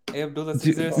 Hey, Abdullah,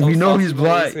 we know he's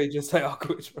black. Just like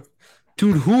Aquich, bro.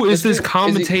 Dude, who is this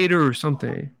commentator or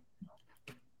something?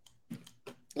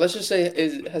 Let's just say,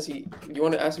 you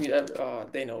want to ask me?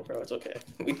 They know, bro. It's okay.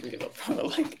 We can give up,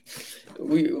 bro.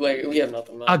 We have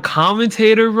nothing. Man. A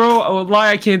commentator, bro? I would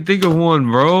lie. I can't think of one,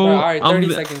 bro. All right,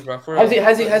 30 seconds, bro. Has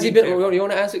he been? You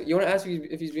want to ask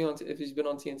if he's been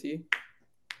on TNT?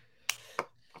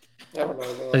 I don't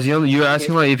know, bro. You're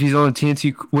asking like if he's on the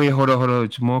TNT? Wait, hold on.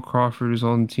 Jamal Crawford is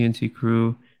on the TNT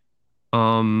crew.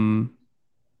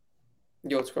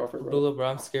 Yo, it's Crawford, bro. Abdullah, bro,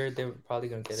 I'm scared they're probably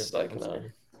gonna get it. Like, nah.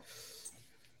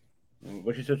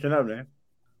 What you searching up, man?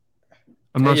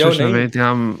 I'm not searching up anything.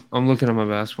 I'm looking at my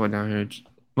basketball down here.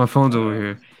 My phone's over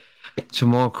here.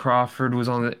 Jamal Crawford was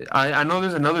on the. I know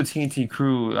there's another TNT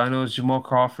crew. I know it's Jamal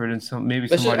Crawford and somebody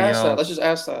else. Let's just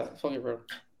ask that. Fuck it, bro.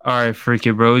 All right, freak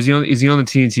it, bro. Is he on the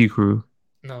TNT crew?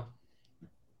 No.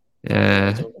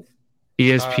 Yeah.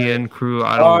 ESPN crew.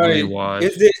 I don't really watch.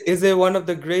 Is it one of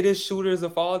the greatest shooters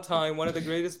of all time? One of the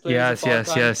greatest players of all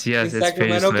time? Yes. It's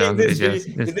Peja Stojakovic.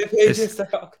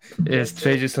 It's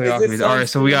Peja Stojakovic. All right,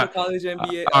 so we got. College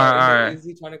NBA. All right. Is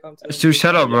he trying to come to? Dude,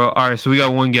 shut up, bro. All right, so we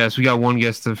got one guess. To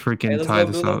freaking tie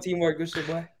this up. Teamwork, good shit,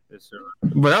 boy. Yes, sir.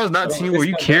 But that was not teamwork.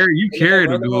 You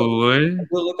carried the boy.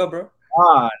 Look up, bro.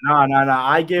 No.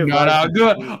 I give.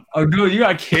 Dude, you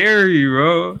got carry,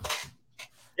 bro.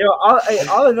 Yo, all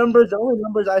the only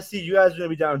numbers I see, you guys are gonna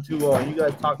be down 2-0, and you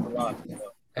guys talk a lot. So.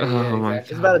 Oh my God.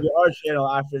 It's about to be our channel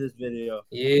after this video.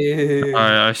 Yeah.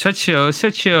 All right, shut you.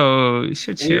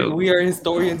 We are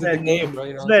historians in the game, bro.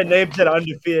 You know? That name said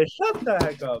undefeated. Shut the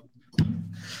heck up.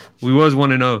 We was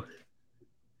 1-0.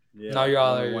 Yeah, now you're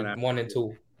all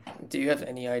 1-2. Do you have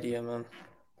any idea, man?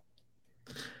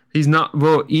 He's not,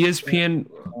 bro. ESPN.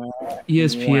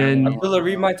 Abdullah,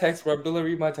 read my text, bro.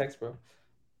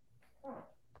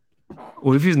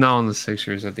 What if he's not on the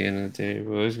Sixers at the end of the day,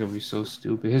 bro? It's gonna be so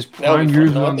stupid. His prime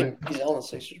years on the. He's on the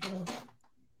Sixers, bro.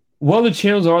 Well, the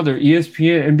channels are there: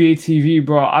 ESPN, NBA TV,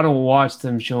 bro. I don't watch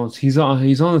them shows. He's on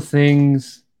the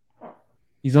things.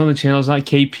 He's on the channels. Not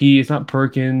KP. It's not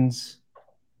Perkins.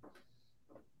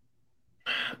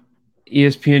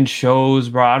 ESPN shows,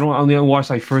 bro. I only watch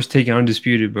like First Take and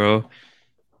Undisputed, bro.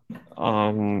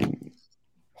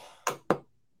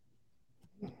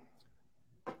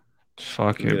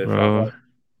 Fuck Look at it, it, bro. fuck.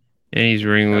 And he's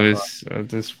ringless at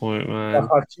this point, man.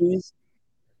 Fuck cheese.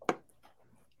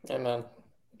 Yeah, man.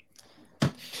 I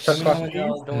mean, how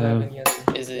else don't have any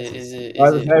other. Is it?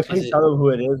 Please tell them who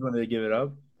it is when they give it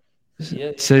up.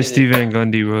 Yeah. Say Steve Van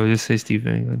Gundy, bro. Just say Steve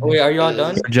Van Gundy. Oh, wait, are y'all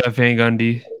done? Or Jeff Van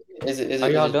Gundy. Is Are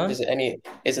y'all done? Is it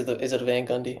Van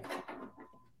Gundy?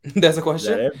 That's a Is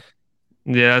question. that it?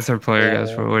 Yeah, that's our player,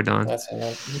 guys. Bro, we're done. That's it,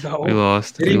 man. No. We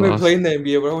lost. They didn't even play in the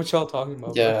NBA, bro. What y'all talking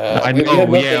about? Bro? Yeah, I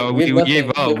know. Yeah, we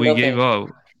gave up. We gave up.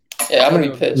 Yeah, I'm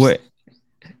gonna be pissed.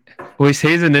 Wait,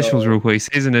 say his initials real quick. Say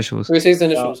his initials. Wait, say his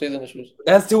initials. Say his initials.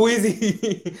 That's too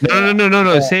easy.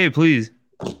 No. Say it, please.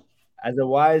 As a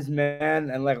wise man,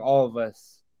 and like all of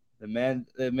us, the man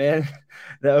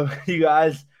that you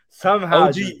guys somehow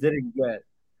OG. just didn't get.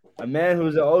 A man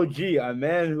who's an OG, a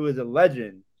man who is a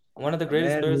legend. One of the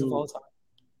greatest players of all time.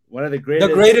 One of the greatest.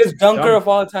 The greatest dunker of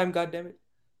all time, goddammit.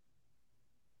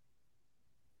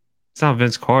 It's not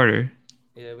Vince Carter.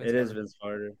 Yeah, It is Vince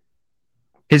Carter.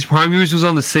 His prime years was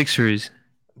on the Sixers.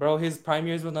 Bro, his prime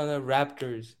years was on the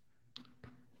Raptors.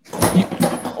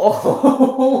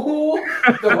 Oh,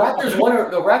 the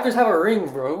Raptors have a ring,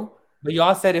 bro. But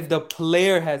y'all said if the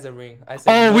player has a ring. I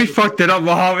said. Oh, we fucked it up,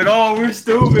 Muhammad. Oh, we're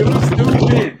stupid.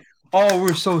 Oh,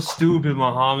 we're so stupid,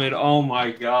 Muhammad. Oh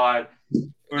my god.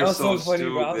 We're so funny,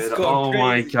 bro. stupid. Going Oh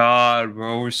my crazy. god,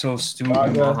 bro. We're so stupid, Oh,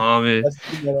 yeah. Muhammad.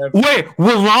 Wait,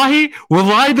 Wait,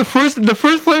 Wallahi, the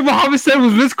first player Muhammad said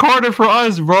was Vince Carter for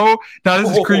us, bro. Now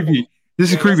this is creepy.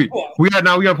 This is creepy. We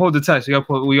gotta pull the text. We gotta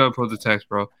pull the text,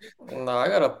 bro. Nah, I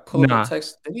gotta pull the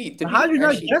text. How did you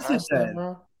not guess it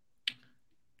then?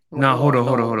 Nah, hold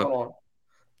on.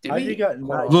 Did How we? you got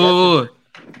not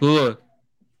Look.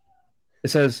 It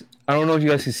says, I don't know if you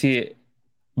guys can see it,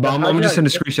 but I'm just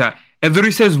sending a screenshot. It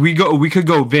literally says we could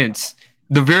go Vince.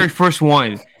 The very first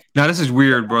one. Now this is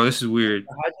weird, bro. This is weird.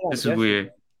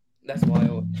 That's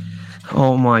wild.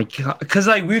 Oh my god. Cause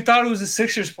like we thought it was a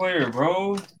Sixers player,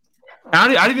 bro. I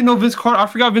didn't even know Vince Carter. I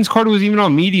forgot Vince Carter was even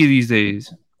on media these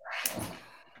days.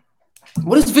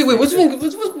 What's he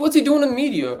doing in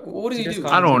media? What does he do?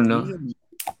 I don't know.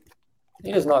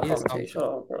 He does not commentate. Shut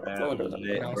up, bro. No, he doesn't.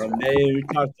 We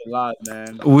talked a lot,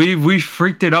 man. We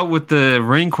freaked it out with the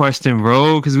ring question,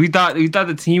 bro. Because we thought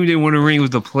the team didn't win a ring. It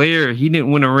was the player. He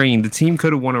didn't win a ring. The team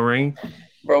could have won a ring.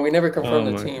 Bro, we never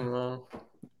confirmed the team, man.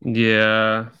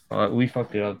 Yeah, we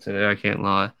fucked it up today. I can't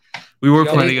lie. We were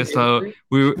playing against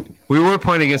we were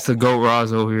playing against the GOAT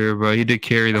Razo here, bro. He did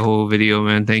carry the whole video,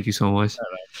 man. Thank you so much.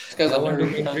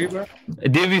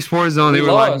 DV Sports Zone, they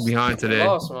were lagging behind today.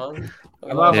 Lost, man.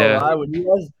 I'm not gonna lie. When you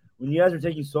guys were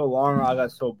taking so long, I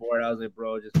got so bored. I was like,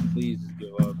 bro, please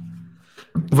give up.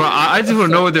 Bro, I just want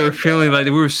to know what they were feeling like.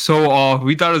 We were so off.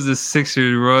 We thought it was the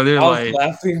Sixers, bro. They're like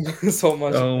laughing so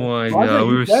much. Oh my god,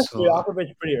 we were so.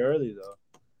 Stojakovic pretty early though.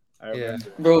 Yeah,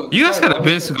 bro. You guys could have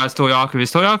been Stojakovic.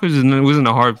 Stojakovic wasn't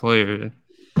a hard player.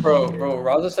 Bro.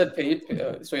 Raza said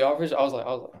Stojakovic. I was like,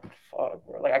 fuck,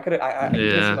 bro. Like I kissed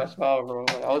my smile, bro.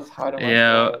 Like, I was hiding.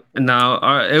 No,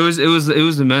 it was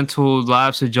the mental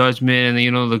lapse of judgment,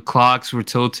 and the clocks were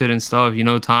tilted and stuff.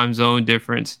 Time zone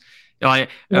difference. Like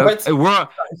we're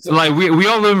like we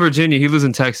all live in Virginia. He lives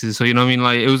in Texas, so you know what I mean.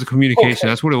 Like it was a communication. Okay.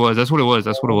 That's what it was.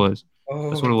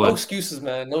 No excuses,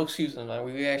 man. No excuses, man.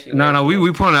 We actually. No.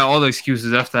 We pointed out all the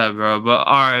excuses after that, bro. But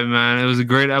all right, man. It was a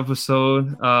great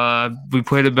episode. We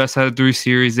played the best out of 3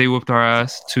 series. They whooped our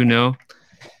ass 2-0.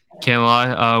 Can't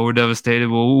lie. We're devastated.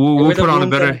 We'll put on a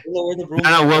better.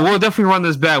 We'll definitely run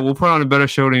this back. We'll put on a better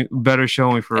showing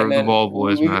for the ball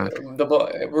boys, man.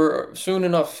 We're soon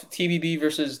enough. TBB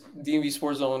versus DMV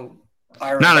Sports Zone.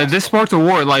 This sparked a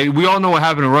war. Like we all know what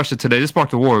happened in Russia today. This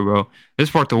sparked a war, bro. This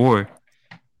sparked a war.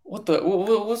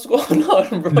 What's going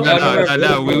on, bro?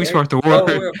 No. We sparked a war.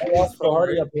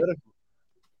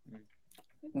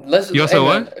 You also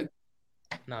what?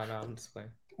 No, I'm just playing.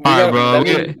 All right, bro.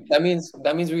 That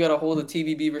means we gotta hold a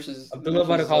TBB versus. Abdullah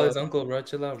about to call his uncle, bro.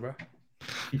 Chill out, bro.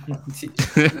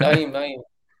 Naeem.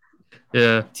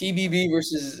 Yeah. TBB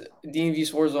versus DMV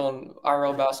Sports Zone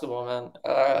IRL basketball, man.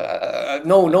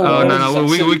 No.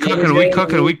 We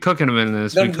cooking them in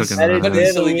this. We cooking them.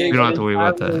 We don't have to worry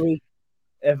about that.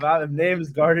 If name is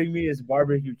guarding me, it's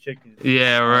barbecue chicken.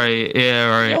 Yeah, right.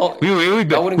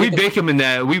 We bake him in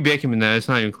that. It's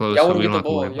not even close. Y'all wouldn't get the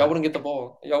ball. Y'all wouldn't get the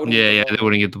ball. They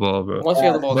wouldn't get the ball, bro. Once we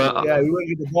have the ball, we wouldn't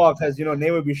get the ball because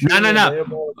Nate would be shooting. No.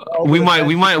 We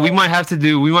might have to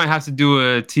do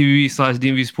a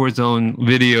TV/DMV Sports Zone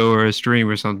video or a stream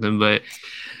or something. But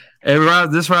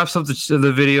this wraps up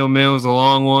the video, man. It was a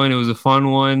long one. It was a fun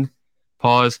one.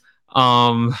 Pause.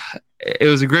 It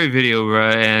was a great video, bro.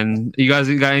 And you guys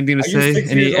got anything to say?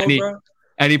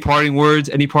 Any parting words?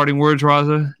 Any parting words,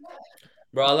 Raza?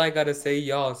 Bro, all I gotta say,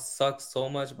 y'all suck so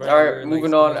much, bro. All You're right, like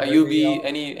moving so on. much better than Ayubi, y'all.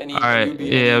 any All right, Ayubi,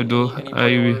 yeah, Abdul. any Ayubi.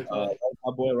 priorities? Like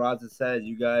my boy Raza said,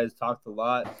 you guys talked a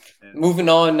lot. And Moving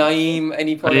on, Naeem,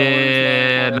 any parting words,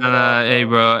 Yeah, man? nah. Hey,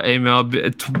 bro. Hey, Mel.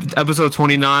 Episode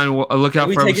 29. Look out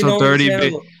We for taking episode over the 30.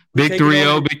 channel. We Big taking 3-0.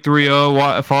 over. Big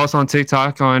 3-0. Follow us on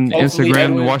TikTok, on Hopefully, Instagram.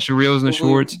 Edwin. Watch the reels and the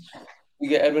Hopefully, shorts. we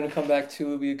get Edwin to come back too.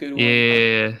 It'll be a good one.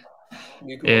 Yeah.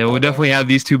 Be a good Yeah, one. we'll definitely have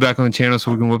these two back on the channel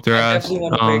so we can whoop their I ass. definitely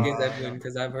want to play against Edwin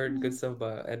because I've heard good stuff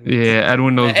about Edwin. Yeah,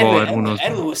 Edwin knows Man, ball. Edwin knows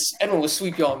Edwin ball. will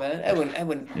sweep y'all, man. Edwin, I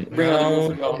bring out the don't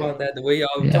roof know y'all. about that. The way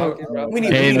y'all Yeah. talking, bro. We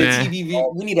Hey, need a man.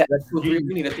 TVV. We need a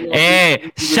we need a 3-on-3.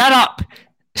 Hey, shut up.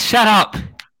 Shut up.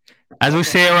 As we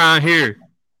say around here.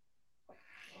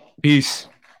 Peace.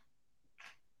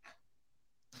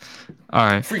 All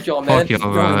right. Freak y'all, man. Fuck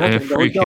y'all, bro. Hey, freak